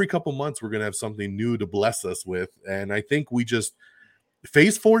 like every couple months we're going to have something new to bless us with. And I think we just,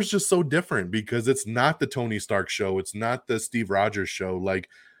 Phase 4 is just so different because it's not the Tony Stark show. It's not the Steve Rogers show. Like,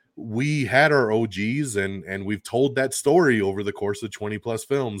 we had our OGs and we've told that story over the course of 20 plus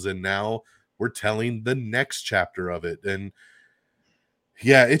films. And now we're telling the next chapter of it. And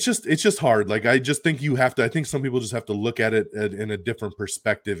yeah, it's just hard. Like, I just think I think some people just have to look at it in a different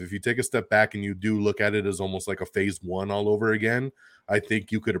perspective. If you take a step back and you do look at it as almost like a Phase 1 all over again, I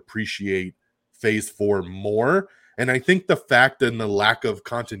think you could appreciate Phase 4 more. And I think the fact and the lack of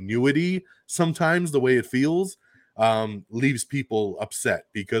continuity, sometimes the way it feels, leaves people upset,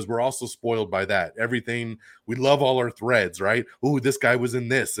 because we're also spoiled by that. Everything, we love all our threads, right? Ooh, this guy was in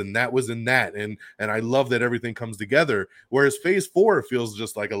this and that was in that, and I love that everything comes together. Whereas Phase 4 feels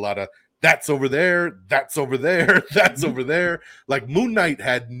just like a lot of that's over there, that's over there, that's over there. Like, Moon Knight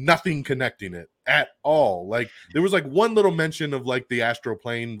had nothing connecting it at all. Like, there was like one little mention of like the astral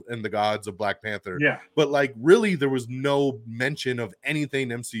plane and the gods of Black Panther, but like really there was no mention of anything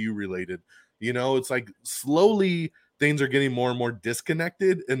MCU related. You know, it's like slowly things are getting more and more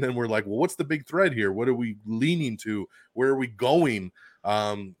disconnected. And then we're like, well, what's the big thread here? What are we leaning to? Where are we going?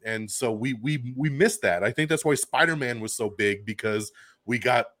 And so we missed that. I think that's why Spider-Man was so big, because we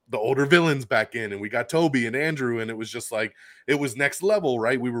got the older villains back in and we got Toby and Andrew, and it was just like, it was next level,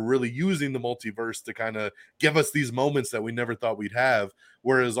 right? We were really using the multiverse to kind of give us these moments that we never thought we'd have.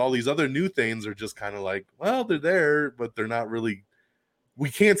 Whereas all these other new things are just kind of like, well, they're there, but they're not really, we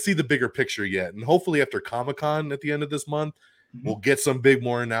can't see the bigger picture yet. And hopefully after Comic-Con at the end of this month, we'll get some big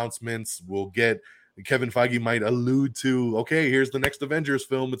more announcements. We'll get, Kevin Feige might allude to, okay, here's the next Avengers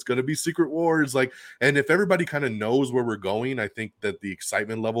film. It's going to be Secret Wars. Like, and if everybody kind of knows where we're going, I think that the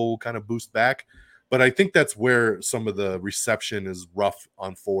excitement level will kind of boost back. But I think that's where some of the reception is rough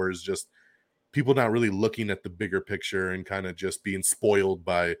on 4, is just people not really looking at the bigger picture and kind of just being spoiled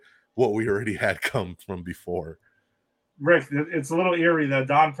by what we already had come from before. Rick, it's a little eerie that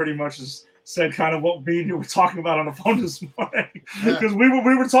Don pretty much has said kind of what me and you were talking about on the phone this morning, because we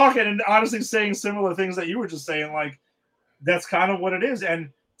were talking and honestly saying similar things that you were just saying. Like, that's kind of what it is.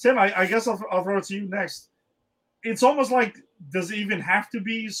 And Tim, I guess I'll throw it to you next. It's almost like, does it even have to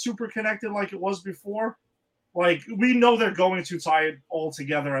be super connected like it was before? Like, we know they're going to tie it all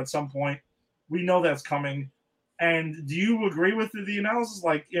together at some point. We know that's coming. And do you agree with the analysis?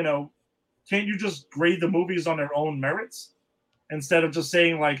 Like, you know, can't you just grade the movies on their own merits instead of just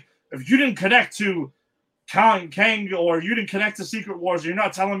saying, like, if you didn't connect to Kang or you didn't connect to Secret Wars, you're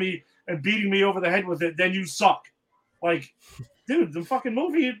not telling me and beating me over the head with it, then you suck. Like, dude, the fucking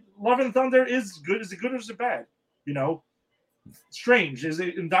movie Love and Thunder is good. Is it good or is it bad? You know, Strange, is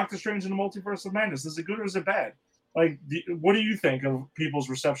it in Doctor Strange in the Multiverse of Madness? Is it good or is it bad? Like, what do you think of people's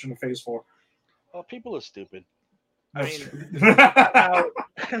reception to Phase 4? Well, people are stupid. I mean,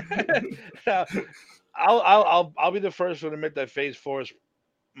 I'll be the first to admit that Phase 4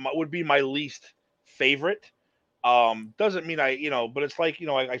 would be my least favorite. Doesn't mean but it's like,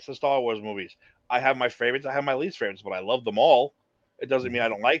 like the Star Wars movies. I have my favorites, I have my least favorites, but I love them all. It doesn't mean I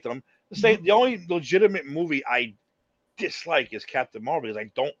don't like them. The only legitimate movie I dislike is Captain Marvel, because I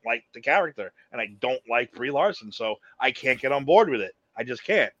don't like the character and I don't like Brie Larson, so I can't get on board with it. I just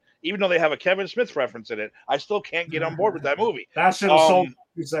can't. Even though they have a Kevin Smith reference in it, I still can't get on board with that movie. That should have sold in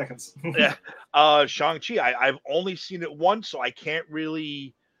a few seconds. Yeah. Shang-Chi, I've only seen it once, so I can't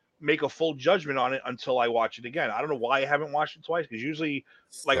really make a full judgment on it until I watch it again. I don't know why I haven't watched it twice, because usually,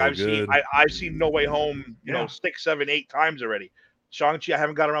 like, I've seen No Way Home, 6, 7, 8 times already. Shang-Chi, I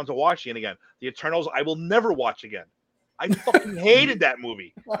haven't got around to watching it again. The Eternals, I will never watch again. I fucking hated that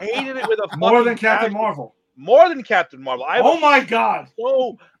movie. I hated it with a more than Captain Marvel. More than Captain Marvel. My God!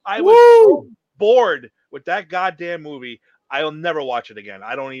 I was so bored with that goddamn movie. I'll never watch it again.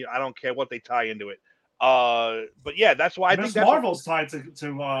 I don't care what they tie into it. But yeah, that's why I think Marvel's tied to.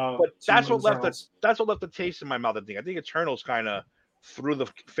 But that's what left the taste in my mouth. I think Eternals kind of threw the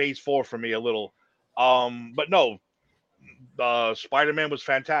Phase 4 for me a little. But no, Spider-Man was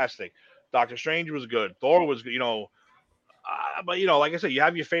fantastic. Doctor Strange was good. Thor was good. But like I said, you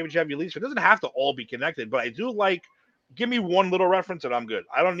have your favorites, you have your least. It doesn't have to all be connected, but I do like. Give me one little reference and I'm good.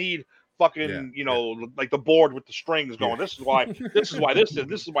 I don't need fucking like the board with the strings going. This is why this is why this is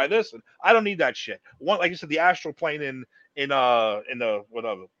this is why this. And I don't need that shit. One, like I said, the astral plane in the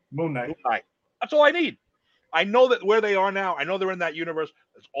whatever Moon Knight. That's all I need. I know that where they are now. I know they're in that universe.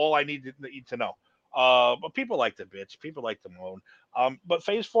 That's all I need to know. But people like to bitch. People like to moan. But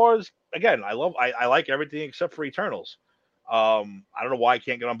Phase 4 is, again, I like everything except for Eternals. I don't know why I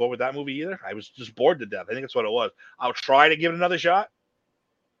can't get on board with that movie either. I was just bored to death. I think that's what it was. I'll try to give it another shot.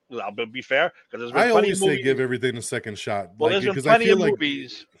 I'll be fair, because I always say give everything a second shot. Well, there's been plenty of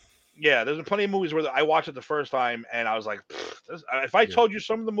movies. Yeah, there's been plenty of movies where I watched it the first time and I was like, if I told you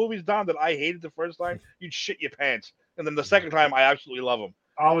some of the movies, Don, that I hated the first time, you'd shit your pants. And then the second time, I absolutely love them.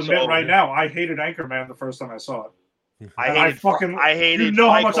 I'll admit right now, I hated Anchorman the first time I saw it. I hated. You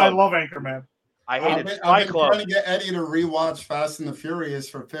know how much I love Anchorman. I've been trying to get Eddie to rewatch Fast and the Furious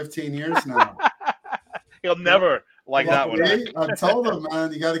for 15 years now. He'll never like that one. I told him,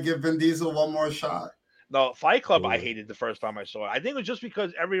 man, you got to give Vin Diesel one more shot. No, Fight Club, I hated the first time I saw it. I think it was just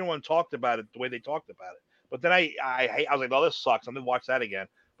because everyone talked about it the way they talked about it. But then I was like, oh, this sucks. I'm going to watch that again.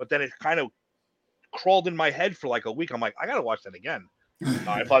 But then it kind of crawled in my head for like a week. I'm like, I got to watch that again.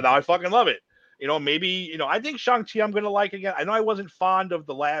 Now I fucking love it. Maybe, I think Shang-Chi I'm going to like again. I know I wasn't fond of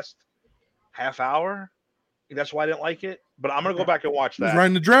the last half hour. That's why I didn't like it. But I'm going to go back and watch that. He's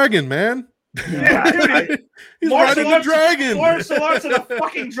riding the dragon, man. Yeah, he's riding the dragon. Martial arts and a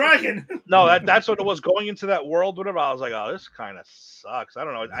fucking dragon. No, that's what it was. Going into that world, whatever. I was like, oh, this kind of sucks. I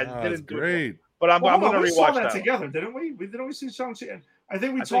don't know. I didn't do great. It. But I'm going to rewatch we saw that that together, didn't we? Didn't we see Shang-Chi? I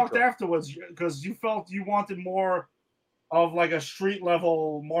think we talked afterwards because you felt you wanted more of like a street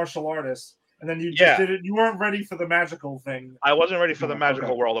level martial artist. And then you just did it. You weren't ready for the magical thing. I wasn't ready for the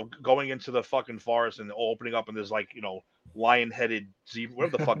magical world of going into the fucking forest and opening up and there's like, lion-headed zebra,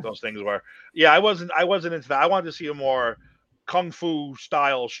 whatever the fuck those things were. Yeah, I wasn't into that. I wanted to see a more kung fu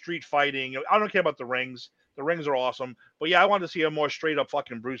style street fighting. I don't care about the rings. The rings are awesome. But yeah, I wanted to see a more straight up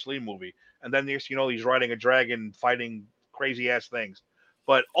fucking Bruce Lee movie. And then he's riding a dragon fighting crazy ass things.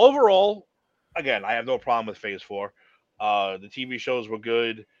 But overall, again, I have no problem with Phase 4. The TV shows were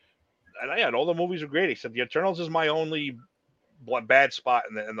good. And all the movies are great, except the Eternals is my only bad spot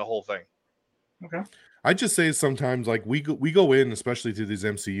in the whole thing. Okay. I just say sometimes like we go in, especially to these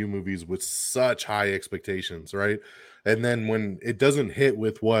MCU movies, with such high expectations, right? And then when it doesn't hit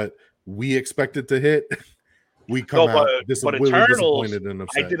with what we expected to hit, we come out disappointed and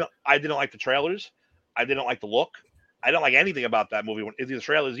upset. I didn't like the trailers. I didn't like the look. I didn't like anything about that movie in the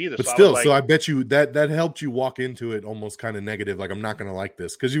trailers either. But still, I bet you that helped you walk into it almost kind of negative. Like, I'm not going to like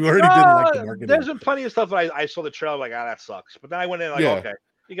this because you already didn't like the marketing. There's been plenty of stuff that I saw the trailer like, that sucks. But then I went in like, okay.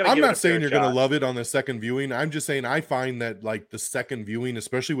 I'm not saying you're going to love it on the second viewing. I'm just saying I find that like the second viewing,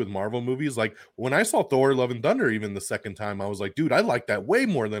 especially with Marvel movies, like when I saw Thor: Love and Thunder, even the second time, I was like, dude, I like that way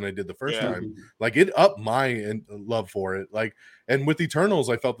more than I did the first time. Like it upped my love for it. Like, and with Eternals,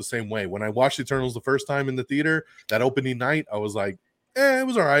 I felt the same way. When I watched Eternals the first time in the theater, that opening night, I was like, it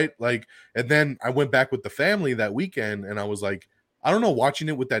was all right. Like, and then I went back with the family that weekend and I was like, I don't know, watching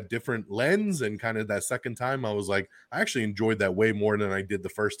it with that different lens and kind of that second time, I was like, I actually enjoyed that way more than I did the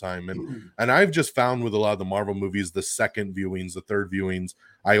first time. And I've just found with a lot of the Marvel movies, the second viewings, the third viewings,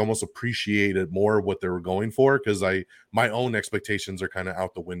 I almost appreciated more what they were going for because my own expectations are kind of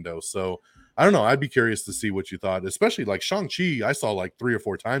out the window. So I don't know. I'd be curious to see what you thought, especially like Shang-Chi. I saw like 3 or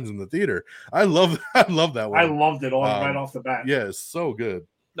 4 times in the theater. I love that one. I loved it all right off the bat. Yeah, it's so good.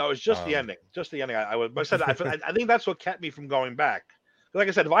 No, it's just the ending. Just the ending. I think that's what kept me from going back. Like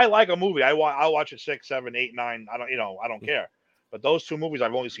I said, if I like a movie, I'll watch it 6, 7, 8, 9. I don't care. But those 2 movies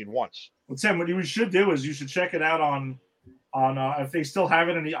I've only seen once. Well, Tim, what you should do is you should check it out on if they still have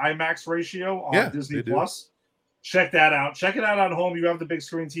it in the IMAX ratio on Disney Plus. Check that out. Check it out on home. You have the big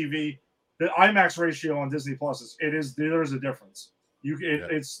screen TV. The IMAX ratio on Disney Plus there is a difference.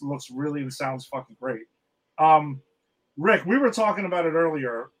 It looks really and sounds fucking great. Rick, we were talking about it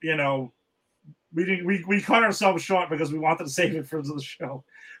earlier. We cut ourselves short because we wanted to save it for the show.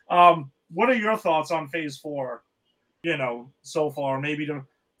 What are your thoughts on Phase 4? So far, maybe the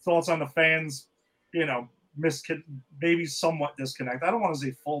thoughts on the fans. Maybe somewhat disconnect. I don't want to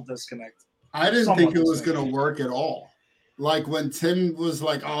say full disconnect. I didn't think it was going to work at all. Like when Tim was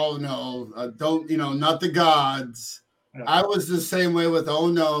like, "Oh no, don't not the gods." Yeah. I was the same way with "Oh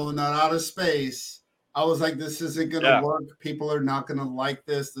no, not out of space." I was like, this isn't going to work. People are not going to like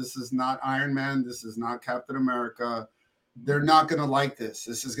this. This is not Iron Man. This is not Captain America. They're not going to like this.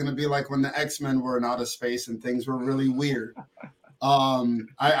 This is going to be like when the X-Men were in outer space and things were really weird.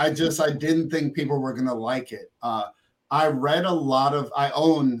 I didn't think people were going to like it. I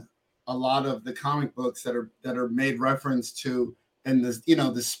own a lot of the comic books that are made reference to and this,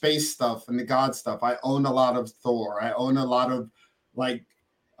 the space stuff and the god stuff. I own a lot of Thor. I own a lot of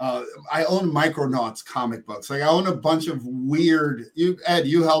I own Micronauts comic books. Like I own a bunch of weird. Ed,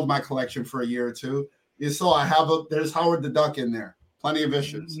 you held my collection for a year or two. You saw there's Howard the Duck in there. Plenty of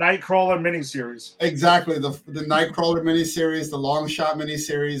issues. Nightcrawler miniseries. Exactly. The Nightcrawler miniseries, the Long Shot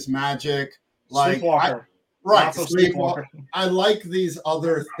miniseries, Magic. Sleepwalker. Right. Sleepwalker. I like these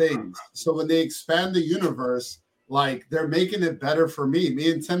other things. So when they expand the universe, like they're making it better for me.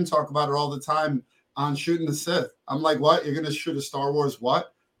 Me and Tim talk about it all the time on Shooting the Sith. I'm like, what? You're going to shoot a Star Wars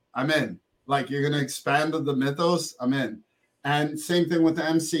what? I'm in. Like you're going to expand the mythos? I'm in. And same thing with the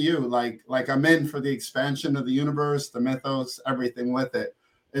MCU. Like I'm in for the expansion of the universe, the mythos, everything with it.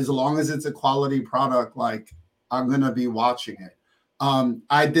 As long as it's a quality product, like I'm going to be watching it.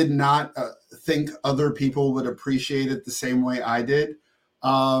 I did not think other people would appreciate it the same way I did.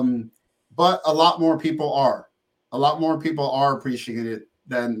 But a lot more people are. A lot more people are appreciating it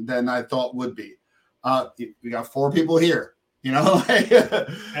than I thought would be. We got 4 people here,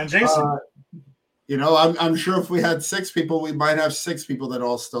 and Jason. I'm sure if we had 6 people, we might have 6 people that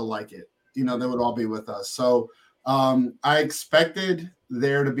all still like it. They would all be with us. So I expected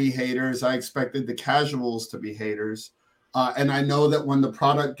there to be haters. I expected the casuals to be haters. And I know that when the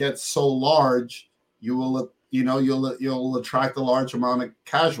product gets so large, you'll attract a large amount of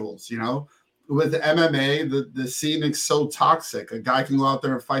casuals, With MMA, the scene is so toxic. A guy can go out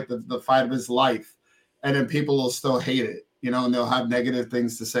there and fight the fight of his life, and then people will still hate it, and they'll have negative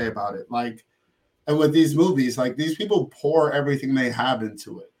things to say about it. And with these movies, these people pour everything they have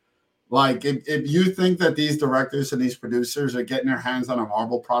into it. If you think that these directors and these producers are getting their hands on a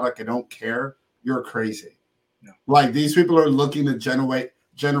Marvel product and don't care, you're crazy. No. These people are looking to generate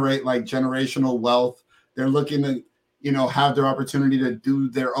generational wealth. They're looking to, have their opportunity to do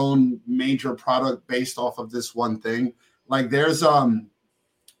their own major product based off of this one thing. There's a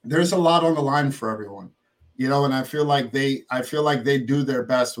lot on the line for everyone, and I feel like they do their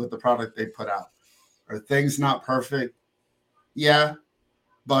best with the product they put out. Are things not perfect? Yeah.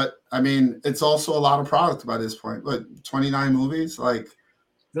 But I mean, it's also a lot of product by this point. 29 movies,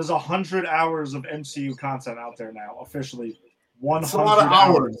 there's 100 hours of MCU content out there now, officially. 100 It's a lot of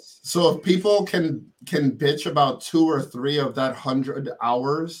hours. So if people can bitch about 2 or 3 of that 100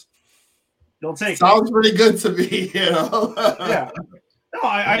 hours, they'll take sounds pretty good to me, Yeah.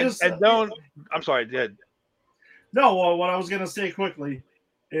 No, I'm sorry, Dad. No, what I was gonna say quickly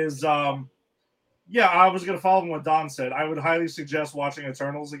is I was going to follow what Don said. I would highly suggest watching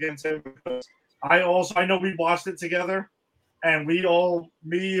Eternals again, too, because I know we watched it together, and me,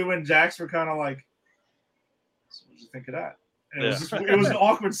 you, and Jax were kind of like, so what did you think of that? And it was an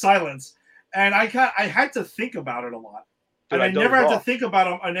awkward silence. And I had to think about it a lot. Dude, and I never had to think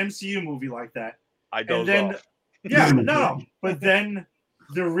about an MCU movie like that. I don't know. Yeah, no. But then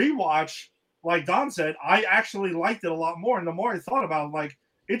the rewatch, like Don said, I actually liked it a lot more. And the more I thought about it,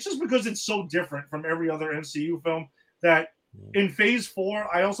 it's just because it's so different from every other MCU film that in Phase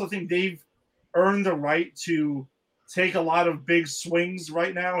 4, I also think they've earned the right to take a lot of big swings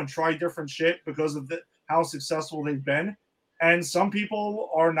right now and try different shit because of how successful they've been. And some people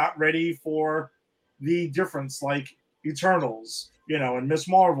are not ready for the difference, like Eternals, and Miss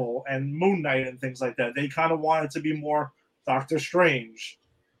Marvel and Moon Knight and things like that. They kind of want it to be more Doctor Strange,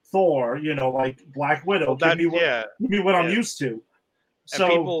 Thor, like Black Widow. Give me what I'm used to. So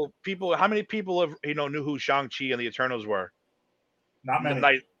and people, how many people have knew who Shang-Chi and the Eternals were? Not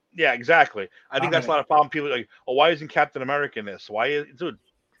many. Yeah, exactly. I think that's a lot of problem. People are like, oh, why isn't Captain America in this? Dude,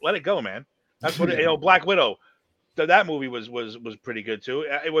 let it go, man. That's what Black Widow. That movie was pretty good too.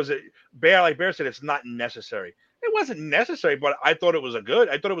 It was like Bear said, it's not necessary. It wasn't necessary, but I thought it was a good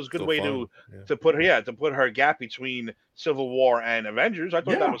way to put her gap between Civil War and Avengers. I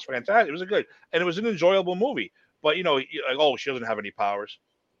thought that was fantastic. It was it was an enjoyable movie. But she doesn't have any powers.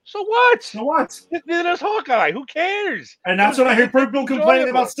 So what? Neither does Hawkeye. Who cares? And that's what I hear people complaining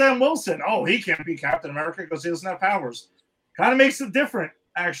about Sam Wilson. Oh, he can't be Captain America because he doesn't have powers. Kind of makes it different,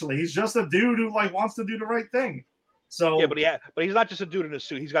 actually. He's just a dude who wants to do the right thing. So yeah, but he's not just a dude in a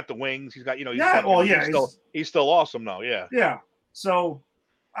suit. He's got the wings. He's got he's still awesome though. Yeah. Yeah. So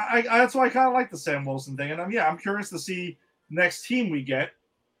I that's why I kind of like the Sam Wilson thing, and I'm curious to see next team we get.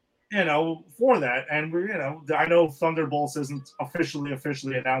 For that. And I know Thunderbolts isn't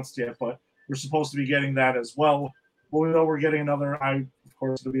officially announced yet, but we're supposed to be getting that as well. Well, we know we're getting another, of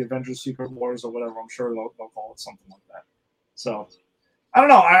course, it'll be Avengers Secret Wars or whatever. I'm sure they'll call it something like that. So, I don't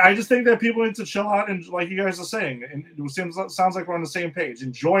know. I just think that people need to chill out and, like you guys are saying, and it sounds like we're on the same page.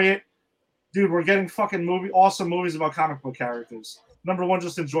 Enjoy it. dude, we're getting fucking awesome movies about comic book characters. Number one,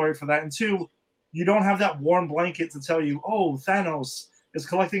 just enjoy it for that. And two, you don't have that warm blanket to tell you, oh, Thanos is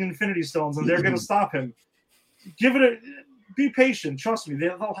collecting Infinity Stones and they're going to stop him. Be patient. Trust me,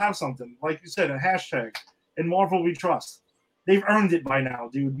 they'll have something. Like you said, a hashtag. In Marvel, we trust. They've earned it by now,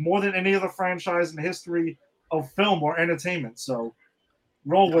 dude. More than any other franchise in the history of film or entertainment. So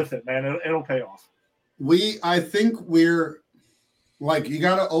roll with it, man. It'll pay off. I think we're like, you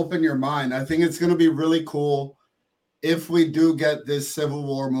got to open your mind. I think it's going to be really cool if we do get this Civil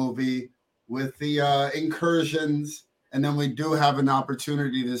War movie with the incursions, and then we do have an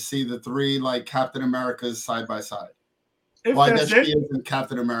opportunity to see the three like Captain Americas side by side. Well, I guess she isn't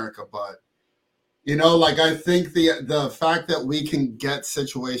Captain America, but you know, like I think the fact that we can get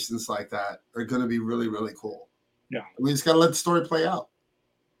situations like that are going to be really, really cool. Yeah, we just got to let the story play out.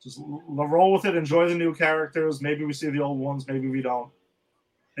 Just roll with it. Enjoy the new characters. Maybe we see the old ones. Maybe we don't.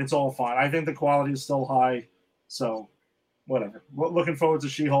 It's all fine. I think the quality is still high. So, whatever. Looking forward to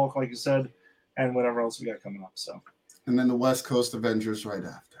She-Hulk, like you said, and whatever else we got coming up. So, and then the West Coast Avengers right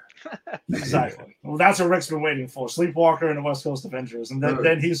after. Exactly. Well, that's what Rick's been waiting for: Sleepwalker and the West Coast Avengers, and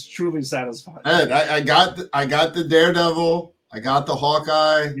then he's truly satisfied. Ed, I got the Daredevil. I got the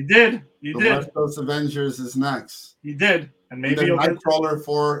Hawkeye. You did. The West Coast Avengers is next. You did, and maybe the Nightcrawler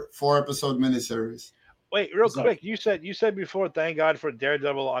 4-episode miniseries. Wait, real quick. You said before, thank God for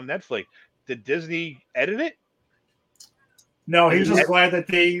Daredevil on Netflix. Did Disney edit it? No, he's just glad that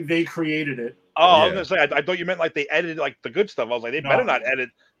they created it. Oh, yeah. I was gonna say, I thought you meant like they edited like the good stuff. I was like, they better not edit,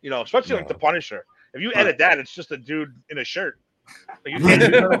 especially like the Punisher. If you edit that, it's just a dude in a shirt. Like, you can't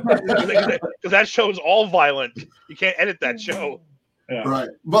because that show is all violent. You can't edit that show. Yeah. Right.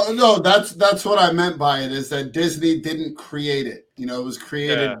 But no, that's what I meant by it, is that Disney didn't create it. It was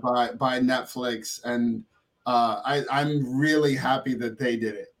created by Netflix, and I'm really happy that they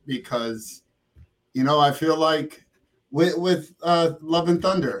did it because, I feel like with Love and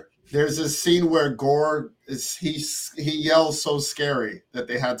Thunder, there's a scene where Gore he yells so scary that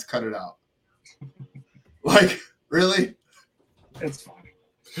they had to cut it out. Like, really? It's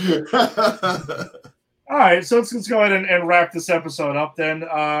fine. All right, so let's go ahead and wrap this episode up then.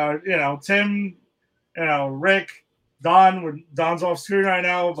 Tim, Rick, Don. Don's off screen right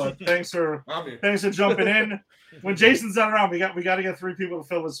now, but thanks for jumping in. When Jason's not around, we got to get 3 people to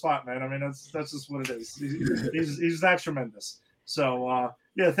fill his spot, man. I mean, that's just what it is. He's that tremendous. So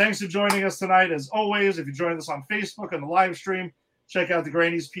thanks for joining us tonight. As always, if you joined us on Facebook on the live stream, check out the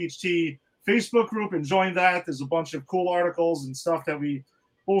Granny's Peach Tea Facebook group and join that. There's a bunch of cool articles and stuff that we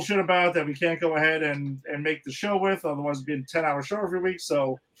bullshit about that we can't go ahead and make the show with. Otherwise, it'd be a 10-hour show every week.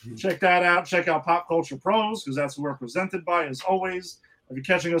 So check that out. Check out Pop Culture Pros, because that's what we're presented by, as always. If you're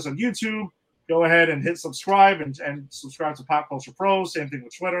catching us on YouTube, go ahead and hit subscribe and subscribe to Pop Culture Pros. Same thing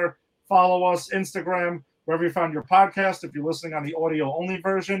with Twitter. Follow us, Instagram, wherever you found your podcast. If you're listening on the audio-only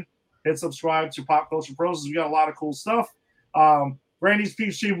version, hit subscribe to Pop Culture Pros. We got a lot of cool stuff. Randy's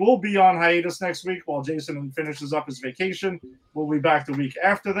Peach Tea will be on hiatus next week while Jason finishes up his vacation. We'll be back the week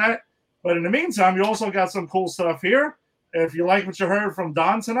after that. But in the meantime, you also got some cool stuff here. If you like what you heard from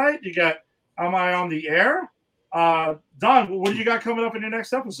Don tonight, you got Am I on the Air? Don, what do you got coming up in your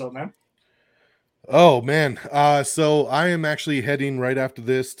next episode, man? Oh, man. So I am actually heading right after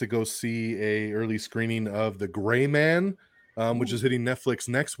this to go see a early screening of The Gray Man, which is hitting Netflix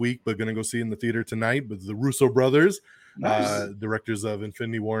next week, but going to go see in the theater tonight with the Russo brothers. Nice. Directors of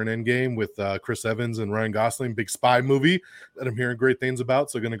Infinity War and Endgame, with Chris Evans and Ryan Gosling. Big spy movie that I'm hearing great things about.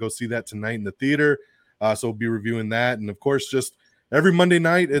 So going to go see that tonight in the theater. So we'll be reviewing that. And of course, just every Monday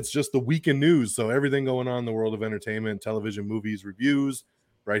night, it's just the weekend news. So everything going on in the world of entertainment, television, movies, reviews,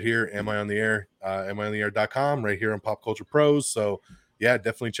 right here. Am I on the Air? AmIOnTheAir.com, right here on Pop Culture Pros. So yeah,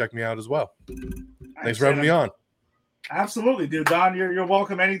 definitely check me out as well. Thanks for having me on. Absolutely, dude. Don, you're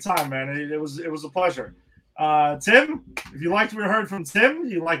welcome anytime, man. It was a pleasure. Tim, if you liked what we heard from Tim,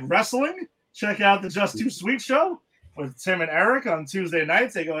 you like wrestling, check out the Just Too Sweet show with Tim and Eric on Tuesday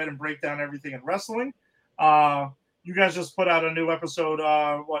nights. They go ahead and break down everything in wrestling. You guys just put out a new episode,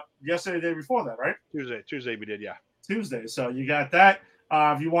 yesterday, the day before that, right? Tuesday we did, yeah. Tuesday. So you got that.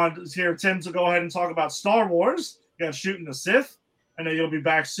 If you want to hear Tim to go ahead and talk about Star Wars, you got Shooting the Sith. I know you'll be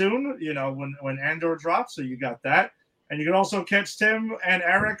back soon, when Andor drops. So you got that. And you can also catch Tim and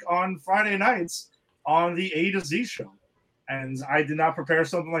Eric on Friday nights on the A to Z show. And I did not prepare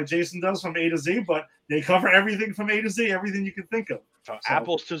something like Jason does from A to Z, but they cover everything from A to Z, everything you can think of. So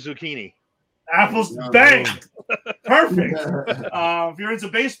apples to zucchini. Apples, bang! Perfect. If you're into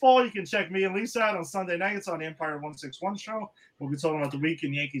baseball, you can check me and Lisa out on Sunday nights on the Empire 161 show. We'll be talking about the week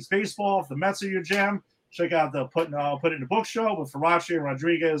in Yankees baseball. If the Mets are your jam, check out the Put It in the Book show with Faraci and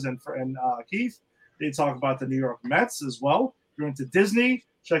Rodriguez and Keith. They talk about the New York Mets as well. If you're into Disney,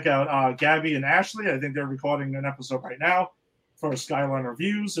 check out Gabby and Ashley. I think they're recording an episode right now for Skyline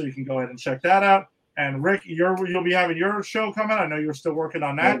Reviews, so you can go ahead and check that out. And Rick, you'll be having your show coming. I know you're still working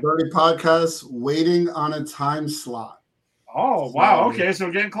on that. Dirty Podcast, waiting on a time slot. Oh, wow. Okay, so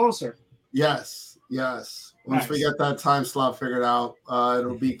we're getting closer. Yes. Once we get that time slot figured out,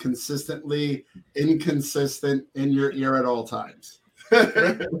 it'll be consistently inconsistent in your ear at all times.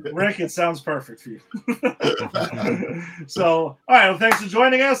 Rick, it sounds perfect for you. So, all right. Well, thanks for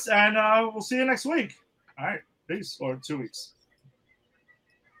joining us, and we'll see you next week. All right. Peace. Or 2 weeks.